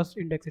the first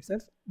index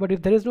itself. But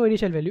if there is no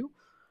initial value,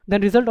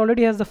 then result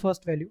already has the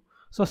first value,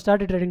 so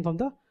start iterating from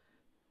the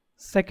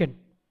second,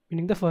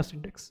 meaning the first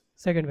index,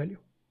 second value.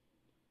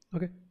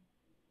 Okay,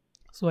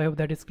 so I hope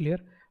that is clear.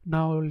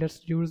 Now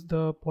let's use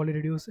the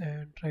polyreduce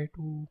and try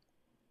to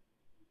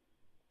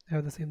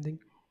have the same thing.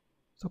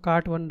 So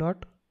cart1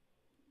 dot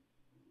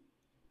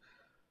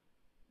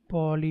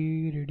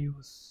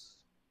polyreduce.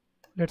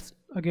 Let's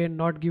again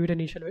not give it an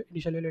initial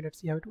value. Let's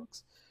see how it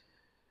works.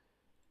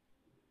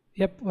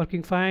 Yep,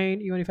 working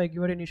fine. Even if I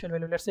give it an initial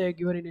value, let's say I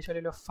give an initial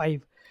value of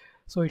 5,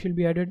 so it will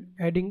be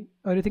adding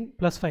everything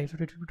plus 5, so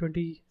it will be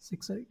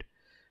 26, right?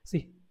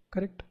 See,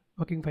 correct,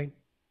 working fine.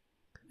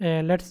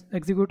 And let's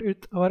execute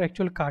it our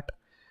actual cart.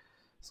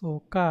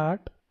 So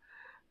cart,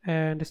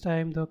 and this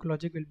time the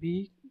logic will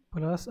be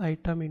plus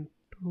item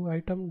into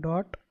item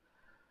dot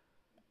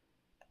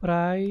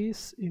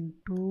price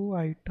into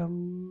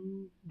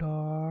item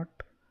dot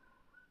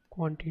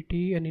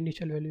quantity, and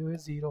initial value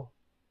is 0.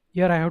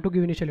 Here I have to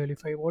give initial value.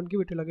 If I won't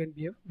give it, will again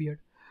be weird.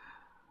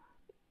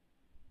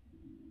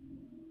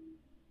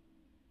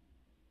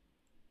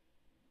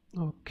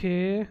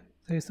 Okay,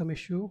 there is some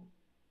issue.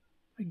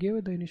 I gave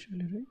it the initial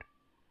value, right?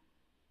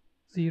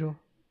 0.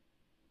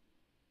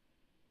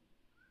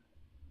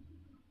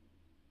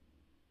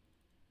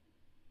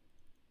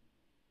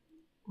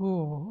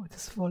 Oh,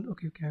 this is false.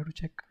 Okay, I have to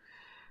check.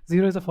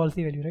 0 is a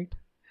falsy value, right?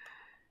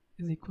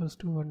 Is equals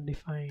to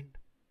undefined.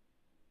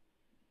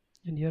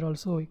 And here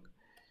also,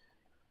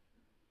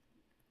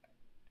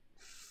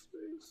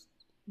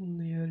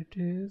 here it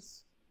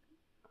is.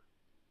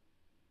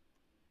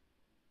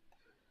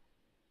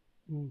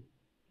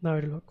 Now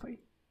it will work fine.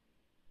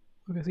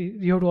 Okay, see,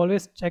 you have to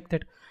always check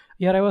that.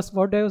 Here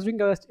what I was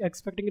doing, I was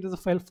expecting it as a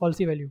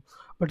falsy value,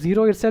 but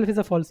 0 itself is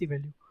a falsy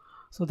value,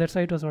 so that's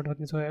why it was not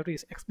working. So I have to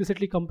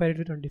explicitly compare it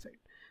with undefined.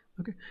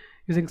 Okay,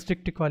 using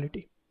strict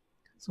equality.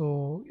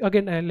 So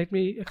again, let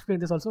me explain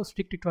this also.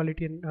 Strict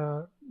equality, and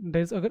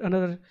there's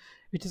another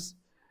which is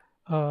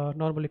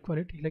normal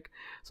equality. Like,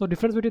 so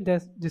difference between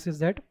this is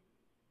that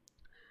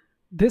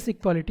this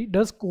equality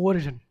does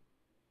coercion,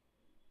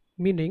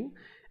 meaning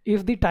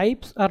if the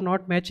types are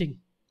not matching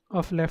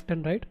of left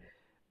and right,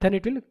 then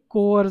it will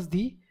coerce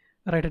the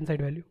right hand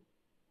side value.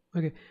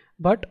 Okay,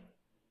 but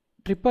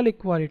triple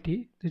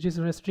equality, which is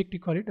a strict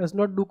equality, does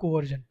not do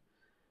coercion.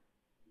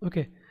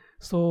 Okay,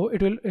 so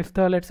it will, if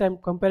the, let's say I'm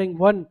comparing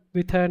 1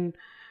 with an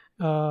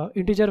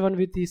integer 1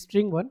 with the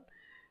string 1,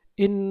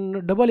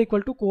 in double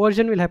equal to,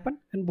 coercion will happen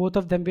and both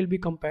of them will be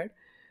compared,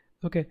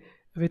 okay,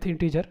 with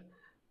integer.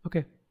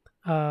 Okay,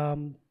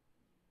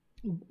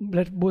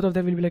 both of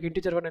them will be like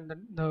integer 1 and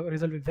then the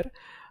result will be there.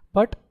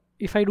 But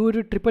if I do it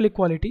with triple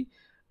equality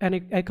and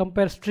I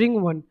compare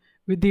string 1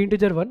 with the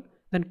integer 1,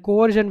 then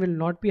coercion will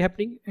not be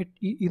happening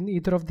in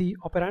either of the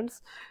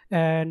operands,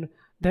 and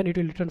then it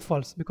will return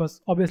false,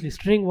 because obviously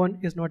string 1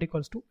 is not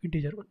equals to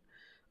integer 1.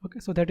 Okay,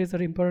 so that is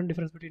an important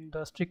difference between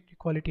the strict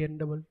equality and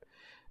double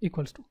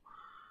equals to.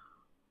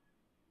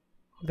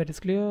 That is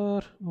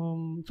clear.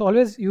 So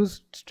always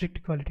use strict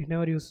equality,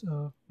 never use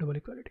double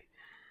equality.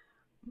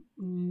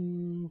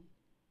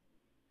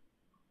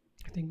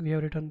 I think we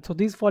have written. So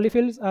these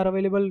polyfills are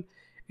available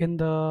in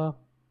the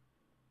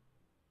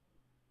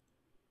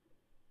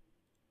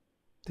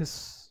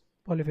this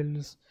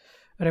polyfills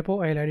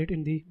repo. I'll add it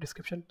in the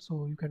description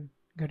so you can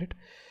get it.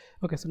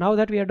 Okay, so now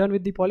that we are done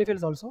with the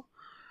polyfills also,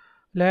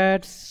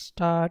 let's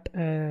start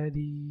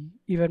the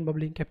event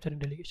bubbling, capture and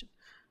delegation.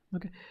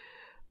 Okay,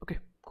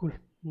 cool.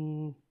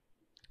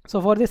 So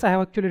for this I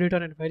have actually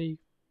written a very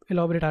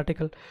elaborate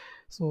article,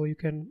 so you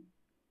can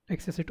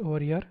access it over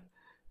here.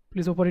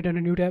 Please open it in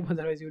a new tab,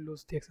 otherwise you will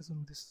lose the access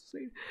on this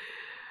side.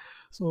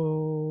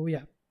 So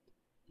yeah,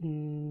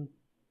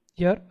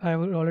 here I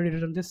have already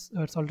written this.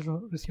 It's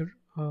also received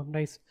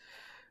nice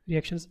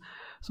reactions.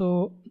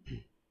 So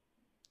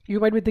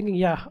you might be thinking,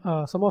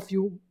 yeah, some of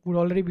you would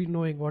already be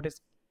knowing what is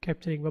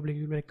capturing, bubbling.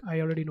 You'll be like,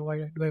 I already know, why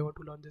do I want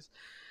to learn this?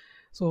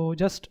 So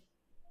just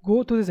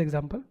go to this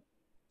example.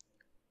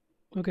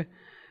 Okay,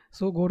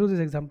 so go to this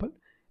example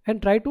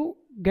and try to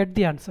get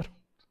the answer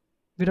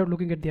without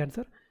looking at the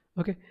answer.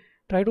 Okay,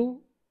 try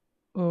to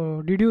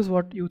deduce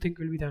what you think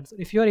will be the answer.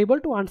 If you are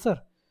able to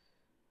answer,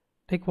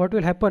 like what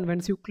will happen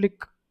once you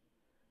click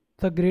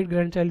the great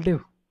grandchild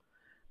div,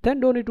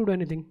 then don't need to do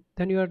anything,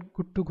 then you are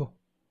good to go.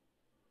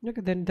 Okay,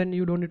 then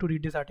you don't need to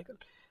read this article,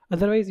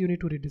 otherwise you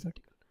need to read this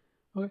article.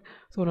 Okay,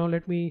 so now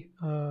let me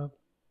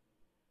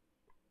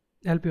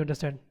help you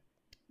understand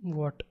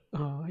what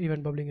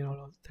event bubbling and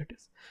all of that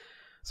is.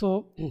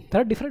 So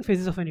there are different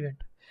phases of an event.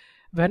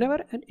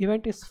 Whenever an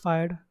event is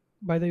fired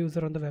by the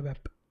user on the web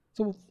app,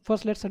 so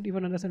first let's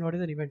even understand what is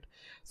an event.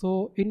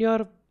 So in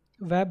your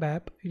web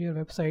app, in your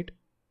website,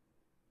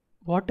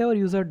 whatever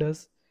user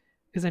does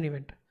is an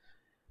event.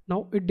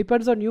 Now it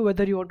depends on you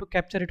whether you want to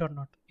capture it or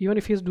not. Even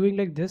if he's doing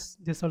like this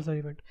is also an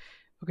event.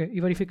 Okay,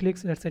 even if he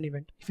clicks, that's an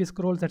event. If he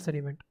scrolls, that's an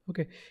event.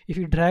 Okay, if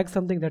he drags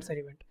something, that's an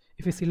event.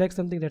 If he selects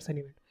something, that's an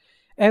event.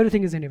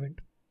 Everything is an event.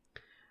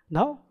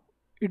 Now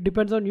it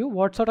depends on you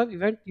what sort of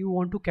event you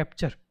want to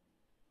capture.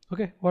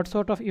 Okay, what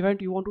sort of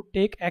event you want to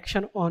take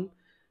action on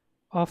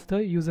of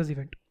the user's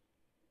event.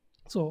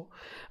 So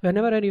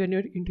whenever an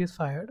event is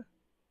fired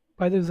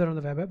by the user on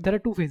the web app, there are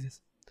two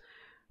phases.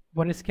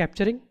 One is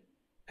capturing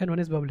and one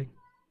is bubbling.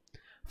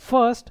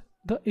 First,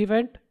 the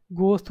event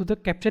goes to the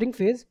capturing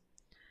phase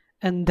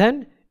and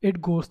then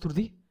it goes through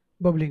the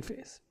bubbling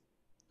phase.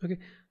 Okay,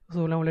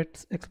 so now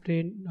let's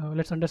explain,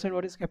 let's understand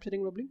what is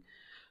capturing, bubbling.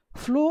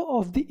 Flow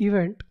of the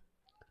event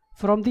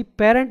from the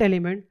parent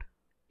element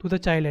to the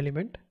child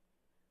element,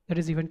 that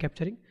is event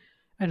capturing,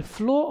 and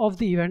flow of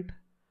the event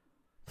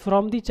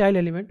from the child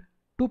element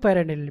to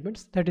parent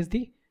elements, that is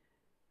the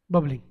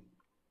bubbling.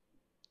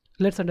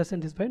 Let's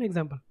understand this by an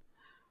example.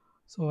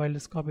 So I'll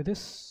just copy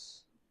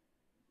this.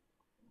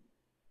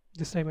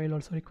 This time I'll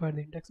also require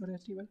the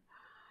index.html.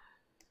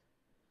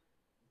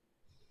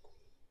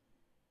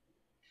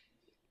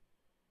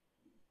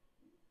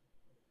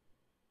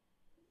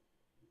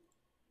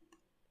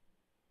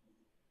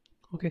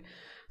 Okay,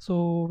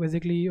 so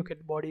basically, okay,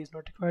 the body is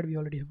not required, we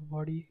already have a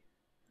body.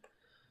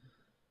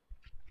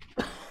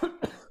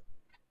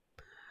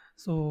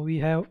 So we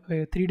have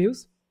 3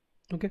 divs.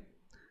 Okay,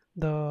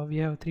 we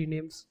have 3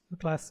 names. The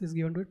class is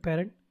given to it: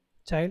 parent,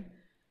 child,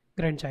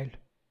 grandchild.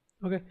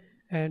 Okay,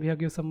 and we have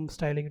given some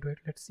styling to it.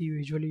 Let's see,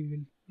 visually we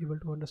will be able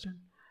to understand.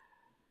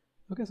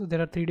 Okay, so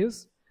there are 3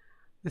 divs.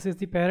 This is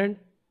the parent,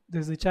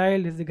 this is the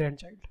child, this is the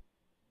grandchild.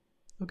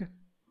 Okay,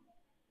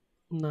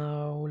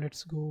 now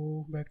let's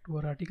go back to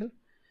our article.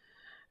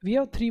 We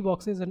have 3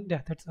 boxes, and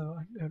yeah, that's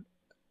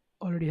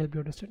already help you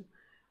understand.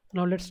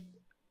 Now let's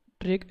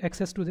take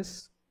access to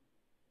this,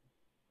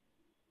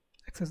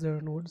 access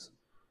their nodes.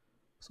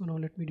 So now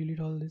let me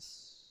delete all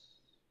this.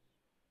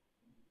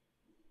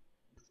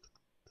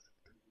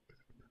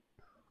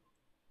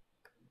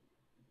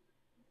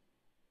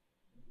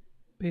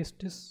 Paste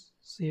this,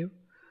 save.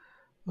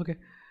 Okay,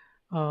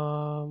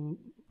 1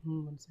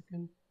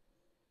 second.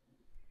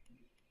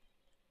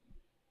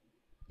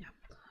 Yeah,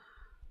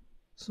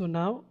 so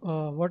now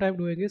what I'm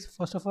doing is,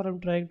 first of all, I'm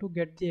trying to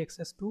get the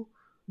access to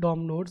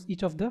DOM nodes,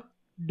 each of the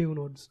div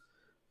nodes.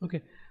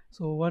 Okay,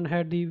 so one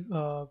had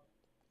the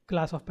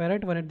class of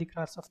parent, one had the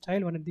class of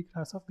child, one had the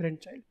class of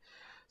grandchild.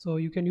 So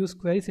you can use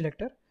query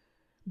selector,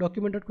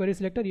 document.query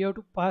selector. You have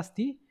to pass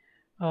the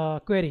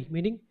query,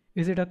 meaning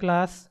is it a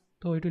class,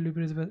 so it will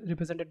be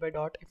represented by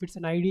dot. If it's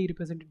an ID,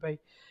 represented by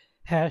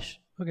hash.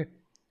 Okay,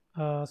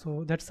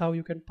 so that's how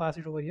you can pass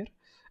it over here,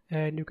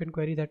 and you can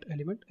query that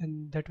element,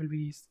 and that will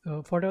be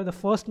whatever the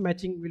first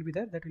matching will be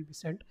there, that will be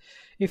sent.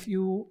 If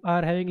you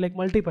are having like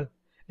multiple,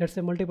 let's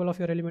say multiple of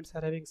your elements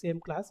are having same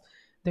class,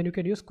 then you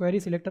can use query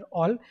selector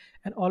all,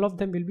 and all of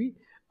them will be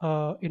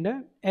in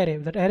an array.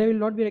 That array will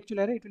not be an actual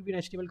array, it will be an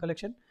HTML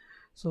collection.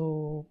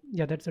 So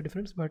yeah, that's the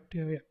difference. But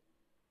yeah,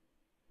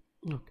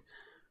 okay,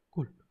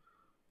 cool.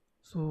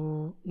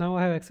 So now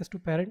I have access to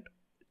parent,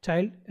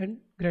 child and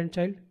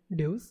grandchild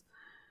divs.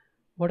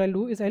 What I'll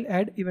do is I'll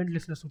add event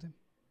listeners to them.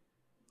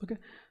 Okay,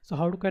 so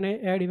how can I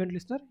add event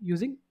listener?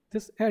 Using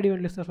this add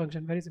event listener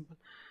function. Very simple.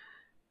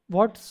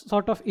 What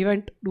sort of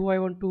event do I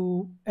want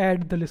to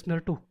add the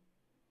listener to?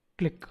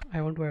 Click.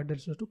 I want to add the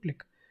listener to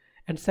click.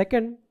 And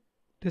second,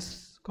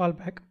 this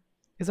callback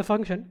is a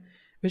function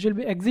which will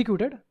be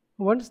executed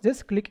once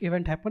this click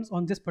event happens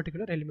on this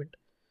particular element.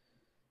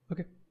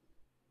 Okay,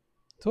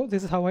 so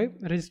this is how I'm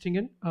registering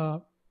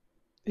an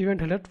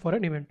event alert for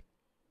an event.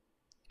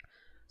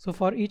 So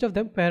for each of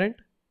them, parent,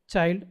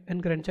 child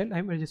and grandchild,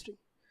 I'm registering.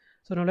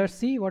 So now let's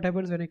see what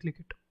happens when I click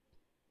it.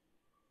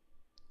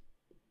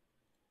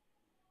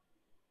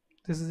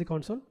 This is the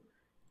console.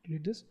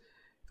 Delete this.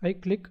 If I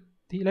click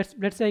the,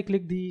 let's say I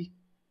click the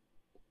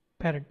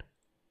parent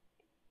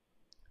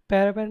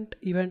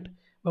event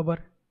bubble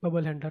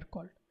handler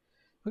called.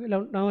 Okay,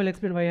 now I'll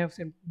explain why I have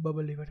sent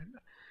bubble event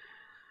handler.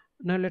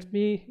 Now let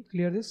me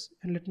clear this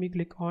and let me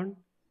click on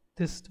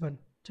this one,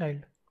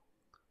 child.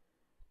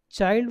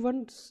 Child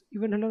one's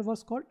event handler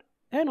was called,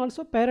 and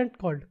also parent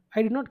called.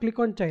 I did not click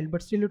on child,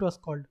 but still it was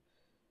called.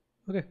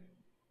 Okay,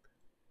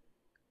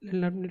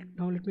 now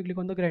let me click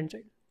on the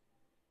grandchild.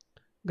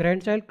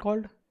 Grandchild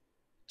called,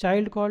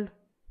 child called,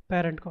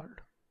 parent called.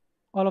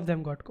 All of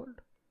them got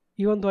called,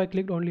 even though I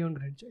clicked only on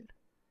grandchild.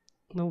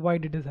 Now why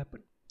did this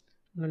happen?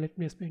 Now let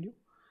me explain you.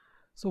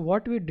 So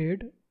what we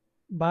did,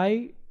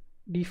 by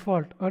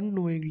default,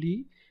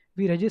 unknowingly,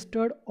 we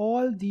registered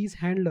all these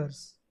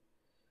handlers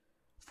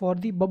for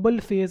the bubble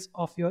phase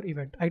of your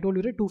event. I told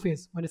you there are 2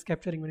 phases, one is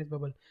capturing, one is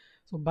bubble.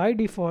 So by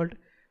default,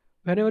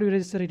 whenever you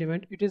register an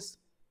event, it is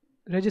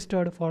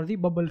registered for the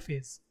bubble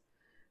phase.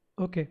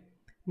 Okay,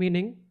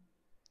 meaning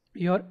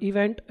your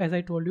event, as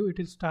I told you, it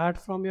will start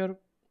from your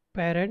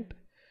parent,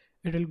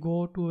 it will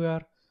go to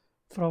your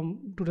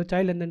to the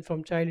child, and then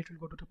from child it will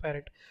go to the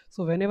parent.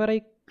 So whenever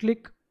I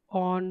click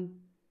on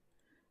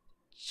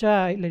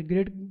child, like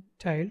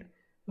grandchild,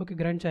 okay,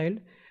 grandchild,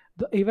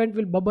 the event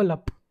will bubble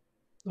up.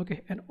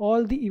 Okay, and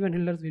all the event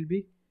handlers will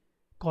be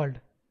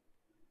called.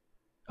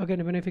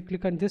 Again, when if I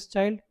click on this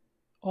child,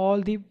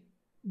 all the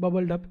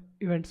bubbled up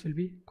events will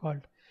be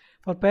called.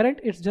 For parent,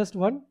 it's just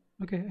one.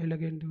 Okay, I'll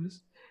again do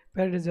this.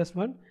 Parent is just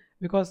one,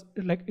 because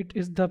like it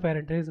is the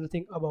parent, there is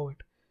nothing above it.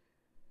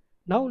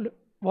 Now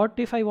what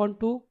if I want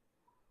to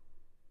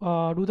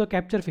do the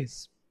capture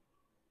phase?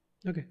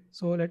 Okay,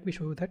 so let me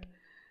show you that.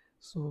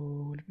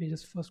 So let me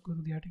just first go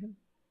to the article.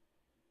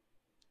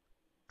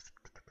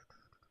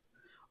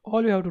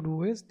 All you have to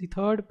do is the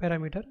third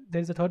parameter,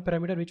 there is a third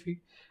parameter which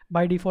we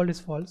by default is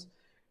false,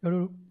 you have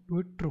to do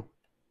it true.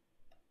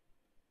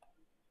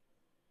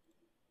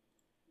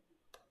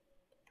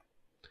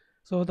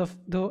 So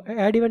the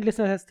add event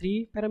listener has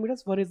three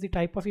parameters. One is the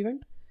type of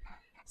event,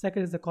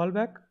 second is the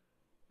callback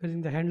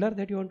using the handler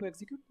that you want to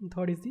execute, and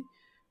third is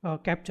the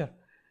capture,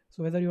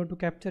 so whether you want to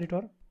capture it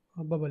or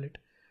bubble it.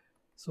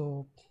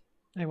 So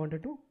I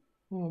wanted to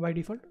by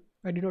default,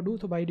 I did not do,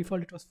 so by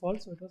default it was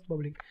false, so it was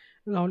bubbling.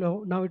 Now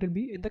it will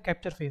be in the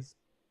capture phase.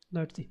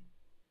 Now let's see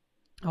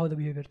how the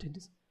behavior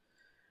changes.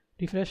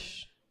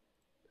 Refresh.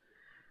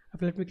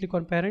 Let me click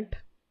on parent.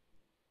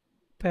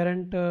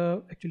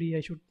 Actually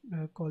I should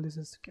call this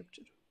as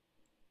capture.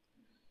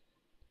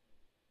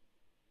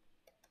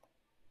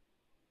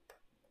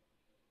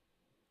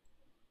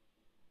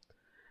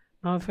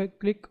 Now if I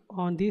click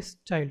on this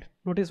child,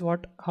 notice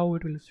how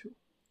it will show.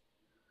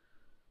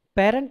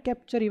 Parent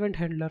capture event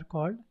handler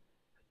called,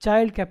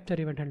 child capture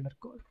event handler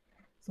called.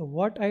 So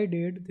what I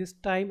did this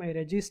time, I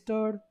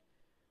registered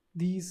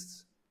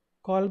these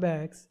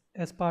callbacks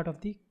as part of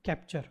the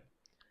capture.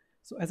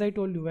 So as I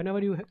told you,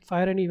 whenever you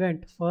fire an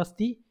event, first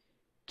the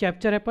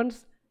capture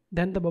happens,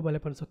 then the bubble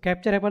happens. So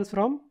capture happens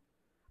from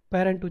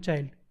parent to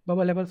child,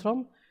 bubble happens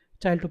from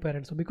child to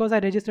parent. So because I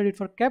registered it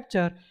for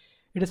capture,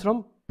 it is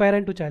from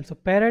parent to child. So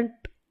parent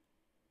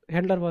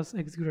handler was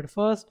executed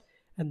first,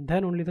 and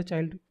then only the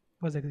child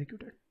was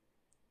executed.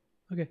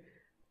 Okay,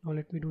 now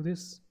let me do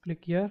this.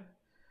 Click here.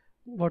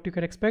 What you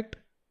can expect,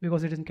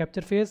 because it is in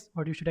capture phase,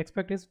 what you should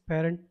expect is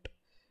parent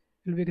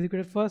will be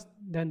executed first,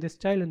 then this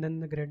child, and then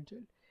the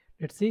grandchild.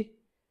 Let's see.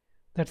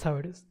 That's how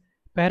it is.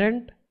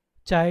 Parent,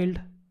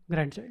 child,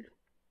 grandchild.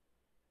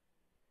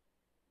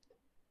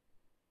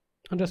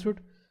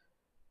 Understood?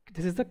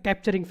 This is the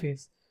capturing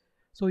phase.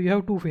 So you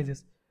have two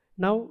phases.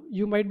 Now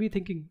you might be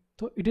thinking,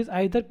 so it is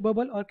either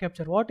bubble or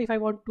capture. What if I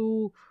want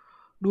to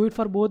do it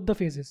for both the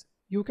phases?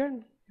 You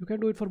can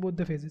do it for both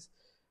the phases.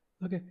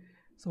 Okay,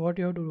 so what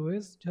you have to do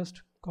is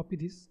just copy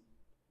this.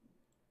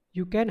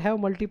 You can have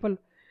multiple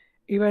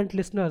event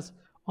listeners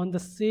on the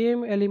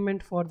same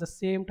element for the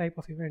same type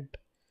of event.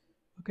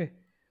 Okay,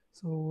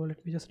 so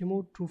let me just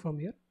remove true from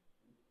here,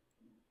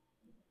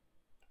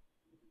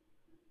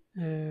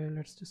 and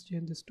let's just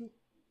change this to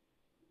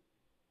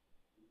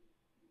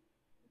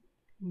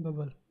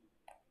bubble.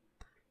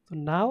 So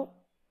now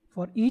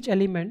for each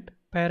element,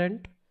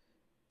 parent,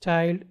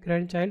 child,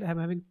 grandchild, I'm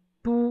having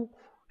two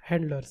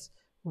handlers.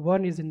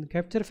 One is in the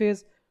capture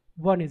phase,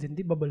 one is in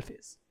the bubble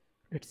phase.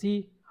 Let's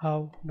see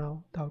how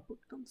now the output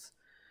comes.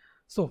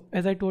 So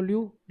as I told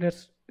you,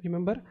 let's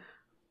remember,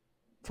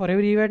 for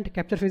every event,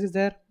 capture phase is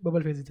there,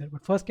 bubble phase is there,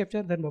 but first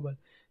capture, then bubble.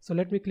 So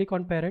let me click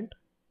on parent,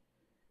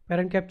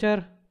 parent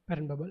capture,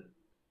 parent bubble.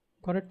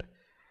 Got it?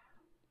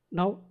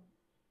 Now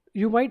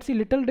you might see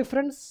little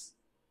difference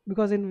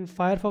because in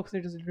Firefox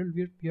it is a little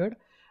weird,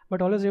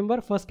 but always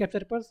remember, first capture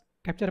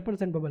happens,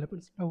 then bubble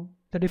happens. Now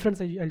the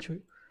difference I'll show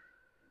you.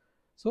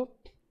 So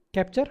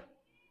capture,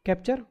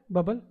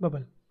 bubble,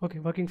 bubble. Okay,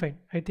 working fine.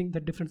 I think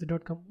that difference did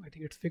not come. I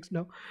think it's fixed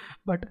now.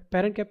 But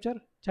parent capture,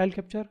 child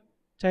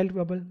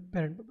bubble,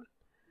 parent bubble.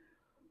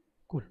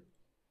 Cool.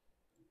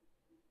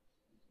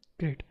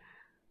 Great.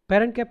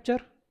 Parent capture,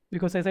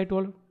 because as I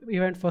told,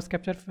 event first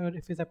capture,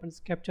 if it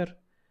happens, capture,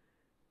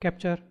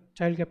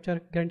 child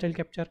capture,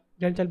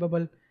 grandchild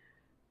bubble,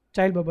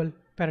 child bubble,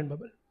 parent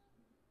bubble.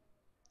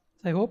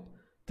 So I hope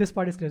this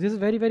part is clear. This is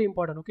very, very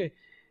important. Okay,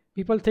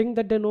 people think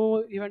that they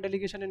know event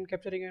delegation and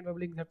capturing and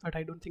bubbling, but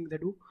I don't think they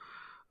do.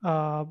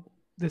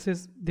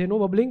 They know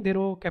bubbling, they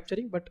know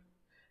capturing, but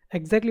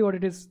exactly what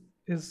it is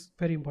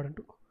very important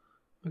to know.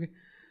 Okay,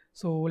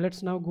 so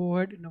let's now go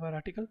ahead in our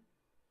article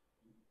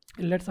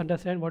and let's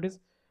understand what is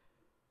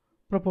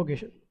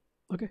propagation.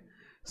 Okay,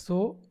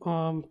 so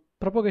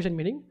propagation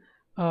meaning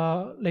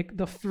like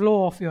the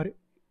flow of your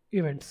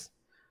events.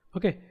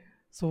 Okay,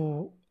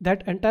 so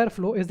that entire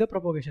flow is the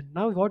propagation.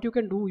 Now what you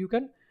can do, you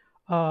can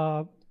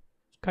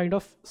kind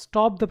of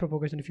stop the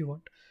propagation if you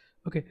want.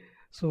 Okay,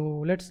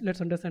 so let's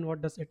understand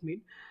what does it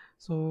mean.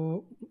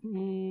 So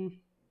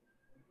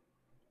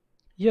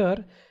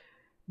here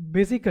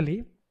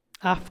basically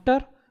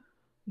after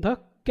the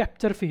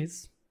capture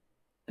phase,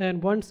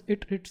 and once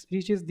it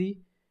reaches the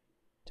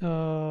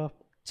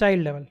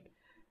child level,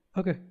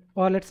 okay,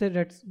 or let's say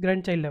that's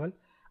grandchild level,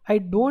 I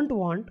don't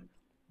want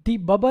the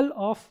bubble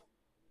of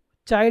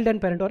child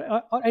and parent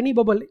or any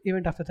bubble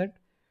event after that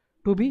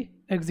to be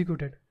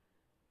executed.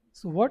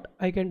 So what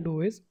I can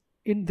do is,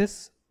 in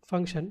this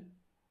function,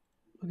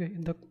 okay,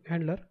 in the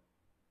handler,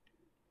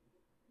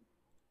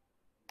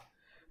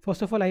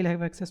 first of all I'll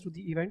have access to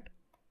the event,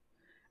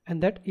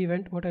 and that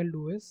event, what I'll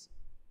do is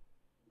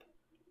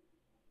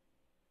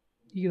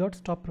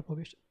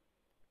e.stopPropagation.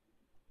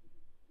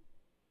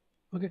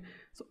 Okay,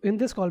 so in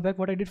this callback,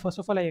 what I did, first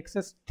of all I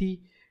accessed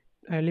the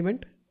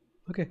element,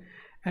 Okay,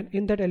 and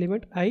in that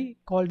element I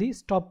call the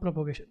stop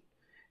propagation,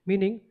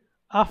 meaning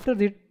after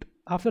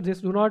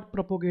this do not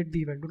propagate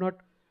the event, do not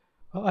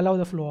allow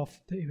the flow of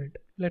the event.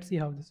 Let's see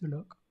how this will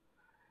work.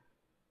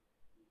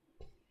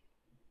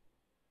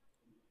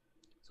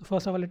 So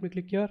first of all, let me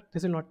click here.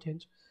 This will not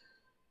change.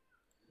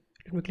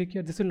 Let me click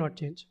here. This will not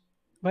change.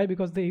 Why?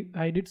 Because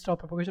I did stop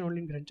propagation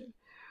only in grandchild.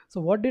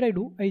 So what did I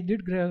do? I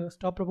did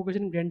stop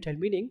propagation in grandchild,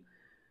 meaning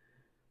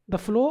the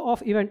flow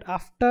of event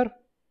after.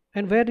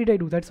 And where did I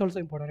do? That's also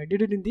important. I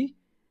did it in the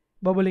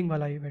bubbling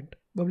wala event,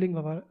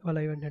 wala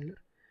event handler,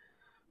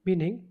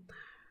 meaning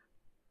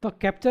the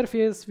capture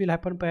phase will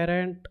happen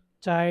parent,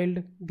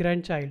 child,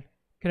 grandchild,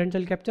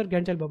 grandchild capture,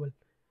 grandchild bubble.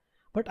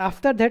 But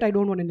after that, I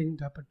don't want anything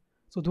to happen.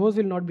 So those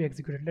will not be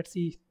executed. Let's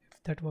see if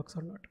that works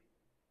or not.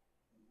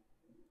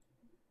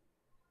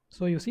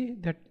 So you see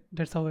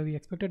that's how we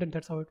expected, and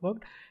that's how it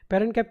worked.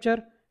 Parent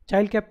capture,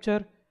 child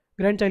capture,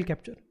 grandchild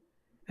capture,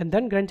 and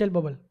then grandchild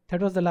bubble.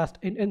 That was the last.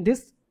 In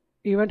this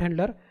event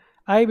handler,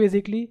 I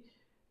basically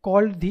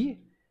called the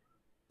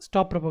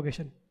stop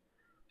propagation,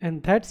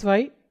 and that's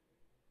why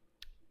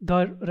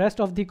the rest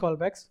of the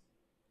callbacks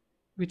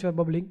which were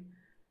bubbling,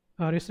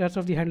 rest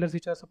of the handlers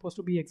which are supposed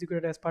to be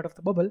executed as part of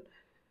the bubble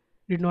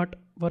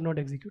were not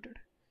executed.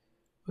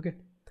 Okay,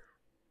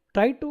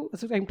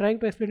 I'm trying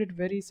to explain it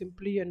very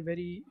simply and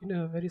in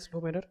a very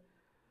slow manner,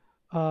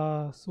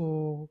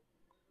 so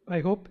I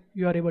hope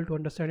you are able to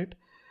understand it,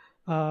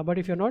 but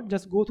if you're not,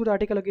 just go through the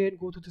article again,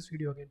 go through this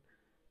video again.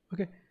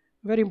 Okay,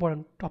 very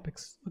important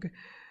topics. Okay,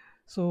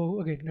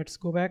 so again let's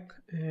go back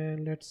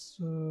and let's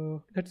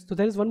so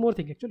there is one more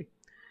thing actually.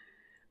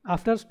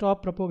 After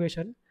stop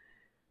propagation,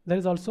 there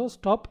is also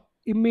stop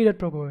immediate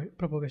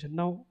propagation.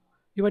 Now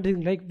you might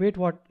think like, wait,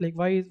 what? Like,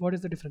 what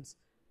is the difference?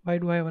 Why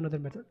do I have another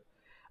method?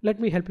 Let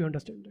me help you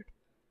understand that.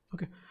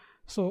 Okay,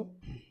 so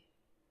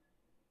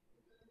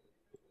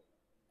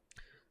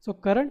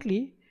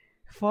currently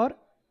for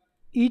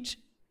each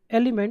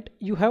element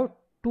you have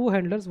two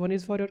handlers. One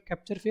is for your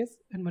capture phase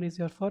and one is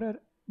for your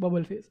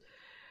bubble phase.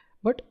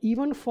 But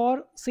even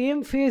for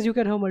same phase, you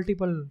can have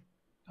multiple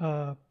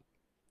uh,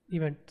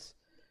 event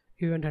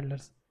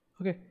handlers.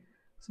 Okay,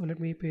 so let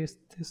me paste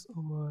this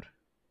over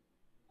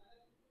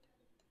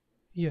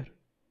here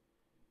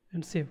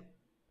and save.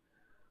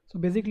 So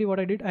basically what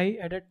I did, I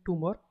added two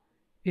more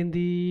in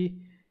the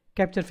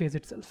capture phase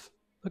itself.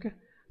 Okay,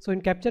 so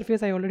in capture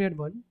phase I already had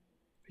one,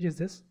 which is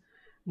this.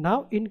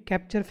 Now in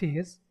capture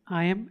phase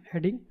I am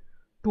adding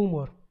two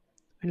more,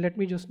 and let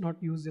me just not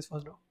use this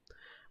for now.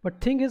 But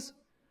thing is,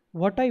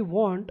 what I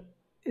want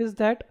is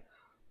that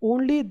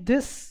only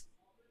this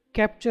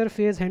capture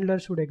phase handler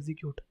should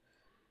execute.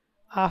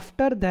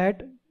 After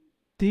that,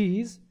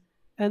 these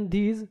and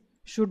these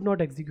should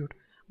not execute.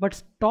 But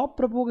stop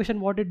propagation,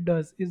 what it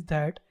does is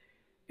that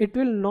it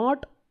will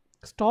not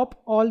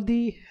stop all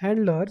the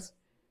handlers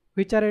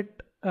which are at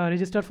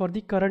register for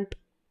the current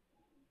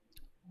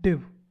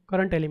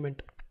current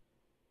element.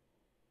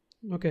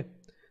 Okay,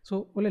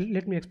 so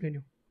let me explain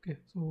you. Okay,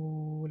 so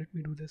let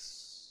me do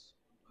this.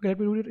 Okay, let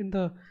me do it in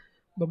the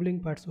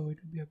bubbling part so it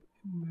will be able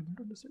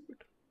to understand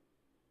better.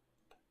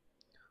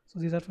 So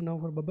these are for now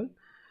for bubble.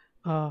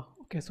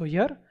 Okay, so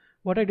here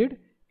what I did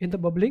in the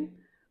bubbling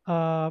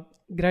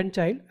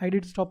grandchild, I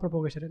did stop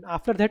propagation, and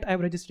after that I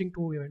am registering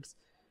two events.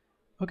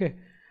 Okay,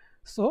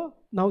 so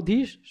now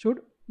these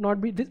should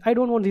not be this. I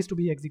don't want these to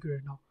be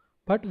executed now,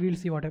 but we'll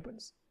see what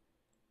happens.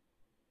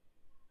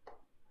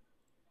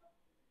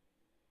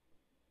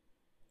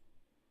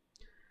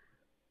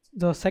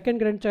 The second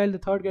grandchild, the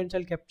third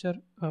grandchild capture,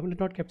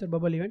 not capture,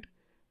 bubble event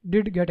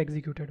did get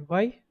executed.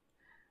 Why?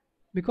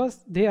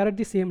 Because they are at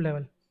the same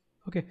level.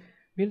 Okay,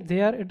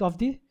 they are of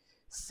the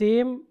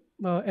same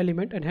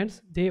element, and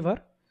hence they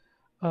were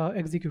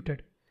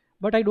executed.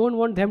 But I don't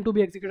want them to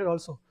be executed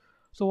also.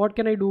 So what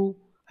can I do?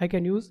 I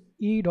can use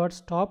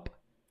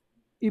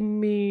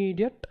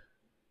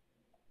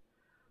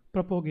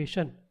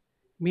E.stopImmediatePropagation,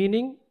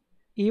 meaning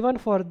even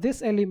for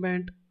this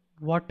element,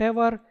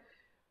 whatever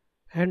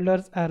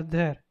handlers are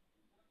there,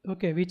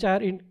 okay, which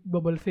are in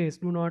bubble phase,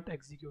 do not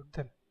execute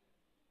them.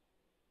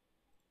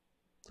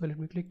 So let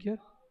me click here.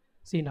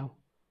 See now,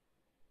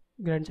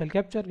 grandchild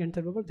capture,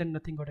 grandchild bubble, then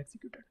nothing got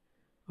executed.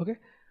 Okay,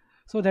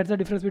 so that's the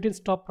difference between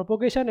stop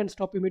propagation and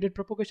stop immediate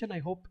propagation. I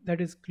hope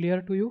that is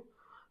clear to you.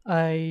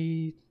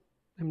 I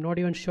am not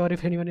even sure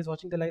if anyone is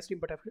watching the live stream,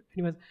 but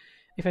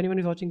if anyone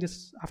is watching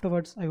this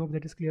afterwards, I hope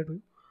that is clear to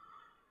you.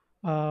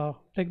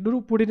 Like,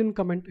 do put it in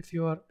comment if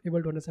you are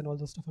able to understand all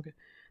those stuff. Okay,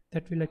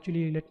 that will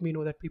actually let me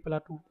know that people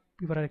are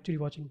actually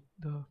watching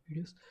the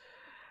videos.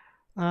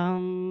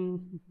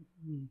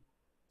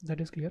 That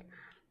is clear.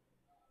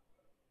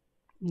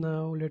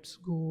 Now let's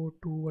go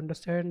to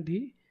understand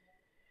the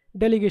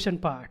delegation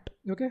part.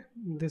 Okay,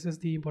 this is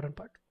the important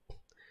part.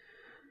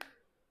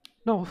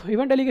 Now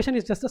event delegation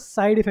is just a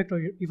side effect of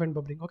event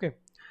bubbling. Okay,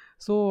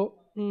 so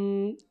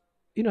in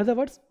other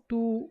words,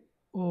 to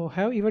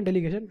have event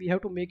delegation, we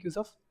have to make use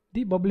of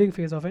the bubbling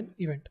phase of an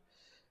event.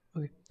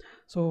 Okay,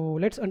 so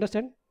let's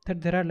understand that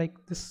there are like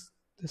this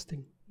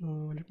thing.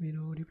 Let me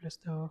now replace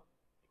the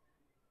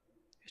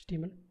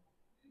HTML.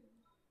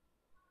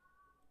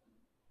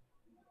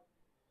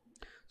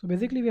 So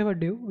basically we have a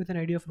div with an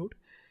ID of root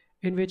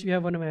in which we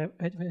have one of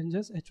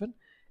Avengers h1,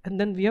 and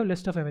then we have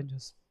list of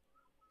Avengers.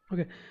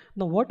 Okay,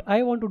 now what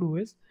I want to do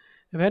is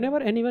whenever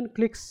anyone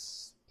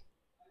clicks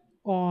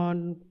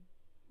on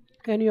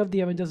any of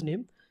the Avengers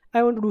name,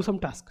 I want to do some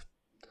task.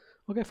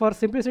 Okay, for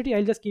simplicity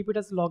I'll just keep it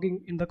as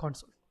logging in the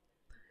console.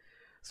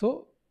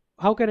 So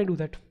how can I do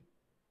that?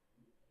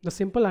 The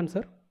simple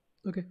answer,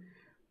 okay,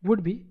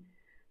 would be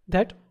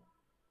that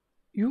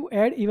you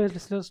add event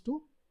listeners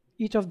to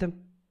each of them.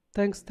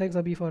 Thanks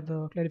Abhi for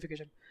the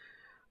clarification,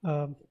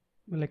 um,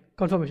 like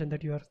confirmation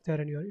that you are there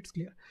and it's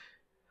clear.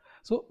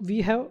 So we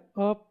have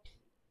a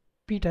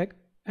p tag,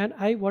 and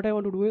what I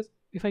want to do is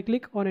if I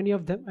click on any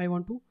of them, I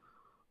want to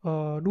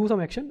do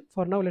some action.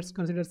 For now let's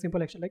consider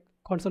simple action like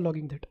console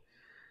logging that.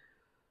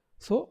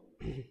 So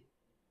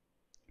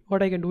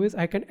what I can do is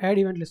I can add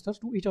event listers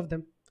to each of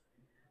them.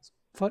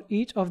 For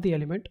each of the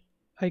element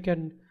I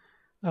can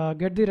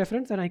get the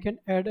reference and I can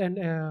add an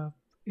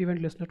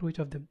event listener to each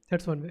of them.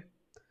 That's one way.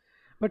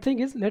 But thing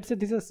is, let's say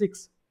this is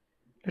 6,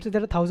 let's say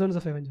there are thousands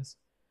of Avengers,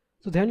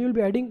 so then you'll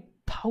be adding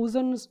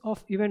thousands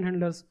of event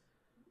handlers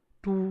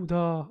to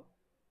the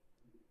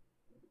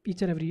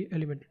each and every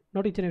element,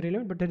 not each and every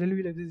element, but there will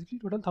be basically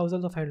total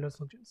thousands of handlers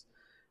functions.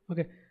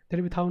 Okay,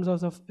 there will be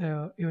thousands of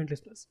event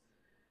listeners.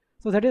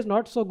 So that is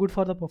not so good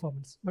for the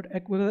performance, but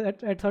at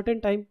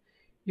certain time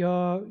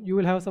you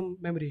will have some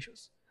memory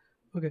issues.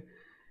 Okay,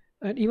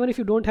 and even if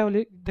you don't have,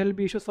 there will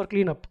be issues for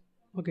cleanup.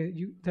 Okay,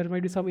 there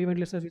might be some event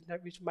listeners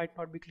which might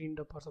not be cleaned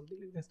up or something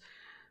like this.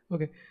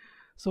 Okay,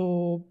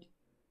 so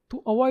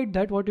to avoid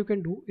that, what you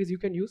can do is you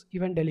can use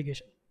event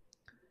delegation,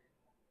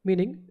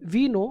 meaning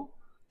we know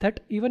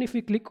that even if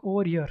we click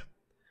over here,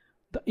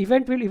 the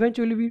event will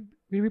eventually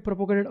be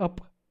propagated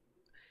up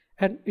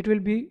and it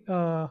will be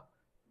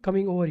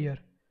coming over here.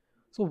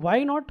 So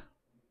why not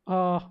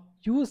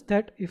use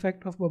that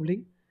effect of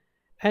bubbling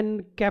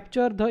and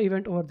capture the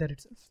event over there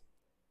itself.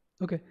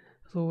 Okay,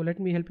 so let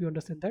me help you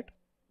understand that.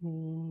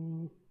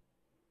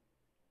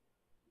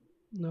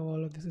 Now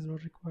all of this is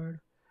not required.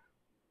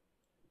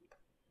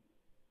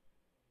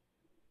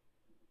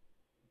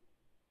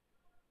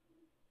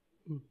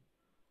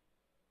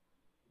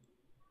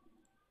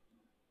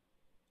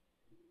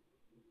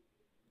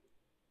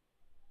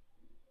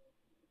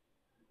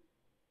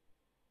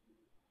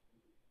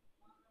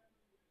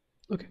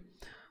 Okay,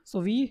 so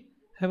we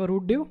have a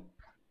root div,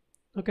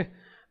 okay,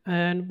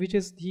 and which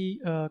is the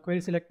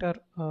query selector,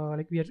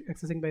 like we are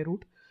accessing by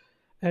root.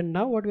 And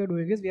now what we are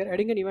doing is we are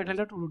adding an event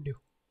handler to root div.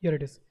 Here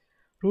it is,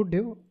 root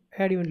div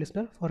add event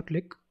listener for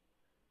click.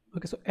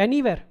 Okay, so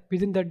anywhere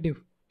within that div,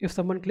 if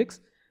someone clicks,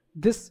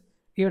 this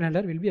event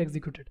handler will be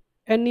executed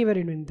anywhere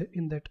in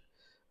that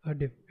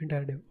div,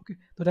 entire div. Okay,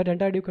 so that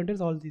entire div contains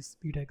all these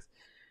p tags.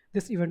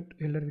 This event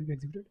handler will be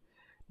executed.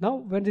 Now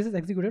when this is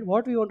executed,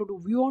 what we want to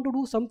do, we want to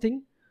do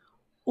something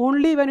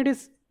only when it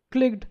is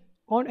clicked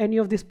on any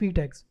of these p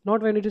tags,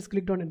 not when it is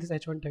clicked on this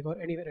h1 tag or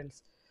anywhere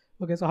else.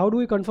 Okay, so how do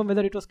we confirm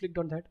whether it was clicked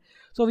on that?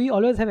 So we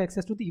always have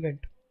access to the event.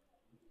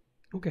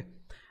 Okay,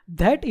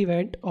 that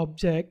event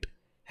object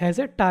has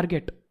a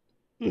target.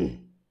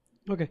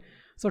 Okay,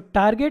 so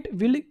target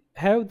will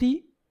have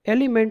the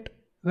element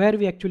where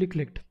we actually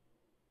clicked.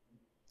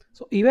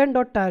 So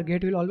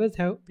event.target will always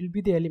will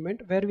be the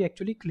element where we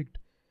actually clicked.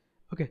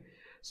 Okay,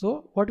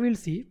 so what we'll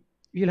see,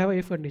 we'll have a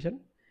if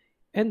condition,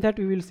 and that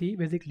we will see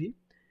basically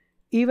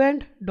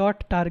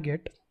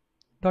event.target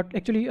dot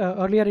actually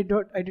earlier I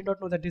did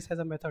not know that this has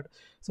a method,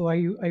 so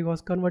I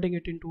was converting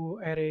it into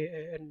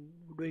array and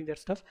doing that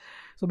stuff.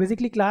 So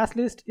basically class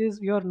list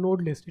is your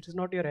node list, it is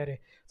not your array,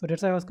 so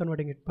that's why I was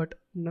converting it. But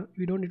no,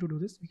 we don't need to do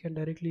this, we can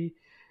directly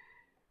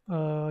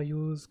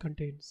use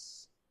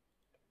contains.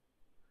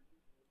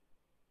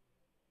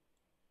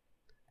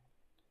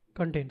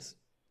 Okay,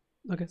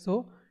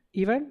 so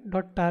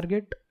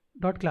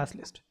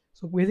event.target.classList.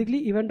 So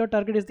basically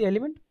event.target is the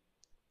element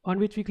on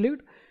which we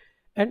clicked,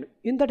 and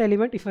in that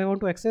element if I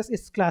want to access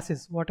its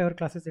classes, whatever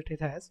classes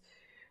it has,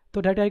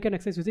 so that I can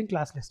access using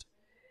class list,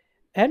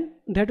 and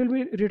that will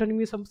be returning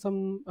me some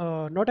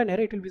not an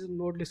array, it will be some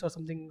node list or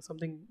something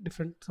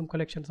different, some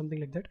collection, something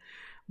like that,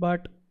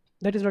 but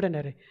that is not an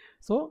array.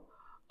 So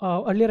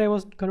earlier I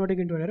was converting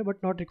into an array,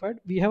 but not required.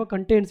 We have a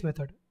contains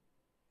method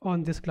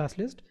on this class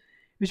list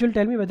which will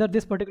tell me whether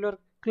this particular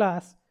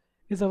class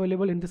is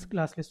available in this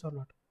class list or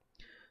not.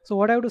 So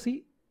what I have to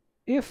see,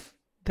 if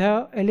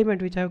the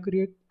element which I have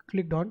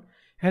clicked on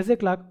has a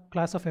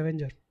class of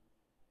Avenger.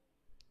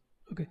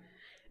 Okay,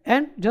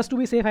 and just to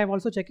be safe, I am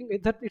also checking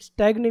that its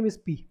tag name is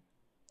P,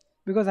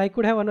 because I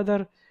could have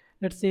another,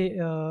 let's say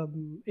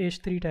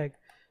H3 tag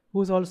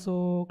whose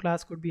also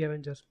class could be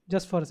Avenger,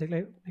 just for a sec,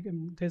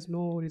 there's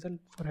no reason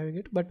for having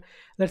it, but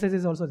let's say this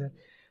is also there.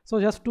 So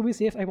just to be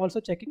safe, I'm also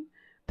checking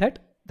that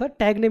the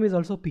tag name is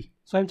also P.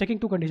 So I'm checking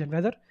two conditions,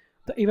 whether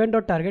the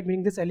event.target,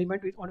 meaning this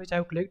element on which I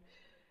have clicked,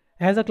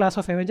 has a class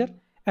of Avenger,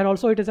 and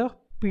also it is a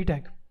P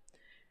tag.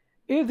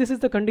 If this is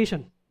the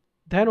condition,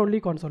 then only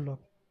console log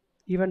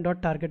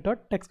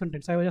event.target.text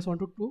content. So I just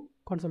wanted to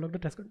console log the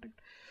text content.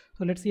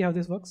 So let's see how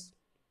this works.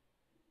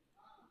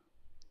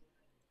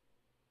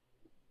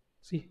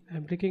 See,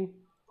 I'm clicking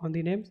on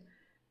the names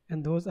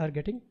and those are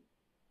getting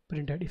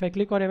printed. If I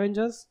click on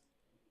Avengers,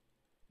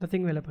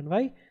 nothing will happen.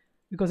 Why?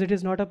 Because it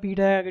is not a p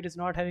tag, it is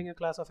not having a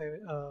class of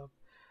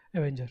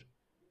Avenger.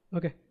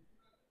 Okay,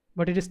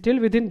 but it is still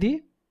within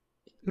the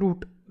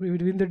root,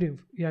 within the div.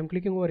 Yeah, I'm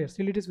clicking over here,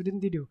 still it is within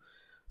the div.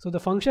 So the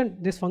function,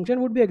 this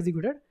function would be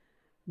executed,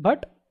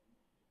 but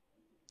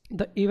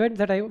the event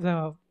that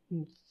the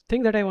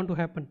thing that I want to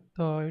happen,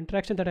 the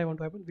interaction that I want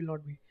to happen will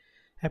not be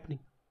happening.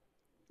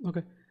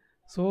 Okay,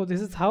 so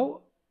this is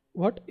how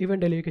what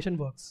event delegation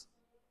works.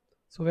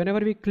 So whenever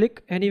we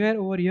click anywhere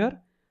over here,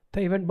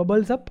 the event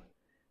bubbles up.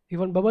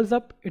 Event bubbles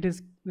up, it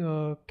is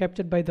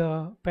captured by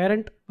the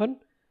parent one.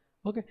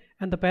 Okay,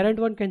 and the parent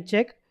one can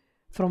check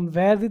from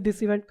where did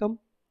this event come.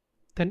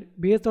 Then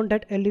based on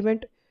that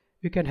element,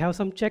 we can have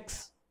some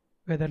checks,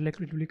 whether like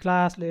it will be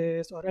class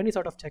list or any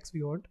sort of checks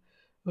we want.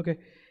 Okay,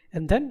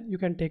 and then you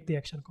can take the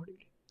action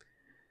accordingly.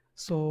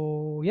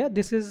 So yeah,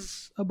 this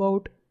is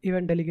about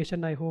event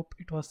delegation. I hope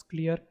it was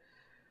clear.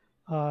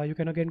 You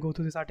can again go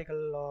to this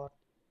article or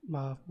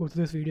go to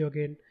this video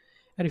again,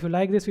 and if you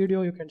like this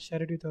video, you can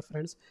share it with your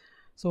friends.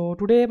 So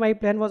today my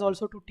plan was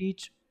also to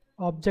teach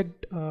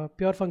object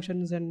pure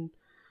functions and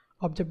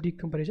object deep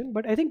comparison,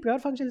 but I think pure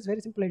function is very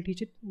simple. I'll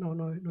teach it,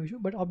 no issue,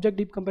 but object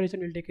deep comparison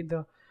will take in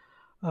the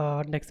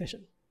next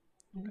session.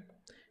 Okay.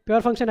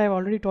 Pure function I have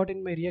already taught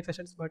in my React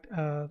sessions, but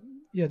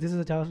yeah, this is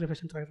a JavaScript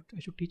session, so I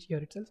should teach here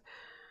itself.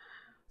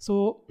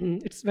 So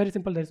it's very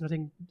simple. There is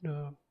nothing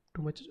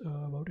too much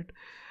about it.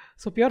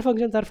 So pure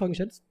functions are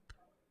functions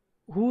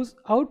whose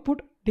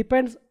output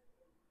depends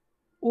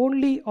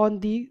only on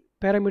the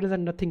parameters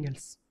and nothing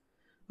else.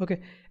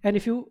 Okay, and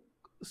if you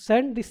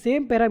send the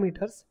same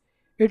parameters,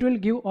 it will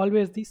give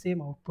always the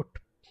same output.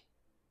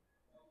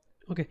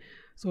 Okay,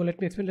 so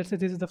let me explain. Let's say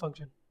this is the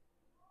function.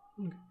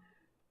 Okay,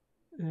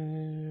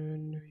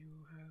 and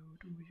you have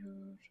to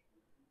here.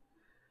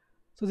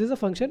 So this is a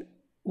function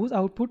whose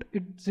output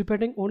is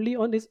depending only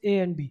on this a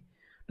and b.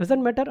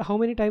 Doesn't matter how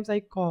many times I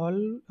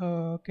call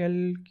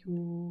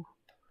calculate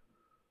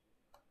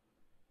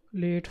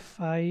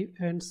 5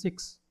 and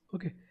 6.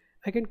 Okay,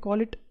 I can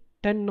call it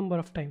 10 number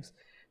of times,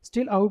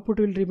 still output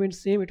will remain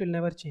same, it will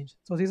never change.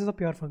 So this is a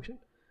pure function.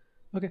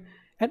 Okay,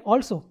 and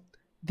also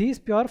this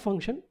pure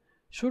function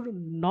should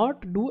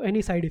not do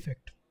any side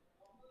effect.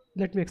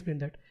 Let me explain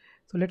that.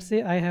 So let's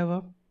say I have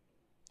a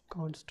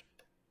const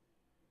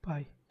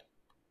pi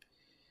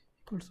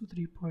equals to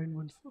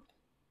 3.14,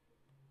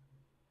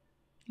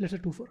 let's say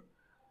 24,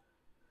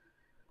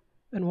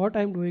 and what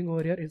I'm doing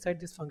over here inside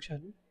this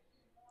function,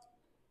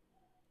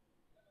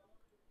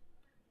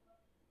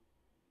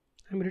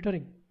 I'm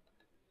returning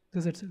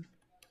this itself.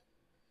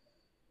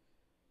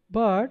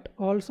 But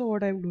also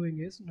what I'm doing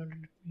is, now let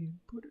me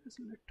put it as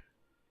let.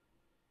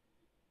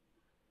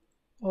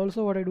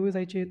 Also what I do is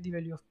I change the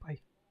value of pi.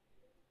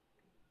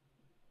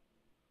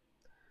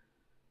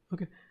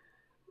 Okay,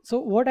 so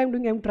what I'm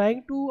doing, I'm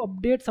trying to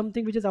update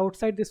something which is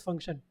outside this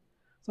function.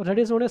 So that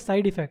is known as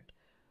side effect.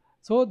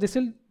 So this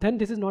will, then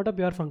this is not a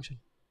pure function.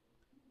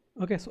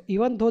 Okay, so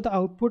even though the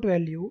output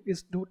value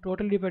is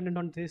totally dependent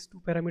on these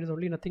two parameters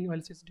only, nothing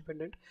else is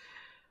dependent,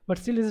 but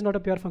still this is not a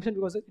pure function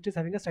because it is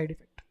having a side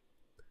effect.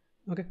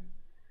 Okay,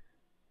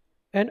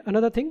 and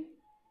another thing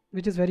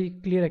which is very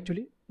clear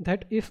actually,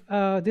 that if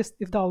the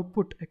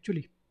output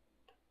actually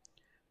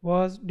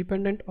was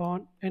dependent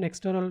on an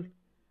external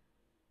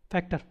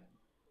factor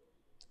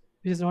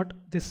which is not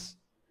this,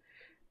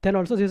 then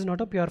also this is not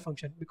a pure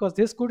function, because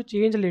this could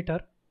change later.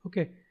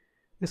 Okay,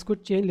 this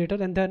could change later,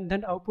 and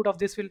then output of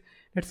this will,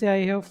 let's say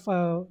I have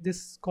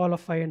this call of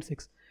 5 and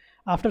 6,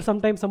 after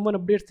some time someone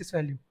updates this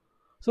value,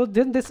 so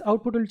then this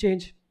output will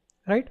change,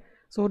 right?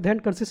 So then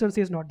consistency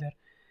is not there,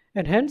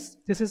 and hence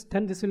this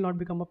will not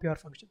become a pure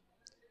function.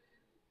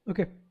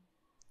 Okay,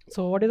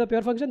 so what is a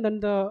pure function? Then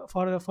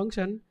for a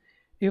function,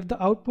 if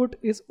the output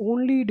is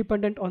only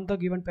dependent on the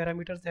given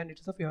parameters, then it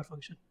is a pure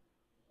function.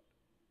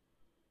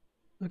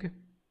 Okay,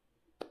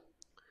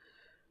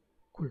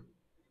 cool.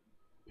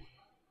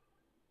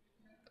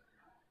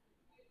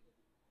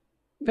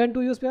 When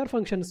to use pure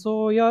function?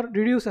 So your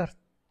reducer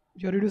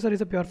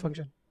is a pure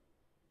function.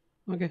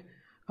 Okay,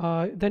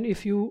 then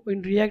if you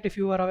in React, if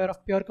you are aware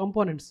of pure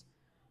components,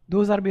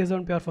 those are based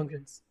on pure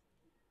functions.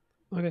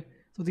 Okay,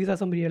 so these are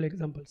some real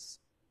examples.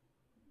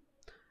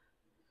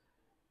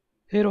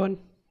 Here one.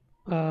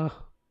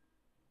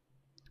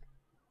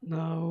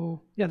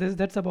 Now yeah,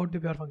 that's about the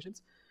pure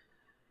functions.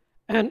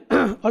 And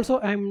also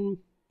I'm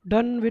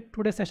done with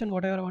today's session.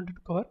 Whatever I wanted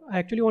to cover, I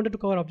actually wanted to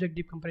cover object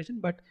deep comparison,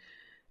 but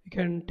we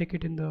can take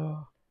it in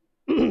the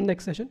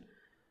next session.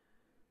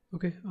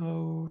 Okay,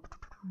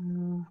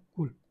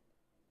 cool.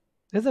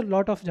 There's a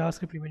lot of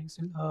JavaScript remaining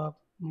still.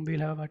 We'll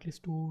have at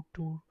least two,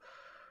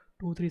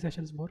 3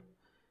 sessions more,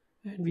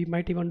 and we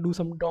might even do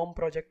some DOM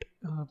project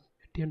at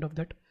the end of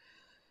that.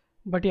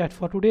 But yeah,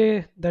 for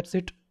today that's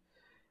it.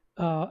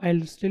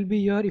 I'll still be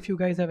here if you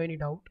guys have any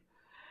doubt,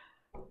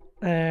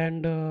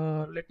 and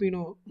let me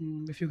know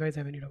if you guys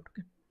have any doubt.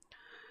 Okay,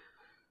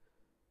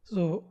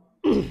 so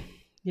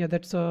yeah,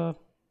 that's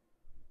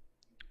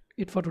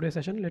it for today's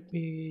session. Let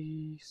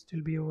me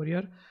still be over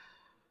here.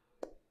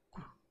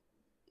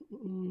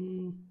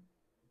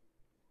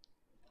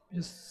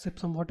 Just sip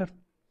some water.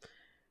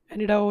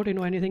 Any doubt,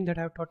 anything that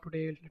I have taught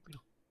today, let me know.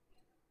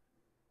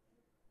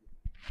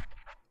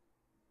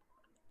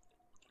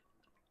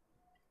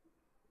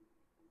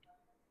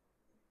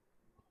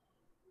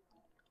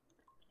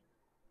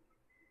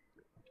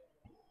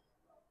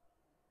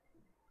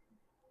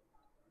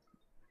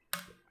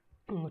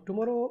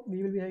 Tomorrow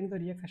we will be having the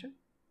React session,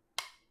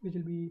 which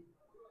will be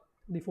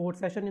the fourth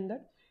session in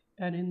that,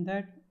 and in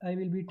that I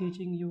will be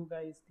teaching you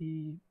guys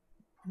the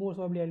most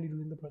probably I'll be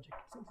doing the project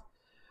itself.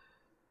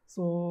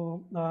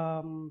 So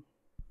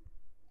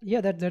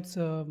yeah, that's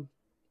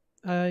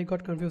I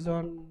got confused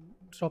on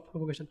stop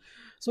propagation.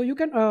 So you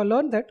can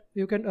learn that.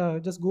 You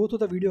can just go to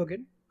the video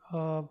again,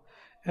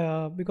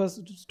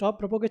 because stop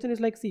propagation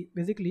is like, see,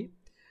 basically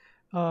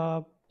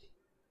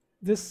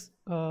this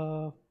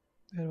where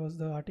was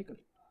the article?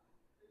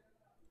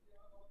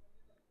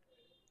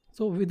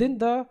 So within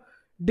the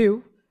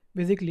div,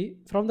 basically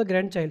from the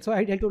grandchild. So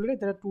I told you that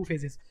there are two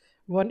phases.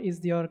 One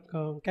is your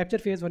capture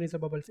phase, one is a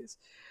bubble phase.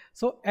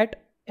 So at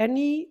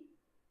any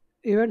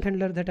event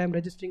handler that I'm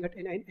registering at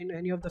in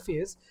any of the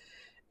phase,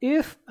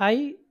 if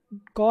I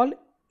call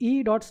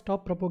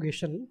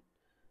e.stopPropagation,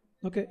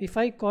 okay, if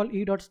I call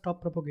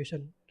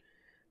e.stopPropagation,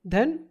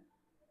 then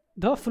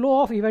the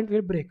flow of event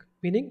will break.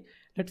 Meaning,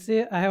 let's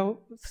say I have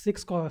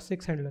six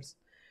handlers,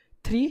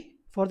 three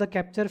for the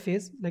capture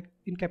phase, like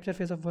in capture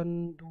phase of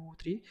 1, 2,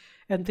 3,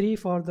 and 3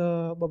 for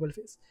the bubble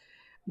phase.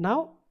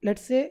 Now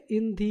let's say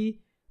in the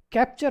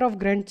capture of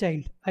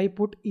grandchild I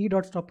put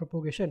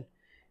e.stopPropagation,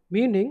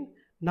 meaning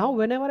now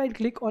whenever I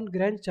click on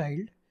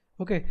grandchild,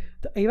 okay,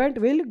 the event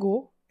will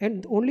go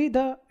and only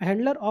the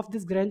handler of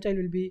this grandchild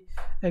will be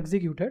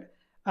executed.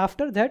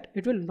 After that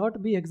it will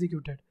not be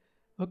executed.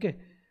 Okay,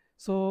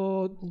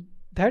 so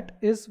that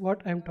is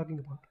what I'm talking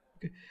about.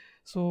 Okay,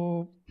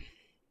 so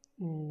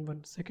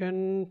 1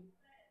 second.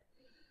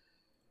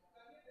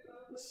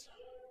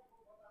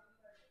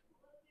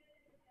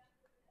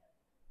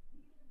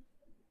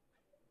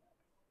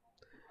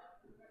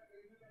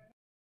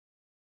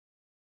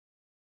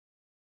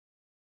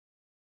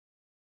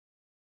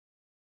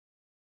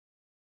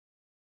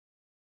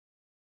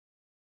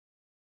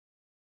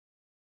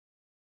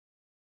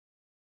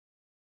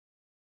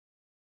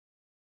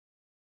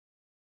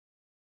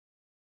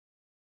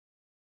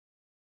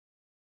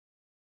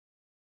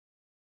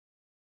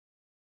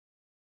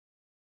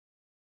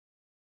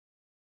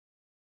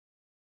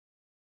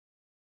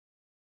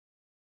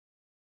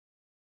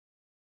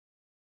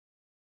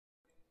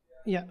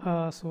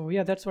 Yeah, so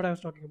yeah, that's what I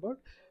was talking about.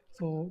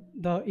 So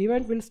the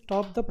event will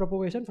stop the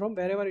propagation from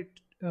wherever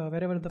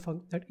the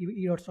that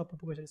e.stop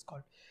propagation is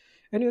called.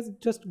 Anyways,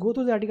 just go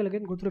through the article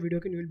again, go through the video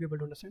again, you will be able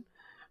to understand.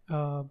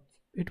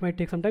 It might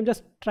take some time.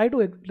 Just try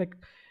to like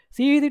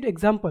see the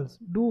examples.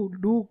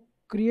 Do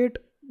create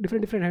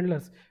different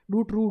handlers.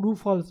 Do true, do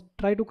false.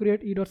 Try to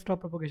create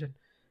e.stop propagation.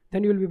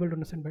 Then you will be able to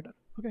understand better.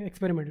 Okay,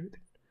 experiment with it.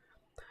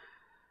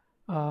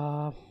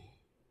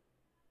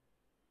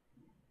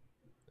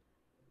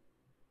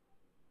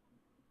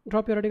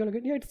 Drop your article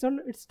again. Yeah,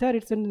 it's there,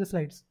 it's in the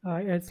slides.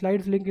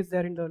 Slides link is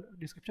there in the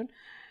description,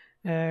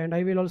 and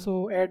I will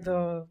also add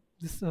the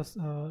this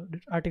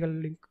article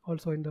link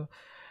also in the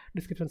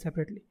description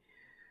separately.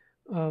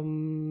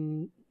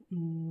 Webpack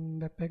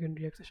and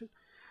React session.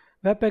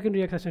 Webpack and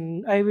React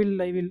session. I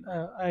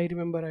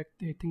remember. I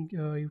think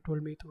you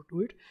told me to do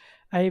it.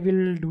 I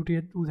will do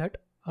that.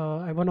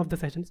 One of the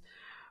sessions.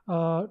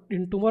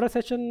 In tomorrow's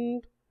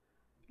session,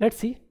 let's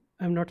see.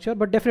 I'm not sure,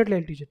 but definitely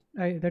I'll teach it.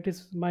 That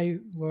is my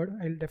word.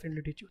 I'll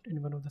definitely teach it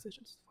in one of the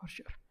sessions for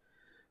sure.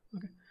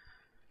 Okay,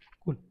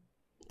 cool.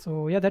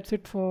 So yeah, that's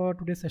it for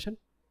today's session.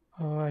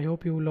 I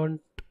hope you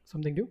learned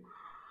something new.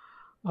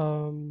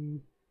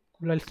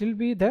 I'll still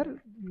be there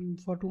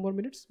for 2 more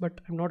minutes, but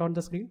I'm not on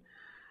the screen.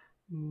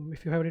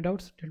 If you have any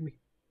doubts, tell me.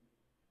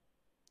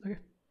 Okay,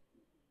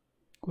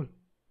 cool.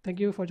 Thank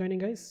you for joining,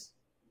 guys.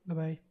 Bye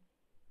bye.